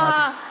 No, you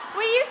just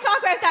we used to talk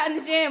about that in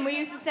the gym. We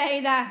used to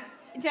say that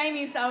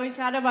Jamie used to always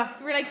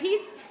shadowbox. We're like,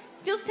 he's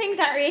just things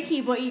that are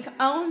icky, but he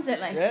owns it.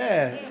 Like,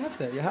 yeah,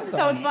 you have to.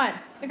 So it's fun.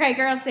 Okay,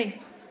 girls, sing.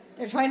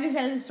 They're trying to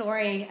tell the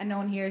story and no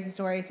one hears the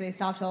story, so they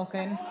stop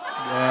talking.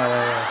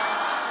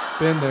 Yeah.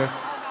 Been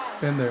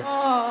there.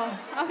 Oh,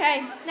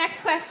 okay.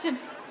 Next question.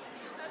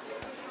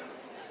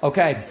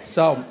 Okay,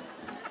 so. No,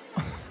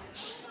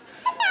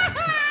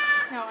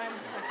 I'm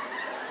sorry.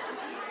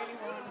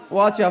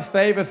 What's your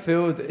favourite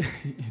food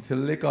to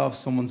lick off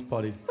someone's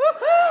body?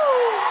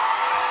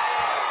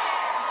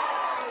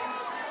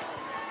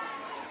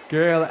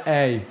 Girl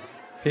A.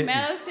 Hit me.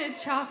 Melted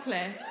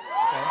chocolate.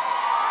 Okay.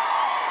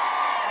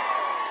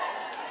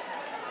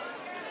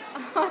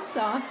 Hot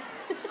sauce.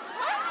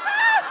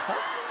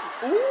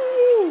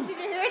 Ooh. Did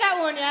you hear that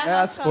one, yeah? Yeah,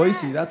 that's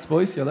spicy. That's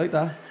spicy. I like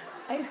that.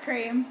 Ice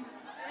cream.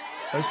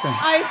 Ice cream.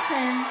 Ice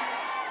cream.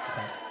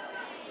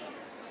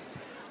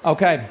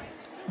 Okay.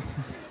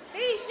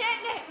 He's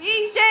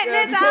shitting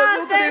Yeah, it, because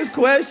look at this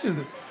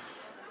question.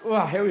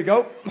 Well, here we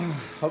go.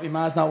 Hope your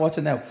man's not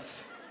watching now.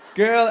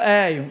 Girl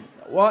A,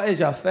 what is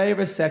your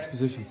favourite sex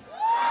position?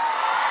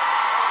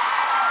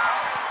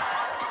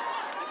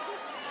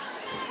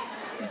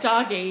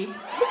 Doggy.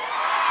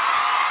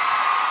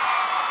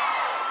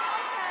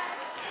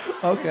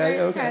 Okay.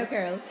 Cowgirl.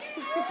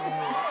 Did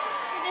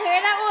you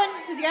hear that one?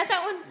 Did you get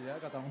that one? Yeah, I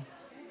got that one.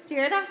 Did you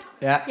hear that?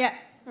 Yeah. Yeah.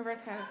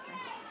 Reverse cowgirl.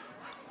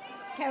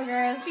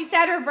 Cowgirl. She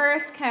said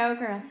reverse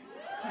cowgirl.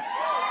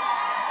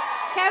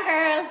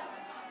 Cowgirl.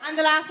 And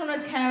the last one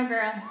was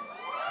cowgirl.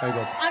 Very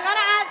good. I'm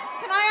gonna add.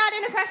 Can I add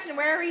in a question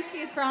where Rishi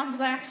is from?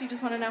 Because I actually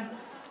just want to know.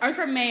 I'm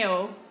from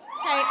Mayo.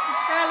 Okay,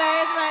 girl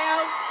A is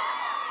Mayo.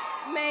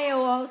 Mayo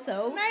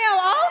also. Mayo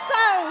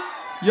also.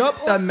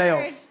 Yup, that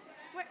male.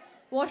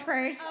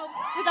 Watford. Oh,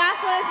 the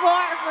last one is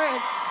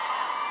Waterford.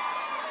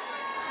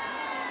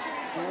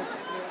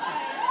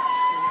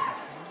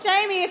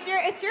 Jamie, it's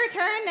your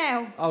turn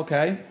now.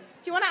 Okay.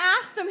 Do you want to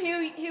ask them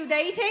who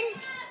they think?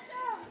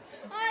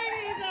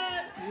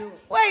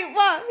 Wait,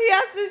 what? He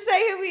has to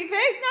say who he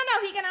thinks?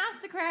 No, he can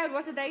ask the crowd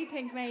what do they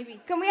think, maybe.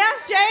 Can we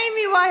ask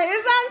Jamie what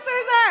his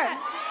answers are?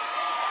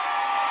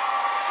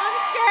 I'm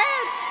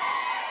scared.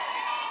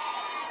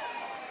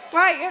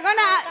 Right, you're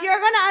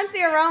gonna answer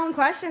your own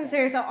questions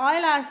here, so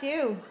I'll ask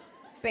you,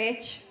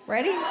 bitch.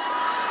 Ready?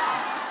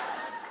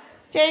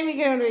 Jamie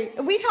Goonry.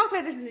 We talk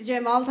about this in the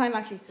gym all the time,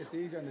 actually. It's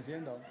easier in the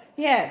gym, though.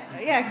 Yeah,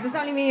 because it's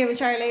only me and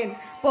Charlene.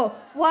 But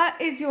what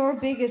is your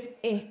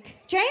biggest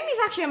ick? Jamie's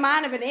actually a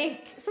man of an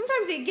ick.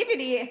 Sometimes he'll give you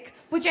the ick,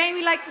 but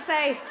Jamie likes to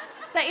say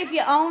that if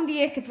you own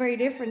the ick, it's very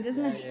different,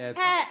 isn't it?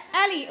 Yeah,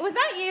 Ellie, was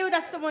that you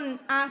that someone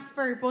asked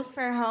for bus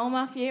fare home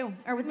off you?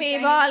 Or was me,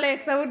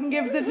 bollocks? I wouldn't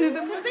give it to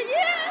them. Was it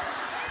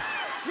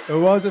you? It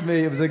wasn't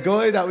me. It was a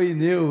guy that we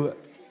knew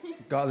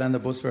got to lend the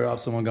bus fare off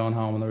someone going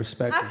home, and I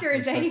respect it. After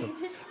a day.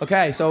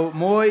 Okay, so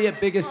my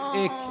biggest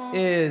ick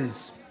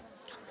is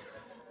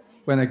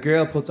when a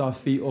girl puts her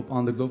feet up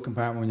on the glove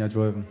compartment when you're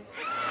driving.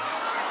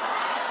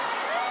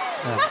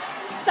 Yeah.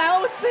 That's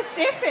so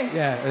specific.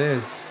 Yeah, it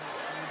is.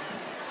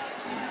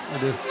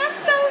 It is.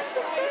 That's so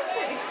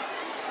specific.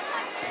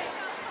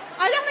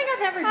 I don't think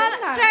I've ever done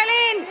that.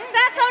 Charlene,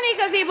 that's only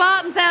because he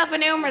bought himself a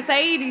new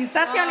Mercedes.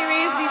 That's the only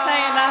reason he's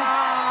saying that.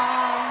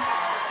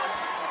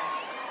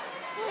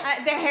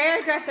 The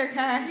hairdresser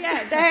car.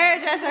 Yeah, the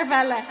hairdresser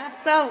fella.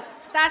 So,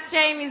 that's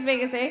Jamie's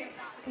biggest ick.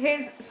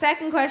 His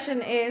second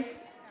question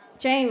is,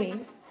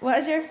 Jamie, what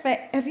is your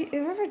have you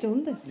ever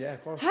done this? Yeah,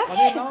 of course. Have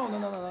you?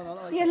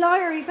 No. You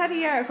liar, he said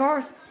yeah, of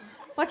course.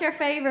 What's your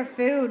favourite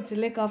food to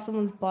lick off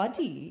someone's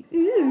body?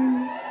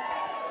 Ooh.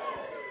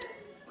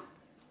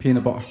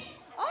 Peanut butter.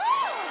 Oh,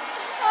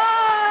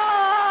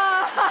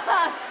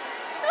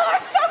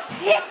 it's so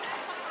thick.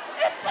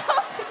 It's so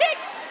thick.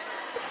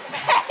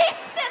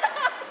 Bakes it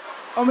up.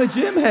 I'm a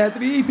gym head.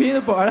 We eat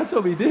peanut butter. That's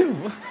what we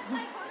do.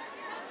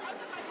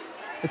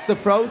 It's the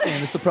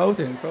protein.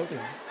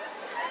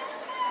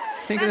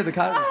 Thinking of the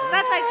calories.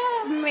 That's like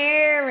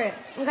smear it.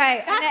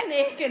 Okay. That's an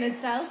ick in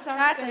itself.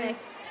 That's an ick.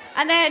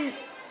 And then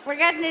we're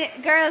getting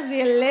it. Girls,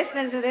 you're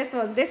listening to this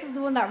one. This is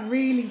the one that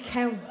really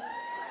counts.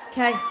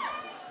 Okay.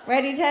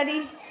 Ready,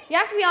 Teddy? You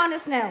have to be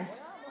honest now.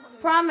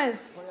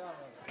 Promise.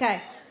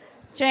 Okay.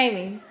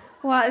 Jamie,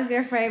 what is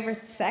your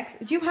favourite sex?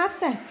 Do you have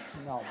sex?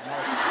 No.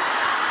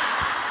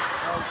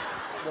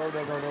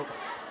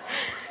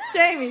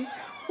 Jamie,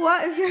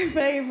 what is your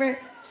favourite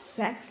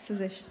sex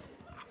position?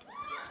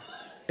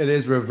 It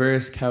is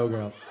reverse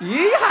cowgirl. Yeehaw!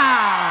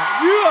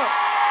 Yeah!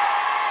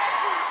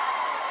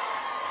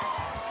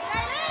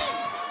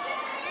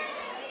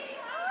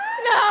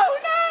 No,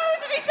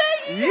 did he say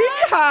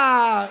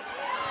Yeehaw!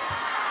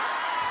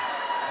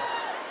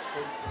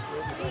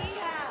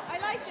 I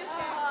like this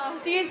guy.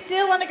 Do you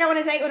still want to go on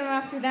a date with him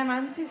after them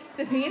answers?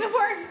 The peanut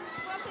butter?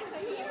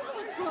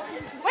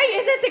 Wait,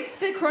 is it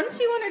the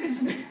crunchy one or the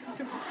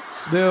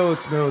Smooth.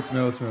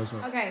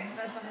 Okay,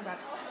 that's not too bad.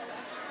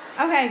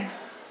 Okay.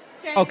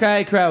 Jamie.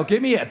 Okay, crowd,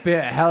 give me a bit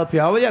of help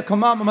here, will you?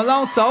 Come on, I'm a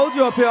lone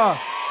soldier up here.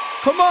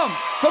 Come on.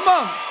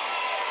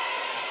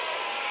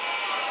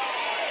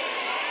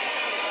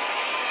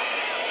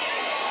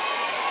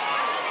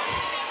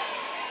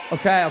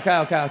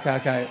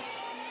 Okay.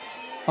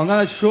 I'm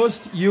gonna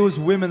trust use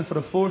women for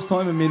the first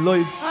time in my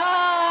life.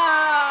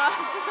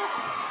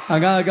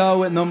 I'm gonna go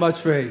with number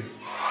 3.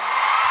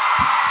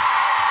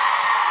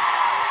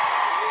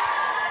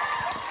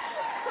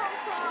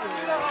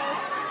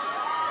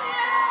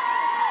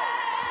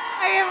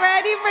 Are you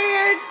ready for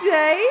your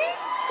date?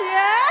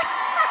 Yeah?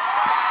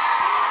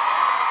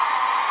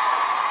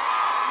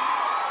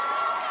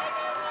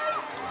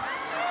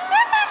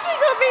 This actually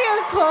could be a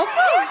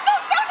couple.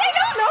 Don't they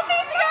look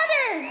lovely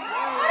together?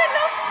 What a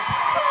look.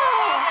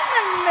 In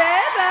the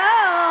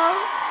middle.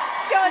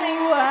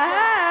 Stunning.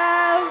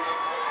 Wow.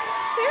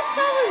 This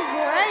guy was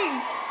great.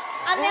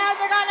 And now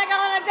they're gonna go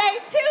on a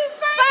date to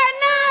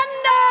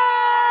Fernando!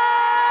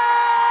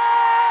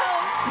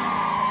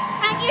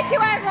 Thank you to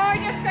our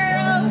gorgeous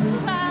girls.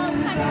 Well,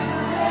 thank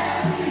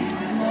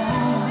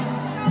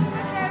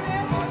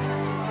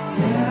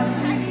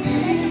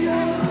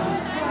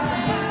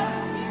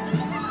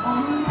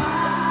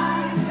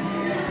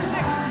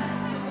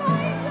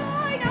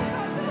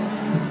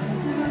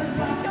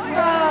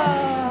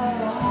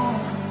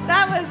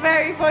That was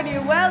very funny.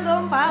 Well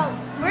done, pal.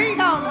 Where are you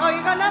going? Oh,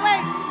 you're going that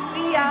way?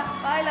 See ya.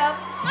 Bye, love.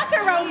 That's a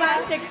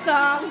romantic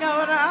song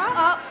going on.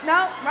 Oh,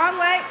 no, wrong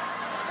way.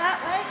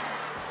 That way.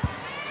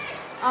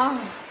 Oh,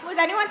 was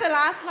anyone at the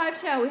last live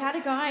show? We had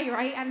a guy,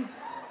 right? And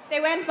they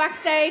went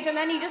backstage and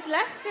then he just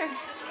left her.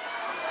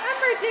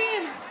 Remember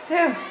Dean?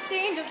 Who?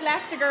 Dean just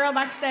left the girl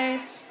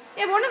backstage.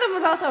 Yeah, one of them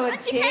was also a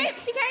And she kid.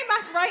 came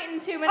back right in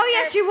 2 minutes. Oh,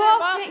 yeah, there she for a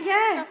walked walk. in,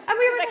 yeah. And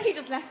we were like, he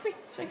just left me.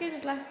 Like, he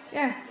just left,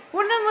 yeah.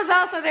 One of them was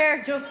also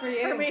there just for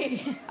you. For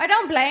me. I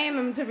don't blame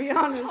him, to be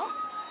honest.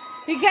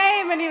 He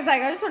came and he was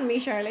like, I just want to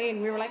meet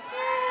Charlene. We were like,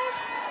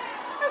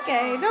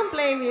 okay, don't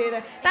blame you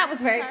either. That was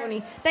very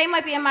funny. They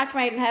might be a match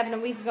made in heaven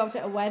and we could go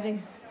to a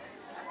wedding.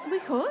 We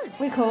could.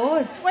 We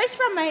could. Where's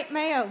from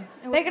Mayo?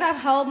 They could have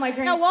Hold My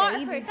Drink. No,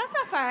 Waterford. babies. That's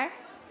not far.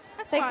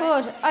 That's They fine.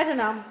 could. I don't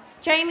know.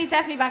 Jamie's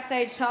definitely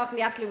backstage talking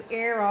the absolute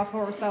ear off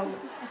her, so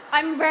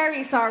I'm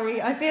very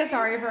sorry. I feel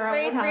sorry for her.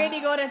 He's really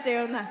good at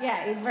doing that.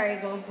 Yeah, he's very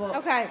good. But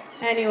Okay.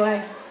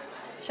 anyway,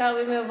 shall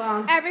we move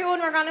on?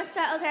 Everyone, we're going to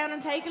settle down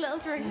and take a little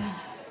drink.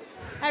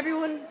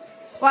 Everyone.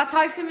 What's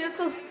High School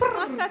Musical?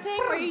 What's that thing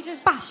where you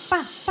just... Bash,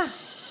 bash,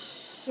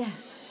 bash. Yeah,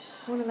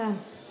 one of them.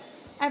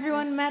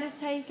 Everyone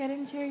meditate, get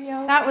into your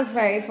yoga. That was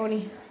very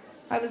funny.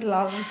 I was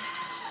lolling.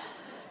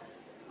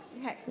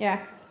 Okay.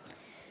 Yeah.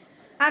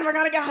 And we're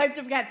going to get hyped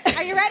up again.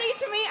 Are you ready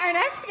to meet our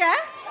next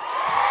guest?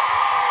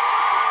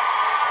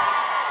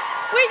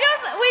 We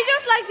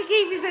just like to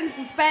keep you in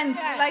suspense.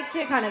 Yeah. We like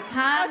to kind of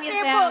calm That's you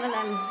it, down but and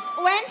then...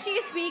 when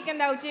she's speaking,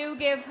 though, do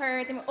give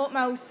her the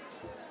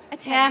utmost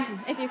attention,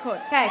 if you could.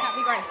 Okay. That'd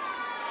be great.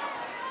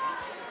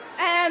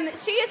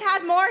 She has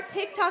had more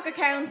TikTok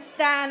accounts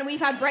than we've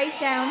had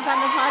breakdowns on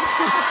the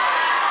podcast.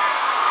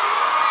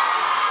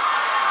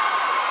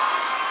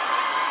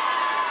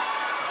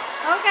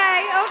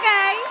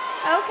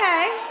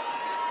 Okay.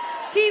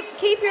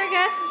 Keep your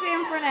guesses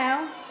in for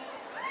now.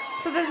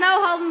 So there's no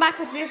holding back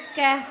with this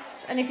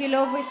guest. And if you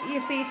love what you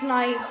see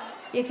tonight,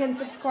 you can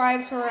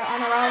subscribe to her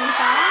on her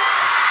OnlyFans.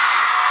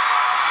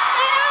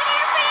 Get on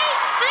your feet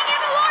and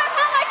give a warm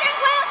Hold My Drink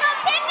welcome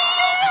to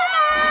Neva!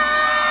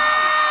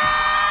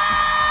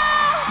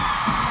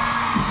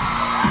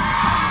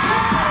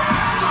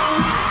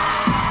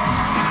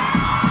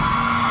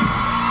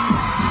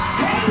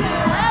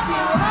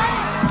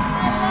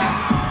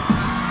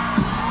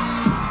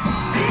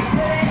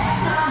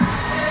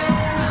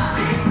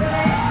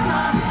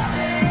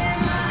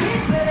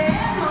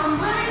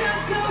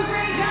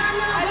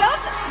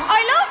 I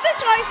love the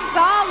choice of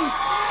songs.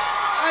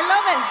 I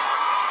love it.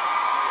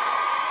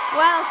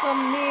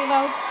 Welcome,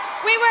 Nevo.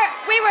 We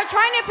were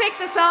trying to pick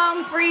the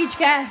songs for each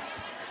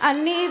guest,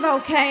 and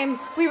Nevo came.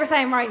 We were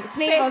saying, right, it's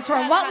Nevo's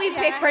turn. What we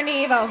pick for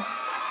Nevo?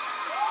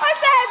 I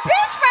said,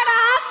 bitch, better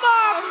have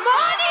more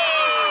money.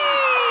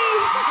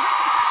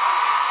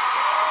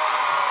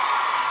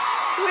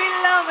 We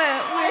love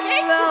it. We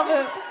love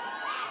it.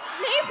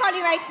 Neve probably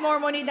makes more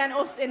money than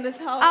us in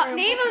this whole room.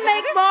 Neve will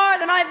make more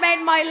than I've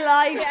made in my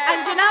life. Yeah.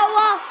 And you know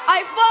what?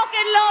 I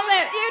fucking love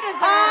it. You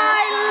deserve it.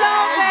 I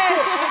love it.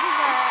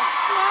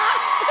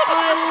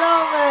 I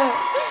love it.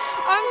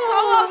 I'm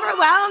so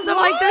overwhelmed.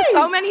 I'm like, there's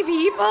so many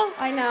people.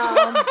 I know.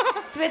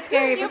 It's a bit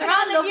scary. You've but been,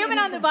 they're all you've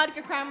been on the lovely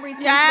vodka cranberry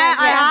since Yeah,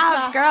 like I 11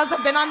 have. o'clock. Girls have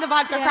been on the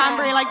vodka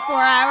cranberry like 4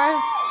 hours.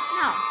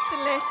 No.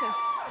 Delicious.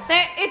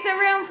 It's a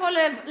room full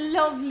of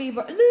lovely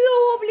birds.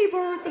 Lovely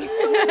birds.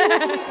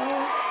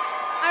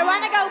 I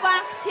want to go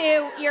back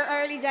to your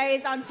early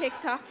days on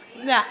TikTok.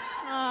 Yeah.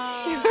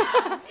 No,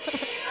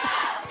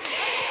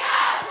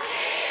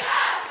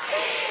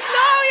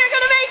 you're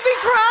gonna make me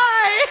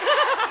cry.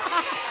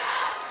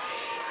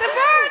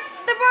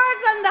 The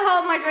birds and the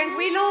Hold My Drink.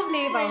 We love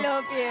Nevo. I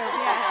love you.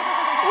 Yeah.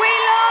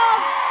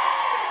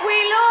 We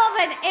love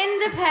an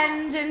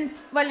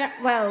independent.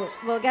 Well,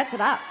 we'll get to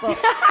that. But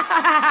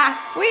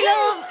we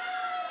love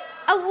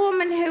a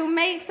woman who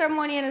makes her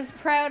money and is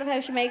proud of how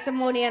she makes her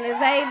money and is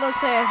able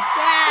to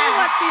do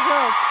what she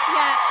does.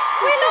 Yeah.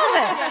 We love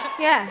it.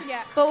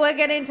 Yeah. But we'll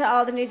get into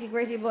all the nitty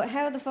gritty. But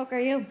how the fuck are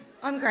you?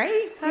 I'm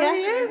great. How are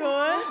you? Good.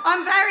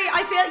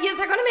 I feel you're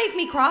going to make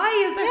me cry.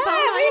 You're so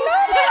we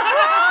love it.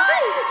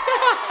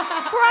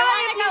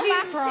 Go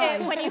back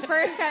to when you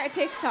first started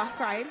TikTok,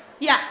 right?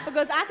 Yeah.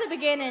 Because at the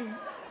beginning,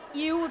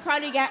 you would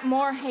probably get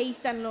more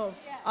hate than love.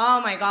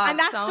 Oh my God. And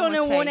that's so done a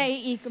much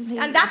 180 completely.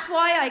 And that's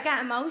why I get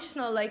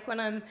emotional, like when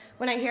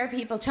I hear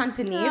people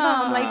chanting Neva.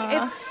 I'm like,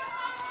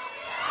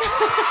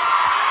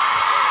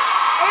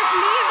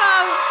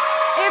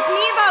 if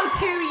Nevo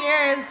 2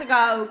 years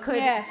ago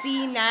could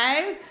see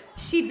now,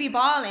 she'd be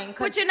bawling.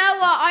 But you know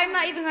what? I'm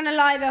not even going to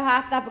lie about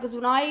half that, because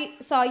when I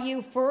saw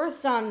you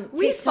first on TikTok...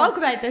 We spoke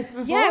about this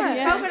before. Yeah, we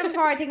spoke about it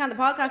before, I think, on the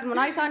podcast. And when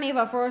I saw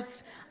Nevo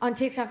first on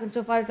TikTok and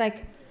stuff, I was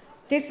like,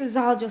 this is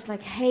all just like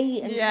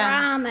hate and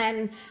drama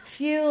and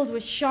fueled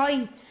with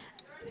shite.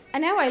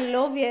 And now I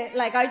love you.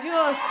 Like, I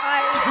love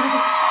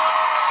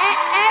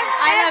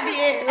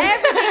you.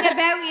 Everything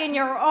about you and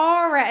your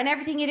aura and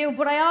everything you do.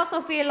 But I also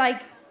feel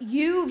like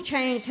you've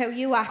changed how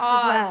you act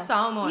as well.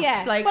 So much.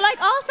 Yeah. But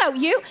like also,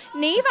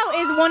 Nevo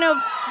is one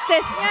of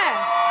this...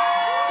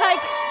 Like...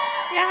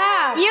 You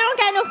have. You don't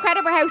get enough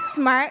credit for how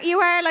smart you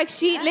are. Like,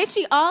 she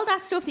literally, all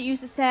that stuff that you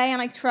used to say and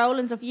like troll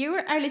and stuff, you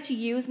are literally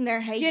using their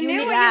hate. You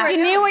knew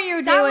what you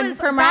were doing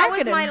for marketing. That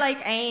was my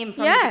like aim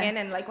from the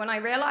beginning. Like, when I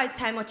realised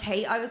how much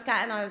hate I was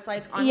getting, I was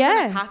like, I'm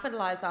going to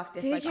capitalise off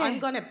this. I'm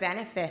going to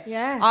benefit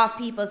off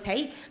people's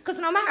hate. Because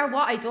no matter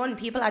what I done,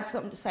 people had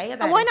something to say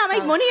about it. And why not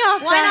make money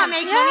off it? Why not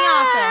make money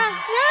off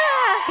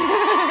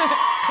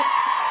it?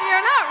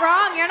 You're not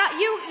wrong. You're not.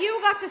 You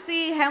got to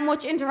see how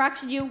much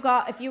interaction you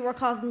got if you were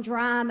causing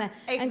drama.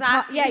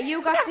 Exactly.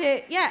 You got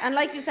to. Yeah, and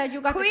like you said,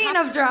 you got Queen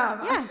of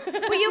drama. Yeah,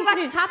 but you got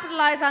to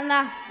capitalise on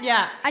that.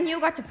 Yeah. And you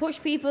got to push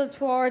people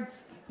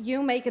towards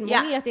you making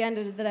money at the end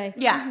of the day.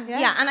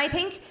 Yeah. And I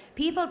think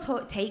people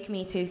take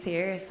me too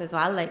serious as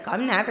well. Like,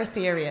 I'm never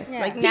serious. Yeah.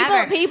 Like,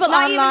 never. People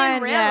not online, even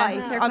in real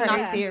life. I'm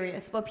not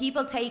serious. But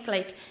people take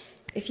like.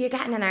 If you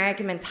get in an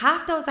argument,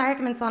 half those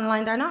arguments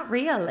online, they're not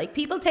real. Like,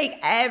 people take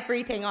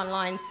everything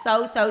online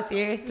so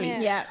seriously.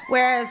 Yeah.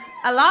 Whereas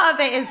a lot of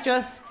it is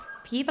just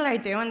people are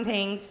doing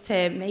things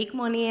to make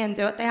money and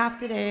do what they have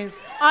to do.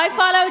 I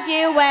followed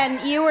you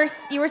when you were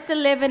still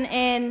living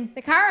in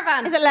the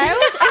caravan. Is it loud?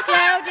 It's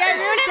loud. Yeah,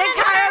 we were living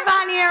the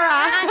caravan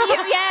era. And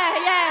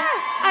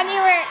and you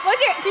were.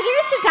 Did you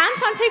used to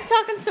dance on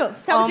TikTok and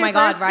stuff? That was your my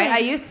God, first right? thing. I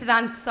used to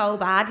dance so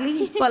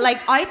badly, but like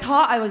I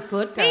thought I was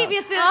good, girl. Maybe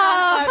you still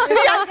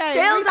dance.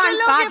 Still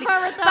dance badly,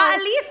 but at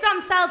least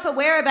I'm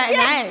self-aware about it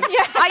now.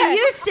 Yeah. I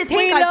used to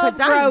think I could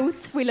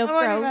dance. We love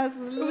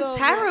growth. It was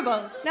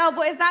terrible. No,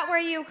 but is that where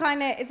you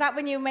is that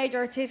when you made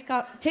your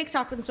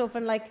TikTok and stuff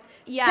and like?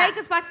 Yeah. Take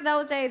us back to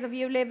those days of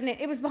you living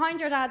it. It was behind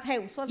your dad's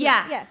house, wasn't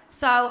it? Yeah.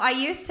 So I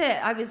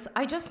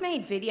just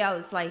made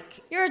videos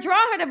like... You're a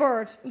Drogheda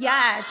bird.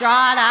 Yeah,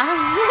 Drogheda.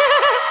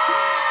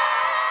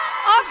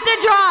 Up the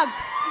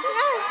drugs.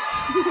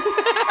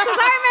 Because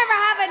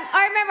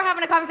I remember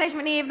having a conversation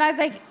with Eve and I was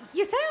like,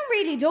 you sound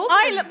really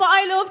Dublin. But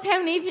I loved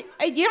how Eve... You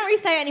don't really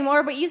say it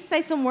anymore, but you used to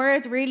say some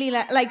words really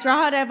like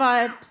Drogheda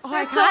vibes.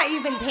 I can't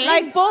even think.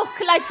 Like book,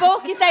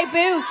 you say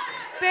book.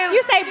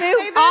 You say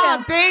book. Oh,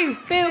 book.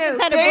 Book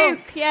instead of book.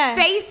 Yeah.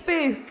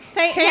 Facebook.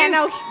 I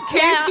thought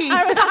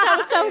that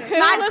was so cool.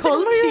 Mad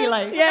culture,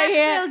 like.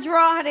 Yeah. Still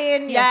draw it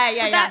in.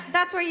 Yeah.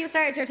 That's where you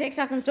started your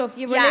TikTok and stuff.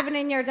 You were living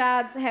in your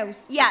dad's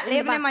house. Yeah,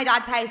 living in my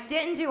dad's house.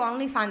 Didn't do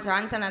OnlyFans or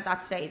anything at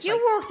that stage. You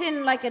worked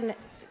in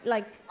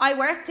I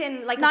worked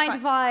in like 9 to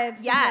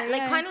 5. Yeah,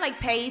 like kind of like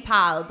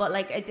PayPal, but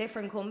like a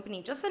different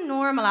company. Just a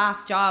normal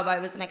ass job. I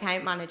was an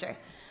account manager.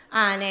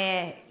 And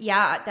then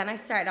I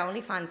started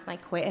OnlyFans and I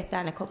quit it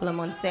then a couple of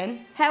months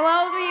in. How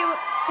old were you?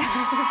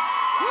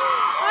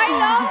 I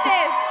love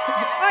this.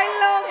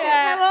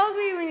 How old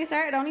were you when you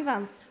started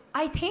OnlyFans?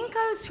 I think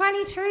I was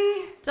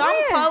 23.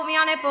 Don't quote me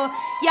on it, but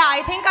yeah,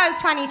 I think I was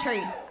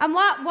 23. And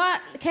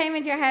what came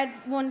into your head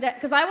one day?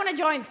 Because I want to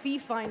join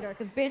Thief Finder,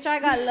 because bitch, I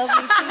got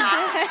lovely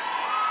feet.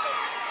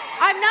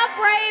 I'm not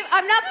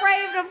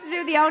brave enough to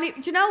do the only.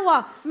 Do you know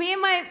what? Me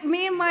and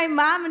my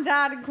mom and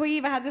dad and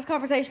Queeva had this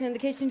conversation in the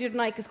kitchen the other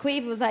night because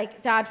Queeva was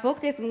like, "Dad, fuck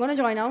this, I'm gonna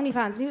join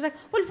OnlyFans," and he was like,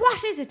 "Well,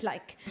 what is it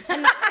like?"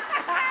 And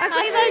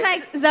Queeva was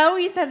like,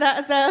 Zoe said that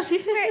as well.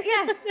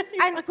 Yeah,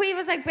 and Queeva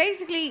was like,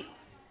 basically,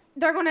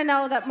 they're gonna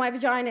know that my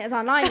vagina is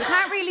online. You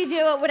can't really do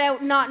it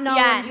without not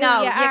knowing who you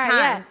are.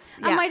 Can't.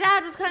 Yeah. And my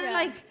dad was kind of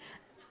like,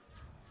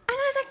 and I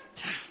was like,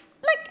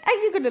 are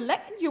you gonna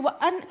let you?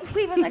 And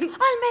Queeve was like, I'll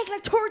make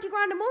like 30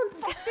 grand a month.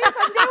 Fuck this,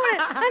 I'm doing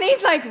it. And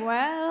he's like,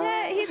 well.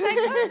 Yeah, he's like,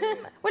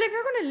 well, if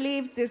you're gonna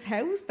leave this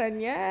house,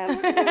 then yeah.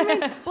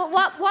 But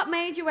what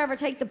made you ever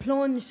take the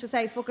plunge to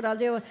say, fuck it, I'll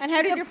do it? And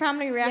how did your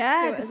family react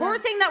to it? The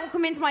first thing that would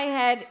come into my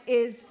head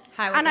is,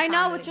 and I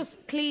know it's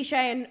just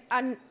cliche,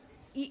 and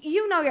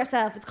you know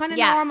yourself, it's kind of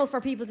normal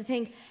for people to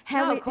think,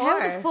 how the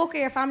fuck are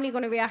your family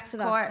going to react to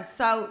that? Of course.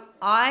 So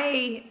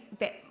I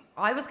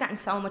was getting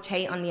so much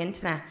hate on the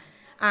internet.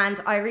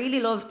 And I really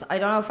loved, I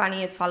don't know if any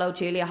of you followed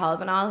Julia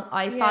Halbanal.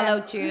 I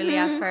followed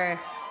Julia for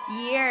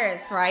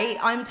years, right?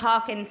 I'm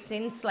talking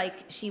since like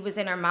she was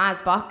in her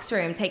ma's box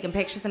room taking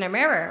pictures in her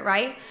mirror,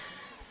 right?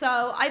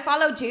 So I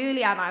followed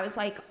Julia and I was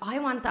like, I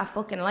want that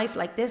fucking life.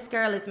 Like, this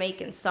girl is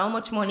making so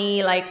much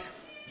money. Like,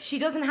 she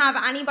doesn't have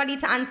anybody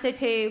to answer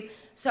to.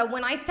 So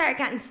when I started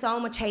getting so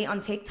much hate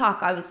on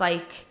TikTok, I was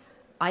like,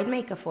 I'd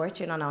make a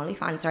fortune on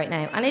OnlyFans right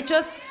now. And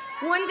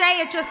one day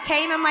it just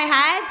came in my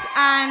head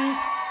and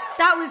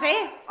that was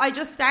it. I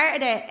just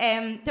started it.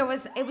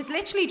 It was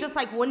literally just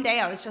like one day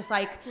I was just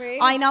like,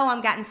 really? I know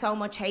I'm getting so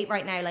much hate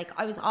right now. Like,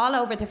 I was all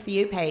over the For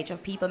You page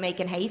of people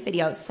making hate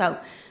videos. So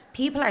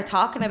people are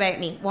talking about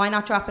me. Why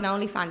not drop an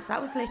OnlyFans? That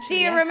was literally Do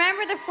you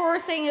remember the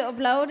first thing you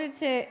uploaded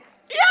to...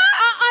 Yeah!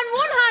 On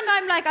one hand,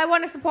 I'm like, I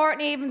want to support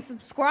and even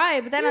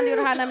subscribe. But then on the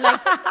other hand, I'm like,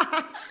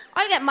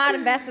 I'll get mad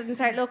invested and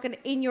start looking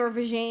in your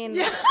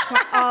vagina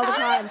all the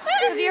time.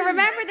 So do you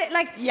remember that?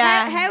 Like,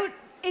 how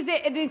is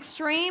it an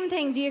extreme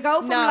thing? Do you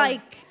go from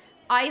like...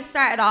 I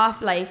started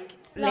off like...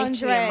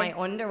 literally in my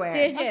underwear.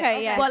 Did you?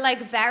 Okay, yeah. But like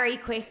very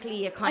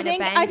quickly it kind of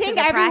bends I think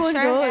to the everyone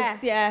pressure.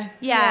 does.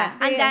 Yeah.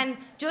 And then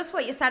just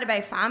what you said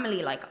about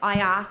family, like I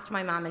asked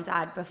my mum and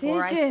dad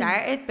before I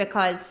started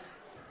because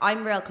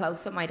I'm real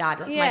close with my dad.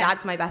 Like my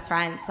dad's my best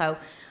friend. So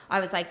I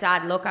was like,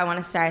 Dad, look, I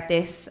want to start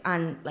this.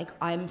 And like,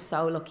 I'm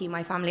so lucky.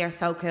 My family are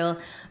so cool.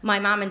 My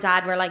mum and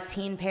dad were like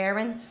teen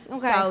parents.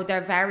 Okay. So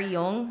they're very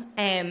young.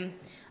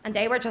 And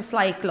they were just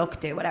like, look,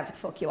 do whatever the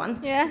fuck you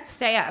want. Yeah.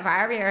 Stay out of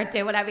our area,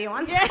 do whatever you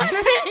want. Yeah.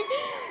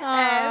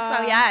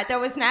 So yeah, there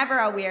was never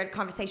a weird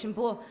conversation.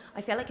 But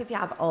I feel like if you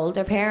have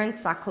older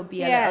parents, that could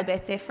be a little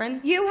bit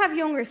different. You have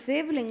younger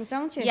siblings,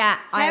 don't you? Yeah.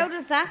 How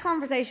does that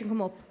conversation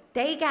come up?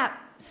 They get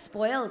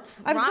spoiled.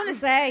 I was going to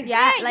say.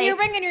 Yeah, like, you were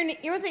bringing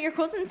your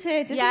cousin to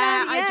Disneyland?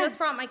 Yeah, I just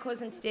brought my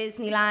cousin to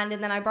Disneyland,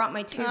 and then I brought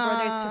my two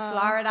brothers to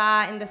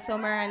Florida in the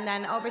summer, and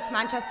then over to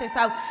Manchester.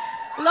 So...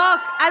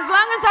 look, as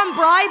long as I'm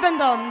bribing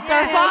them,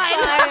 they're fine.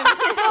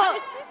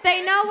 Well,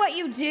 they know what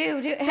you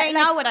do. They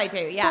know what I do,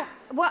 yeah.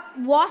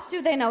 What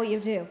do they know you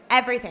do?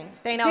 Everything.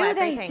 They know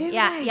everything. Do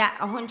yeah, they? Yeah,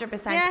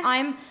 100%.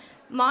 Yeah.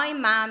 My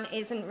mum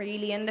isn't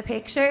really in the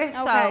picture.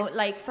 So,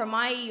 like, for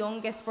my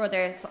youngest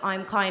brothers,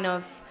 I'm kind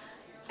of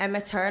a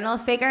maternal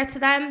figure to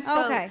them.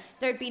 So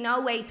there'd be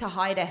no way to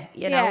hide it,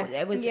 you know.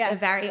 It was a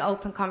very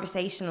open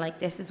conversation, like,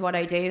 this is what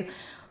I do.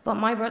 But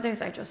my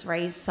brothers are just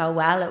raised so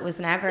well. It was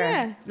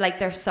never, like,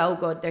 they're so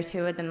good. They're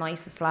two of the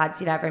nicest lads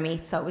you'd ever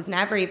meet. So it was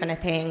never even a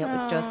thing. It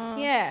was just...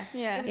 Yeah.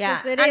 It was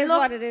just, it is look,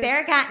 what it is.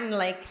 They're getting,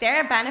 like,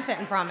 they're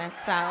benefiting from it,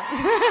 so...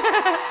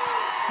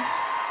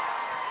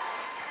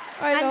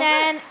 And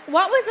then,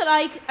 what was it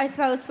like, I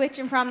suppose,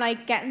 switching from,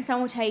 like, getting so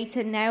much hate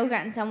to now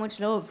getting so much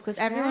love? Because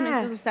everyone is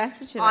just obsessed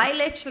with you. I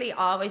literally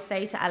always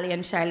say to Ellie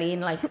and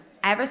Charlene, like,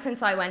 ever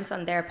since I went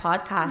on their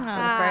podcast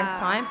for the first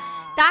time...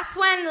 that's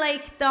when,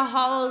 like, the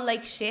whole,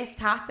 like, shift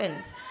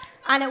happened.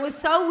 And it was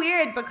so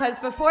weird because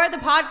before the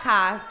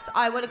podcast,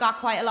 I would have got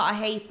quite a lot of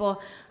hate,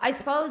 but I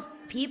suppose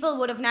people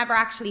would have never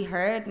actually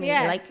heard me.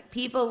 Yeah. Like,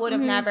 people would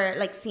have never,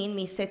 like, seen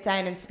me sit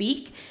down and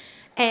speak.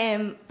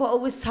 But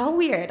it was so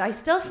weird. I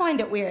still find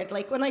it weird.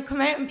 Like, when I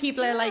come out and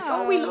people are like,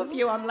 oh, we love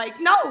you. I'm like,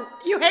 no,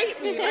 you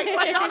hate me. Like,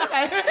 what are you on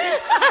about?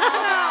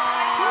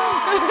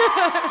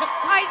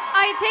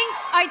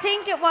 I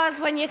think it was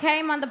when you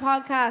came on the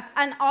podcast,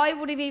 and I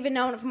would have even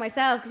known it for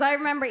myself, because I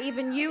remember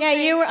even you. Yeah,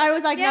 you were. I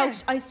was like, no.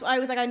 I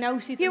was like, I know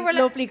she's a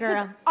lovely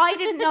girl. I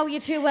didn't know you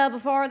too well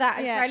before that.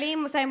 And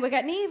Charlene was saying we're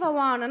getting Evo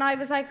on, and I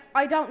was like,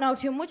 I don't know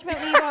too much about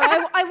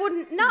Evo. I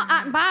wouldn't, not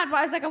acting bad, but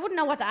I was like, I wouldn't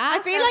know what to ask.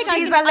 I feel like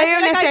she's a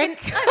lunatic.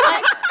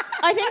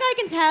 I think I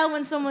can tell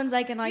when someone's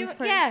like a nice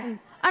person. Yeah.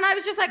 And I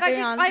was just like,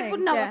 I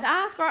wouldn't know what to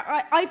ask. Or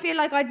I feel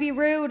like I'd be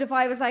rude if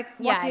I was like,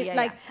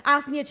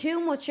 asking you too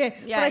much. But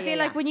I feel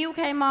like when you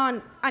came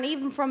on, and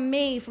even from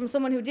me, from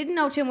someone who didn't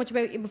know too much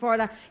about you before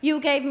that, you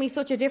gave me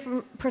such a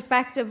different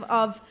perspective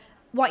of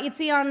what you'd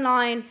see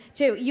online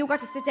to you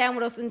got to sit down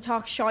with us and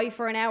talk shy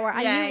for an hour.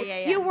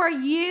 And you were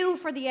you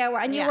for the hour,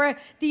 and you were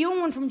the young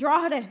one from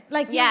Drogheda.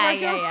 Like, you were just,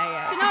 do you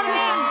know what I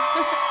mean?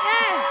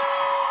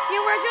 You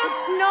were just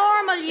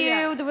normal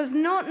you. There was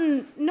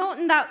nothing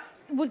that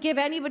would give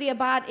anybody a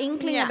bad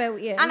inkling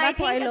about you. And I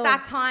think at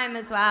that time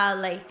as well,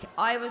 like,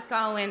 I was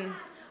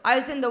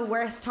in the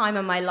worst time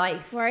of my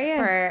life. Were you?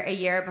 For a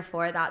year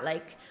before that,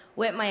 like,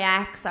 with my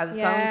ex, I was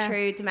going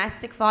through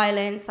domestic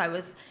violence. I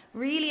was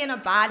really in a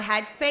bad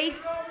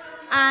headspace.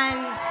 And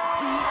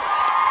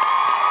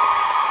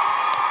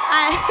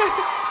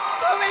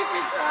don't make me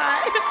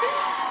cry.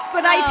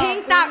 But I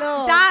think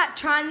that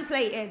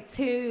translated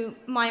to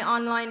my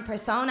online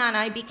persona, and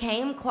I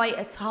became quite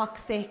a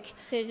toxic,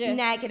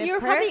 negative person. You were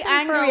probably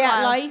angry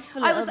at life a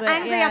little bit. I was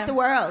angry at the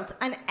world,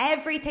 and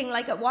everything,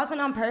 like, it wasn't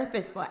on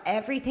purpose, but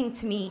everything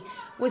to me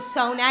was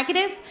so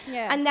negative.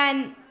 Yeah. And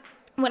then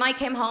when I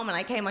came home and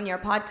I came on your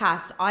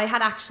podcast, I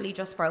had actually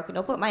just broken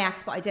up with my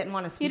ex, but I didn't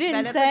want to speak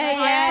about it. So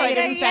I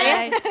didn't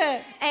say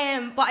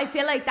it. But I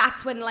feel like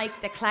that's when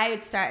like the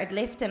clouds started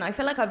lifting. I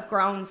feel like I've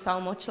grown so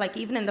much, like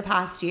even in the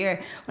past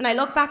year. When I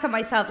look back at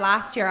myself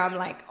last year, I'm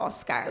like, oh,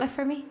 Scarlett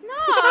for me.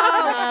 No,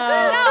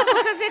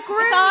 because it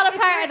grew. It's all a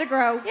part of the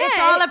growth. It's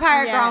all a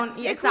part of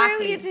growing. It Exactly.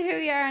 grew you to who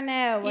you are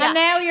now. Yeah. And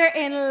now you're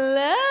in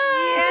love.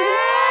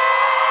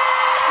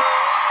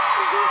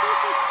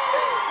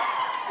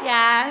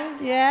 Yeah.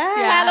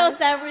 Tell us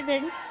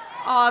everything.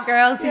 Oh,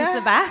 girls, he's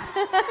the best.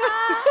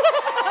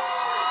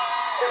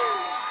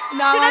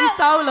 No, I'm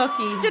so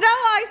lucky. Do you know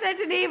what I said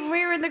to Neve?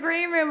 We were in the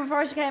green room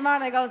before she came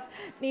on. I goes,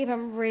 Neve,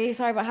 I'm really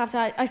sorry, but I have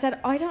to. I said,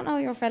 I don't know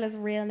your fella's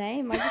real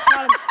name. I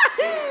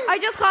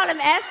just call him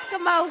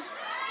Eskimo.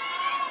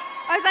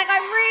 I was like,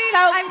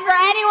 for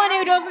anyone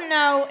who doesn't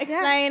know,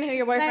 explain who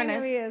your boyfriend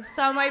who he is.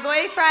 So my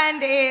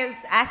boyfriend is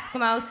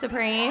Eskimo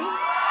Supreme.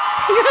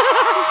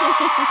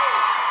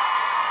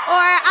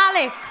 Or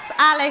Alex.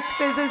 Alex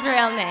is his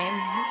real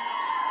name.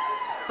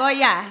 But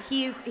yeah,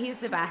 he's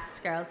the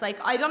best, girls. Like,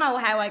 I don't know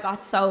how I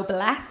got so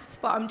blessed,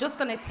 but I'm just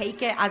going to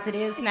take it as it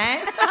is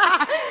now.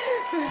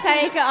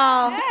 Take it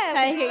all.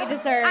 Take it, you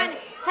deserve. And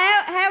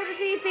how does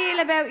he feel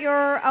about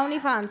your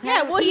OnlyFans?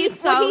 Would he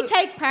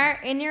take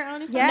part in your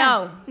OnlyFans?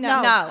 Yeah.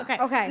 No.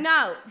 Okay.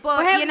 No,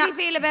 but How you does know, he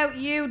feel about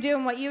you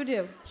doing what you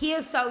do? he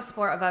is so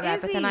supportive of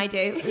everything I do.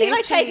 Is he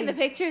like taking the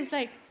pictures?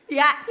 Like,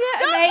 Yeah,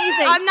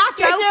 amazing. I'm not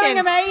joking. You're doing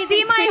amazing.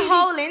 See my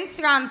whole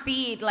Instagram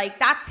feed, like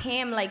that's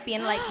him, like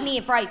being like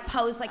Neve, right?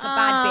 Pose like a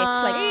bad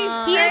bitch. Like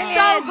he is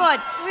so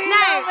good.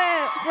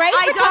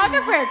 Great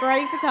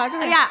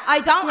photographer. Yeah, I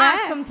don't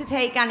ask him to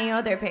take any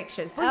other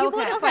pictures, but he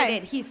would if I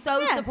did. He's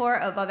so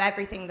supportive of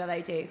everything that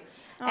I do.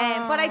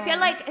 But I feel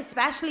like,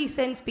 especially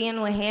since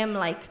being with him,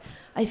 like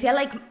I feel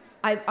like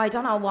I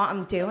don't know what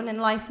I'm doing in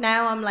life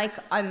now.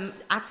 I'm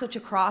at such a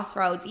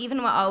crossroads. Even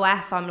with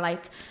OF, I'm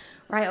like,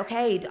 right,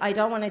 okay, I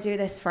don't want to do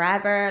this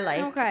forever. Like,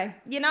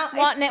 you know,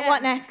 what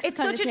next? It's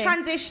such a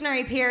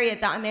transitionary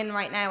period that I'm in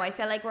right now. I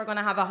feel like we're going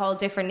to have a whole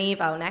different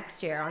Evo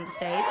next year on the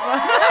stage.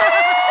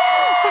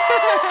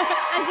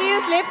 And do you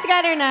live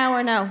together now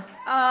or no?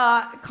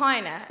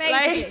 Kinda.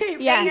 Basically.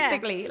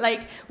 Basically.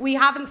 Like, we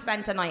haven't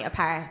spent a night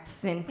apart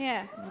since,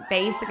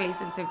 basically,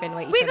 since we've been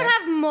with each We other. could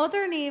have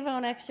Mother Nevo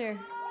next year.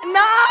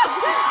 No!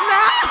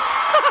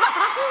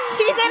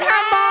 She's in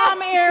her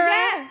mom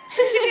era.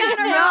 She'd be on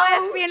her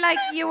OF being like,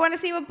 you want to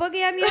see what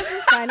boogie I'm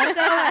using? Sign up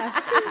to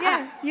OF.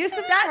 Yeah, you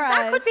subscribe.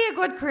 That could be a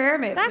good career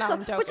move. No,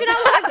 I'm joking. But you know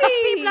what? I've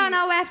seen people on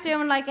OF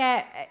doing like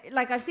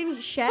I've seen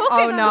chefs.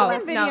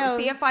 No.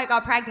 See, if I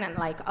got pregnant,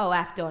 like,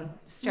 OF done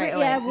straight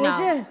away. Yeah, would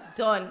you?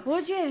 Done.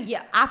 Would you?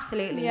 Yeah,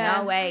 absolutely.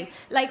 No way.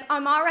 Like,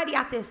 I'm already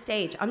at this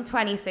stage. I'm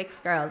 26,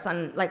 girls,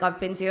 and like I've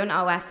been doing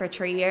OF for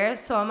 3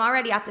 years, so I'm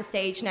already at the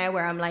stage now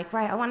where I'm like,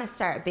 right, I want to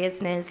start a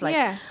business. Like,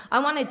 I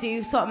want to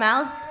do something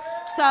else.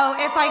 So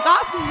if I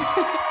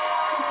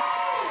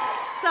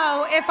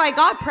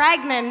got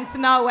pregnant,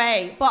 no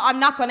way. But I'm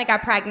not going to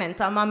get pregnant.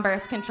 I'm on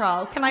birth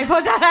control. Can I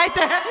put that out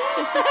there?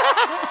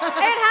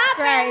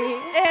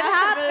 It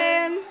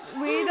happens.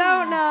 We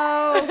don't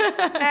know.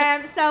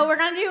 So we're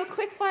going to do a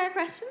quick fire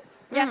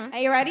questions. Yes. Are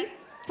you ready?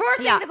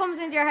 First thing that comes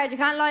into your head, you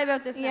can't lie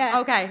about this now. Yeah.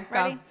 Okay,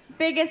 ready? go.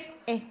 Biggest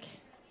ick.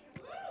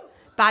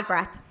 Bad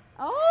breath.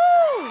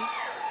 Oh.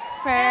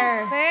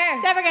 Fair. Fair.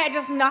 Do you ever get it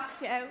just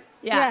knocks you out?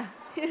 Yeah.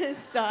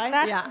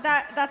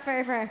 That's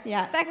very fair.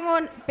 Yeah. Second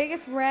one,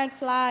 biggest red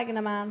flag in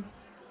a man.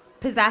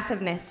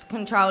 Possessiveness,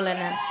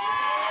 controllingness.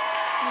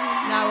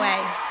 No way.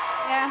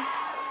 Yeah.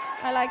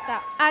 I like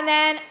that. And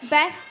then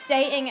best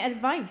dating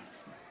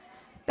advice.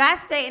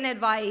 Best dating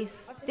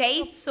advice: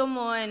 date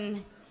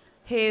someone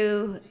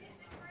who.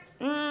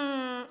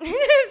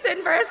 Who's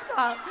in first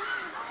off?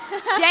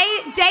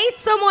 Date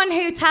someone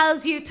who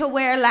tells you to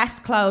wear less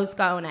clothes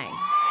going out.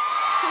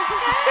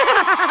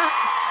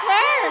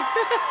 Fair.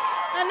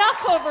 And not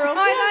cover up. I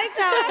like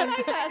that.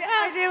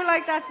 I do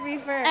like that, to be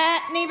fair.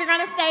 Neve, you're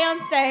going to stay on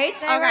stage.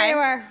 Stay where you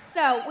are.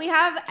 So we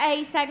have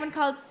a segment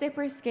called Sip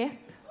or Skip.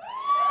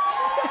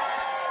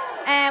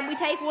 We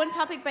take one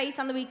topic based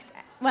on the week's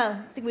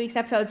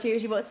episodes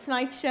usually, but it's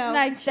tonight's show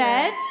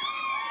instead.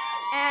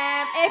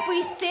 If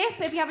we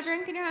sip, if you have a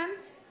drink in your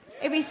hands,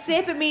 if you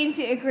sip, it means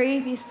you agree.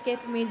 If you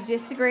skip, it means you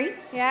disagree.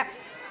 Yeah.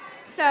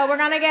 So we're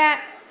going to get...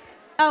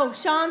 Oh,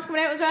 Sean's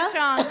coming out as well?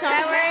 Sean,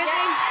 where is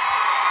he?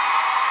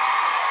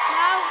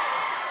 No.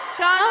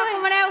 Sean's not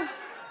coming out.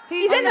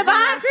 He's in the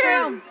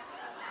bathroom.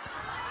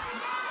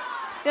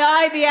 The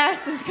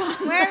IBS is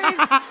gone. Where is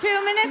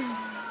 2 minutes?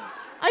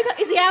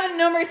 Is he having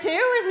number 2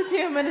 or is it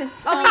 2 minutes?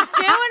 Oh, he's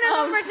doing a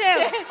number 2.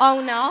 Shit.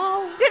 Oh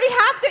no. Did he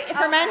have the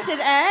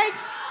fermented egg?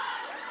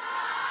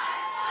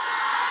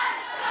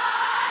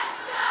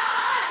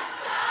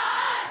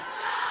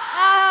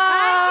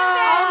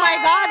 Oh my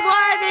God,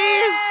 what are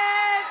these?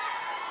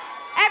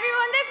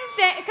 Everyone, this is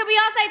David. Can we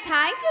all say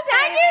thank you,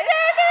 David? Thank you,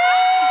 David.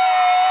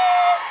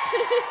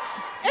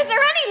 Is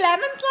there any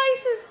lemon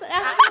slices?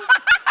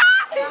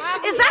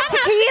 Is that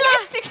tequila?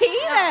 It's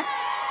tequila.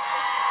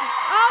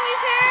 Oh,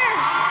 he's here.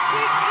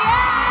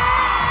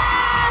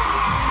 Yeah.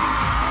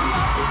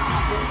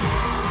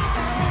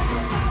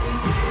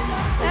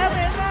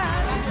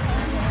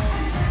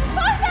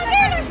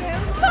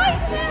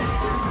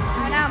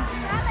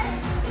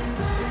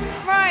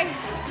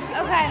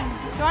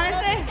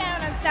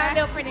 stand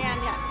up for the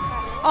end, yeah.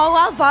 Oh,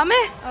 I'll vomit.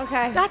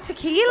 Okay. That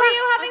tequila. Were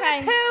you having Okay.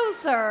 a poo,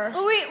 sir?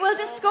 Well, we'll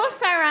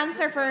discuss our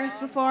answer first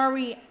before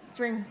we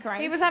drink,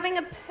 right? He was having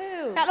a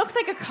poo. That looks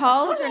like a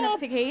cauldron of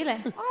tequila.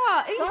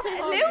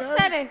 Oh, Luke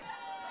said it.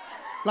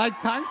 Like,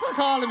 thanks for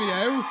calling me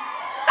out.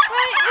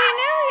 Well, we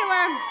knew you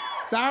were.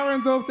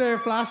 Darren's up there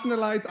flashing the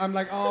lights. I'm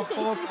like, oh,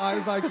 fuck. I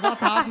was like, what's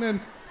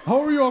happening?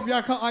 Hurry up.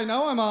 Yeah, I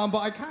know I'm on, but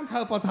I can't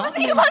help what's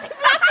happening. He wasn't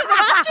flashing the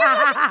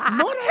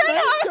bathroom. Turn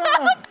it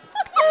off.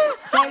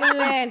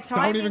 Man,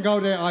 Don't even go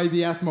there,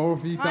 IBS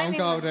Murphy. Don't Timing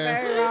go was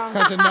there. very wrong.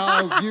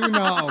 Because you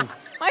know.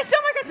 My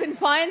stomach has been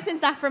fine since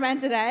that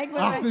fermented egg.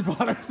 Ashley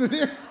bollocks in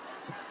here.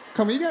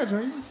 Can we get a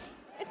drink?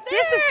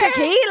 This is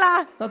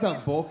tequila. That's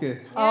a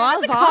bucket. Oh,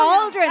 It's a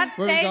cauldron. That's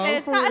Where we go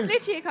David. for That's it?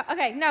 literally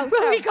okay, no.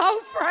 Will we So, go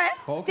for it?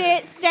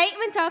 Bucket. the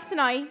statement of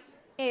tonight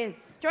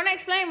is... Do you want to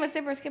explain what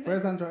sip or skip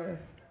Where's is? Andrea?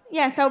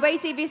 Yeah, so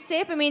basically if you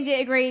sip, it means you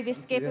agree. If you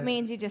skip, Yeah. it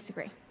means you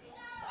disagree.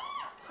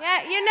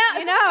 Yeah, you know.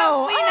 You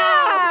know. We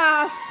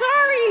know.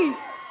 Sorry.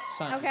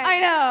 Thank Okay. you. I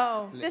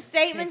know. The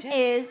statement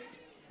is...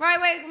 Right,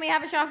 wait, can we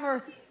have a shot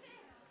first?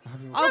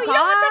 Oh, you God.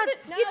 don't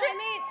have to- No, you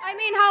drink- I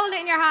mean, hold it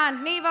in your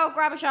hand. Nevo,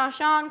 grab a shot.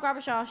 Sean, grab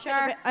a shot.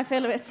 Sure. I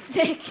feel a bit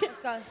sick.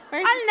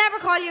 I'll never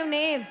call you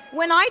Neve.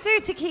 When I do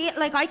tequila,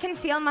 like I can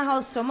feel my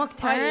whole stomach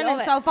I turn. love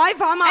it. So if I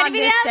vomit on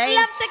Anybody this else stage,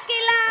 love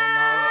tequila?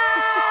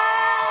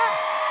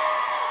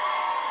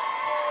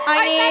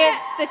 I need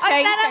the I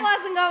said I chaser.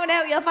 wasn't going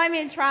out. You'll find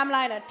me in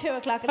tramline at 2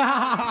 o'clock. No,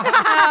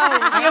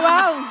 you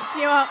won't.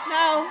 You won't.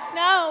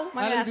 No.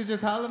 Ellie, did you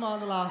tell them all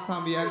the last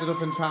time we ended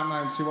up in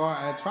tramline? She wore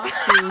a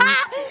tracksuit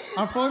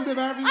in front of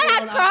everyone.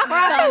 had Crocs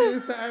on.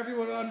 Introduced to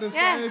everyone on the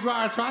Yeah. stage with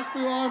her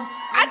tracksuit on.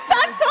 And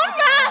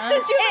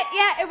sunglasses.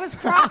 It was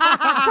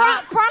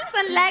Crocs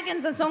and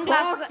leggings and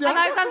sunglasses. Crocs, And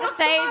I was on the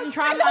stage and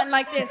tramline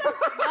like this.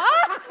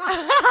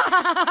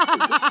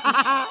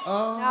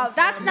 No,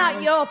 that's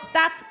not yup.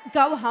 That's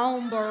go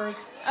home, bird.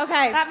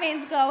 Okay. That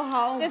means go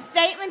home. The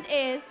statement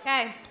is...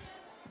 Okay.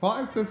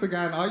 What is this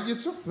again? Oh, you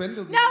just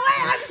swindled me. No way,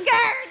 I'm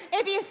scared.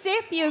 If you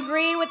sip, you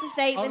agree with the I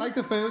statement. like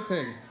the food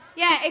thing.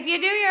 Yeah, if you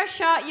do your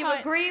shot, you Right.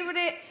 agree with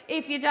it.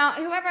 If you don't,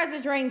 whoever has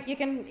a drink, you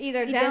can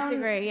either You down,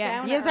 disagree, yeah.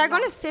 down yes, or are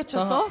going to not. stitch So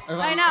us up. if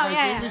I know, if yeah,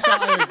 I do yeah. the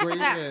shot, I agree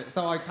Yeah. with it.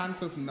 So I can't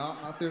just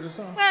not do the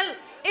shot. Well,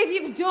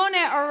 if you've done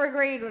it or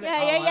agreed with it.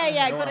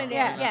 Yeah. Sure. Good idea.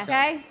 Yeah, Yeah.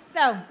 Okay.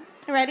 So,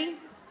 ready?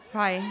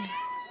 Right.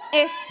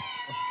 It's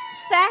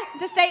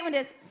the statement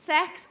is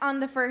sex on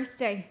the first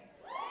day.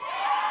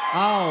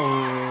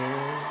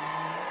 Oh.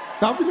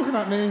 Don't be looking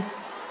at me.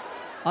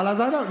 Oh, lads,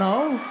 I don't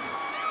know.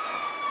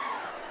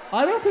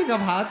 I don't think I've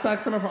had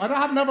sex in a...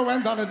 I've never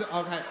went on it.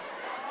 Okay.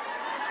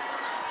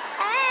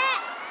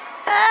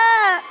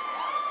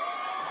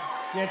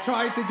 You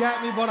tried to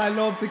get me, but I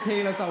love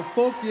tequila, so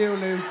fuck you,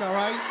 Luke, all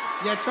right?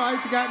 You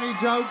tried to get me,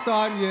 jokes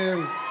on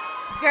you.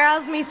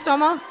 Girls, me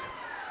stomach.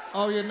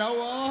 Oh, you know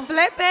what?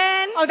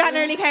 Flipping. Oh, that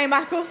nearly came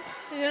back up.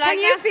 Did you like Can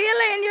you that? feel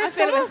it in your I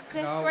feel a bit stomach?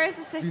 sick. No. Where's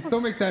the sick? Your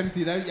stomach's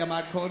emptied out, you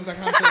mad cunt. I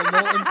can't feel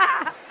nothing.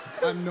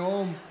 I'm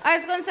numb. I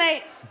was going to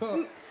say,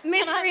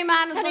 mystery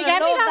man is Can going you to get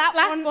me love that that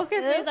black one.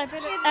 bucket, please? I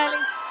feel it. Ellie.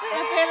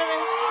 I feel it.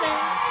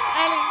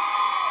 Ellie.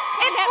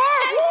 It's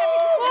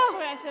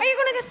Are you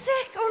going to get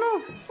sick? Oh no.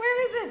 Where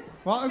is it?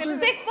 What is it?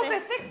 Sick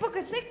bucket, sick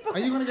bucket, sick Are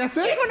bucket. you going to get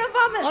sick? You're going to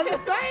vomit.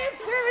 Understand?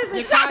 Where is You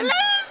it? can't-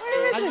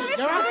 Where is Are you- it?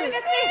 you're I'm at going to the-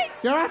 get sick.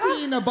 You're after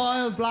eating a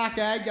boiled black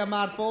egg, you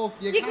mad fuck.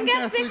 You can can't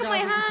get sick sick with my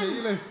off of hand.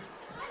 tequila.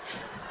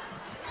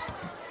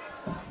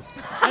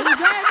 Are you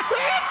getting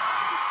sick?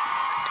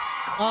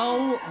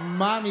 Oh,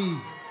 mommy.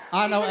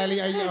 I know, Ellie,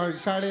 or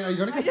Charlene, are you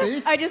going to get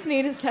sick? I just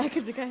need a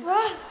second, okay?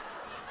 What?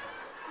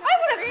 I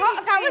would have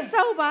caught That was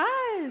so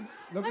bad.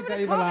 Look at would've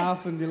David caught it.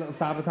 laughing, you little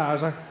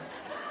sabotager.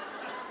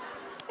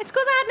 It's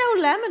because I had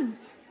no lemon.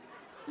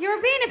 You're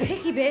being a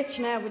picky bitch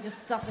now. Would you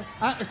stop it?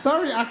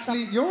 Sorry,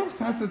 actually, you're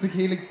obsessed with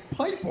tequila.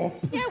 Pipe up.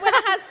 Yeah, when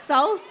it has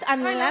salt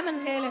and lemon.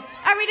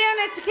 Are we doing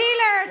a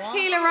tequila or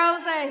tequila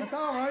rosé? That's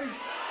all right.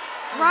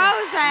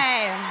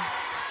 Rosé.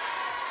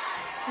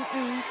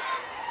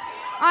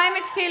 I'm a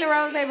tequila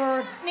rosé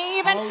bird.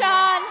 Neve and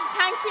Sean,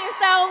 thank you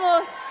so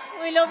much.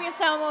 We love you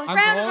so much. I'm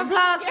Round done. of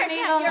applause for You're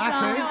Neil. you're Back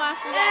fine. in. No,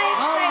 after Yay, that.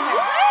 stay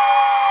there.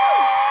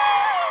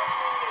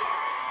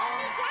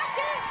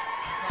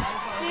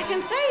 You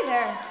can stay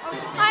there.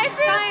 I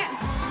feel...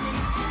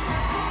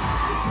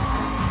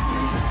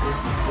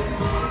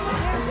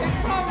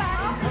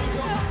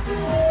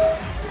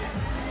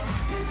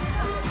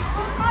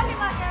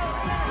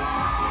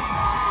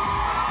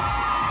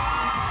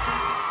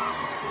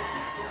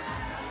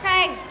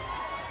 Okay.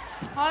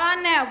 Hold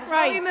on now. Before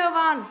Right. we move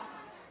on.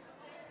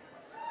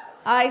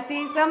 I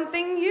see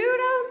something you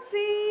don't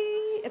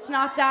see. It's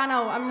not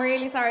Dano. I'm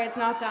really sorry. It's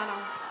not Dano.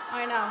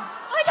 I know.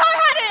 I thought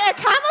I had a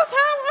camel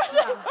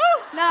toe. Oh.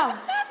 No.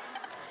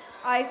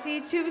 I see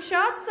 2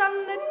 shots on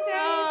the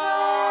table.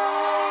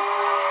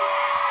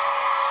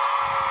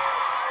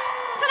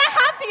 Can I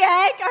have the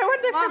egg? I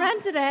want the Mom,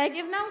 fermented egg.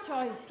 You've no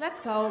choice. Let's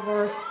go,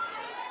 Bert.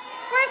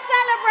 We're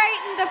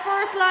celebrating the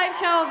first live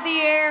show of the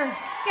year.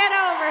 Get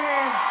over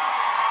here.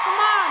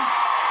 Come on.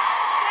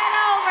 Get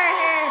over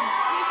here.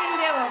 You can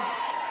do it.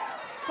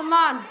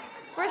 Come on.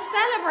 We're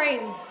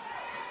celebrating.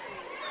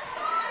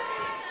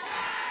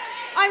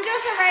 I'm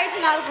just a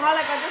raging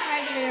alcoholic. I'm just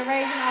meant to be a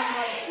raging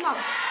alcoholic. Come on.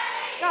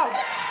 Go.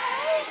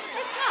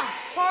 It's not.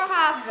 Pour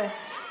half of it.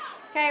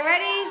 Okay,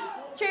 ready?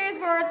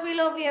 Cheers, birds. We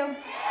love you.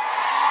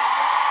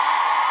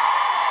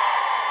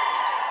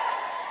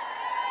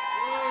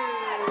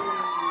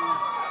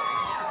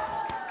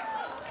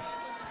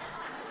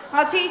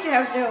 I'll teach you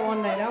how to do it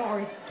one day, don't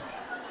worry.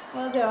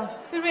 We'll do it.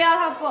 Did we all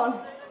have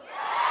fun?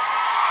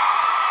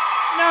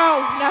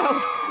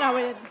 No,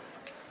 we didn't.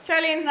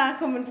 Charlene's not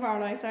coming tomorrow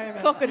night, sorry about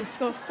that. Fucking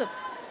disgusting.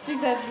 She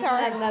said,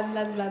 Sorry.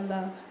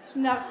 no.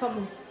 Not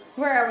coming.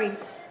 Where are we?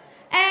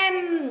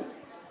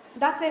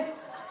 That's it.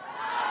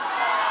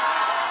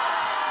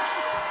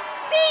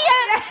 See ya!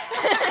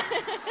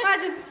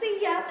 Imagine, see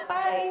ya,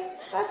 bye.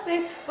 That's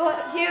it.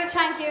 But huge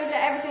thank you to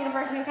every single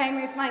person who came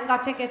here tonight and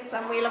got tickets,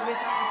 and we love this.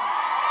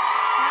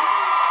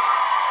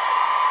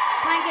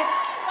 Thank you.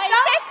 Wait,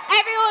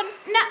 everyone.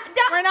 No,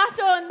 We're not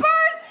done.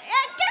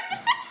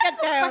 Get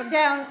down. back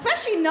down.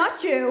 Especially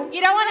not you.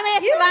 You don't want to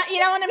miss you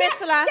don't want to miss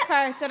the last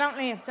part, so don't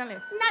leave. Don't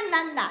leave.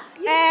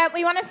 No.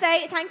 We want to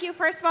say thank you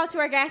first of all to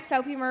our guests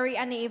Sophie, Marie,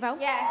 and Evo.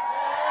 Yes.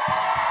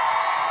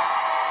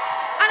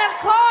 And of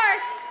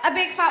course, a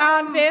big fat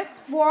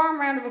warm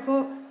round of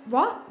applause.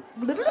 What?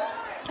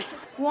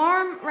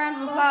 Warm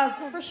round of applause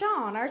for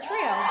Sean, our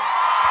trio.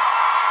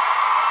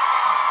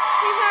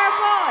 He's our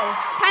boy.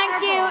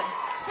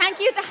 Thank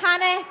you to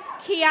Hannah,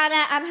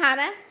 Kiana, and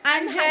Hannah,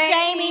 and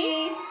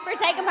Jamie for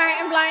taking part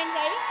in Blind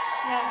Date.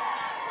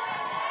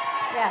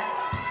 Yes.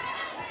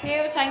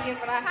 Huge thank you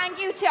for that. Thank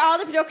you to all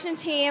the production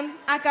team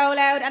at Go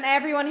Loud and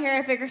everyone here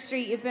at Vicar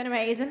Street. You've been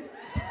amazing.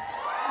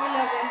 We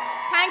love you.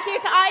 Thank you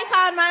to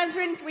Icon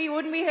Management. We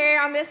wouldn't be here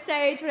on this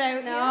stage without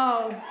you.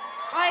 No.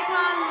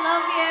 Icon,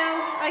 love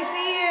you. I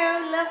see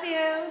you. Love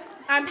you.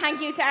 And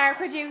thank you to our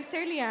producer,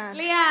 Leanne.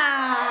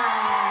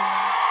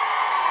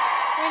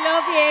 We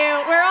love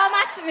you. We're all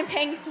matching in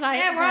pink tonight.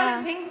 Yeah, we're all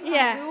in pink tonight.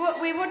 Yeah.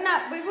 We wouldn't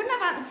have anything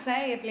to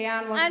say if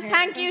Leanne wasn't And here.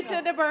 thank you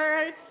to the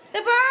birds.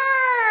 The birds!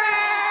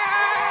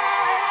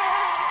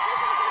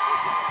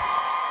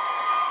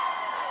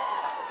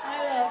 I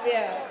love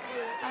you.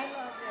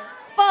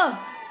 Full.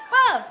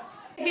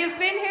 If you've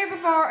been here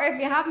before, or if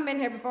you haven't been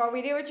here before,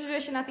 we do a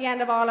tradition at the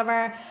end of all of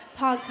our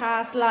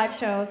podcast live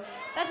shows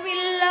that we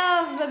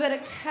love a bit of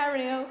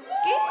karaoke.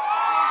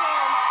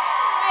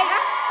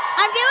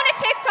 I'm doing a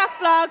TikTok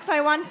vlog, so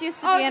I want you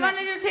to be in it. You want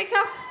to do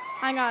TikTok?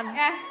 Hang on.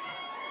 Yeah.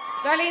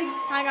 Darlene's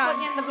Hang on.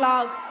 putting in the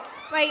vlog.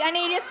 Wait, I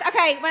need you.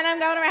 Okay, when I'm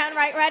going around,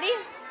 right? Ready?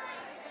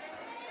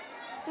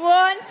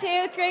 1,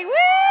 2, 3. Woo!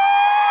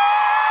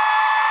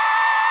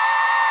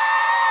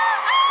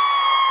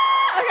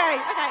 Okay.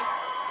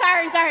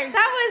 Sorry.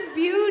 That was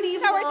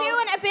beautiful. So we're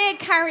doing a big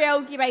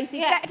karaoke,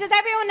 basically. Yeah. Does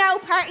everyone know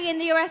 "Party in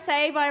the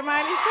USA" by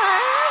Miley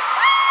Cyrus?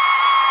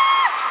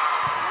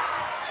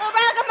 Well,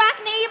 welcome back,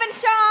 Neve and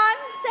Sean,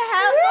 to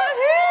help us.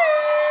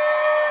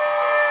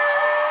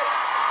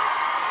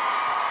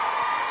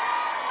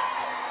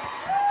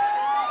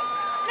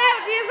 Now,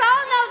 do you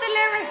all know the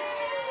lyrics?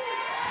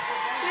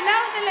 You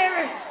know the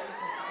lyrics?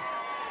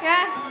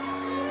 Yeah?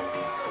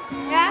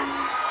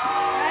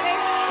 Ready?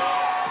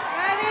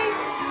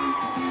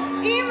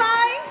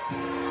 Imai,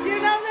 do you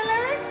know the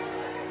lyrics?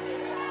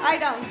 I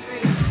don't.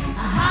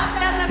 I hopped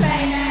on the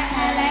plane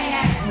to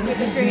LAX with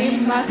a dream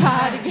for my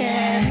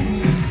cardigan.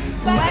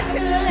 Welcome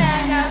to the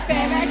land of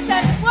fame,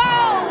 except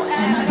whoa,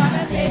 and I'm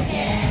gonna fit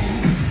in.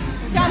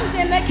 Jumped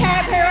in the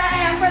cab, here I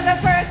am for the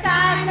first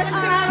time. Looking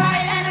to my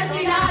right and I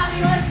see the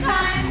Hollywood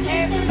sign.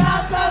 This is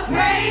all so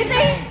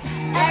crazy.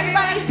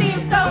 Everybody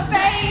seems so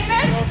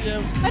famous.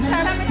 But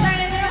time I'm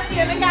returning and I'm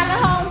feeling kinda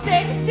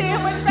homesick. Too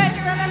much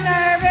pressure and I'm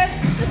nervous.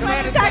 There's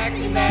many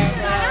taxi men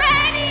on the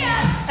radio.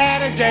 And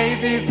a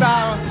Jay-Z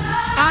song.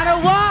 I don't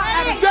want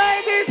and a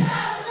Jay-Z.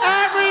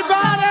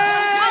 Everybody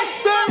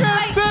sing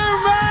it to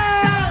me.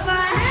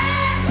 My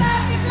hands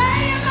up to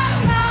playing my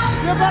song.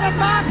 You better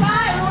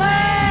fly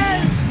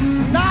away.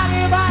 Not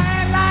in my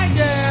head like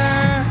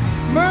yeah.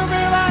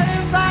 Moving right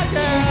inside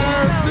there.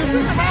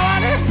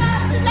 Hands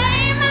up to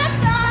playing my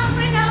song.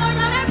 We know we're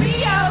gonna be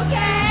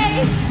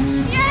okay.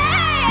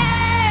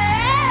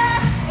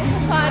 Yeah.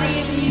 It's party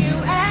in the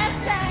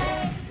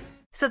USA.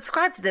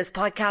 Subscribe to this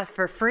podcast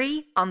for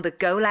free on the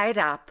Go Loud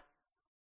app.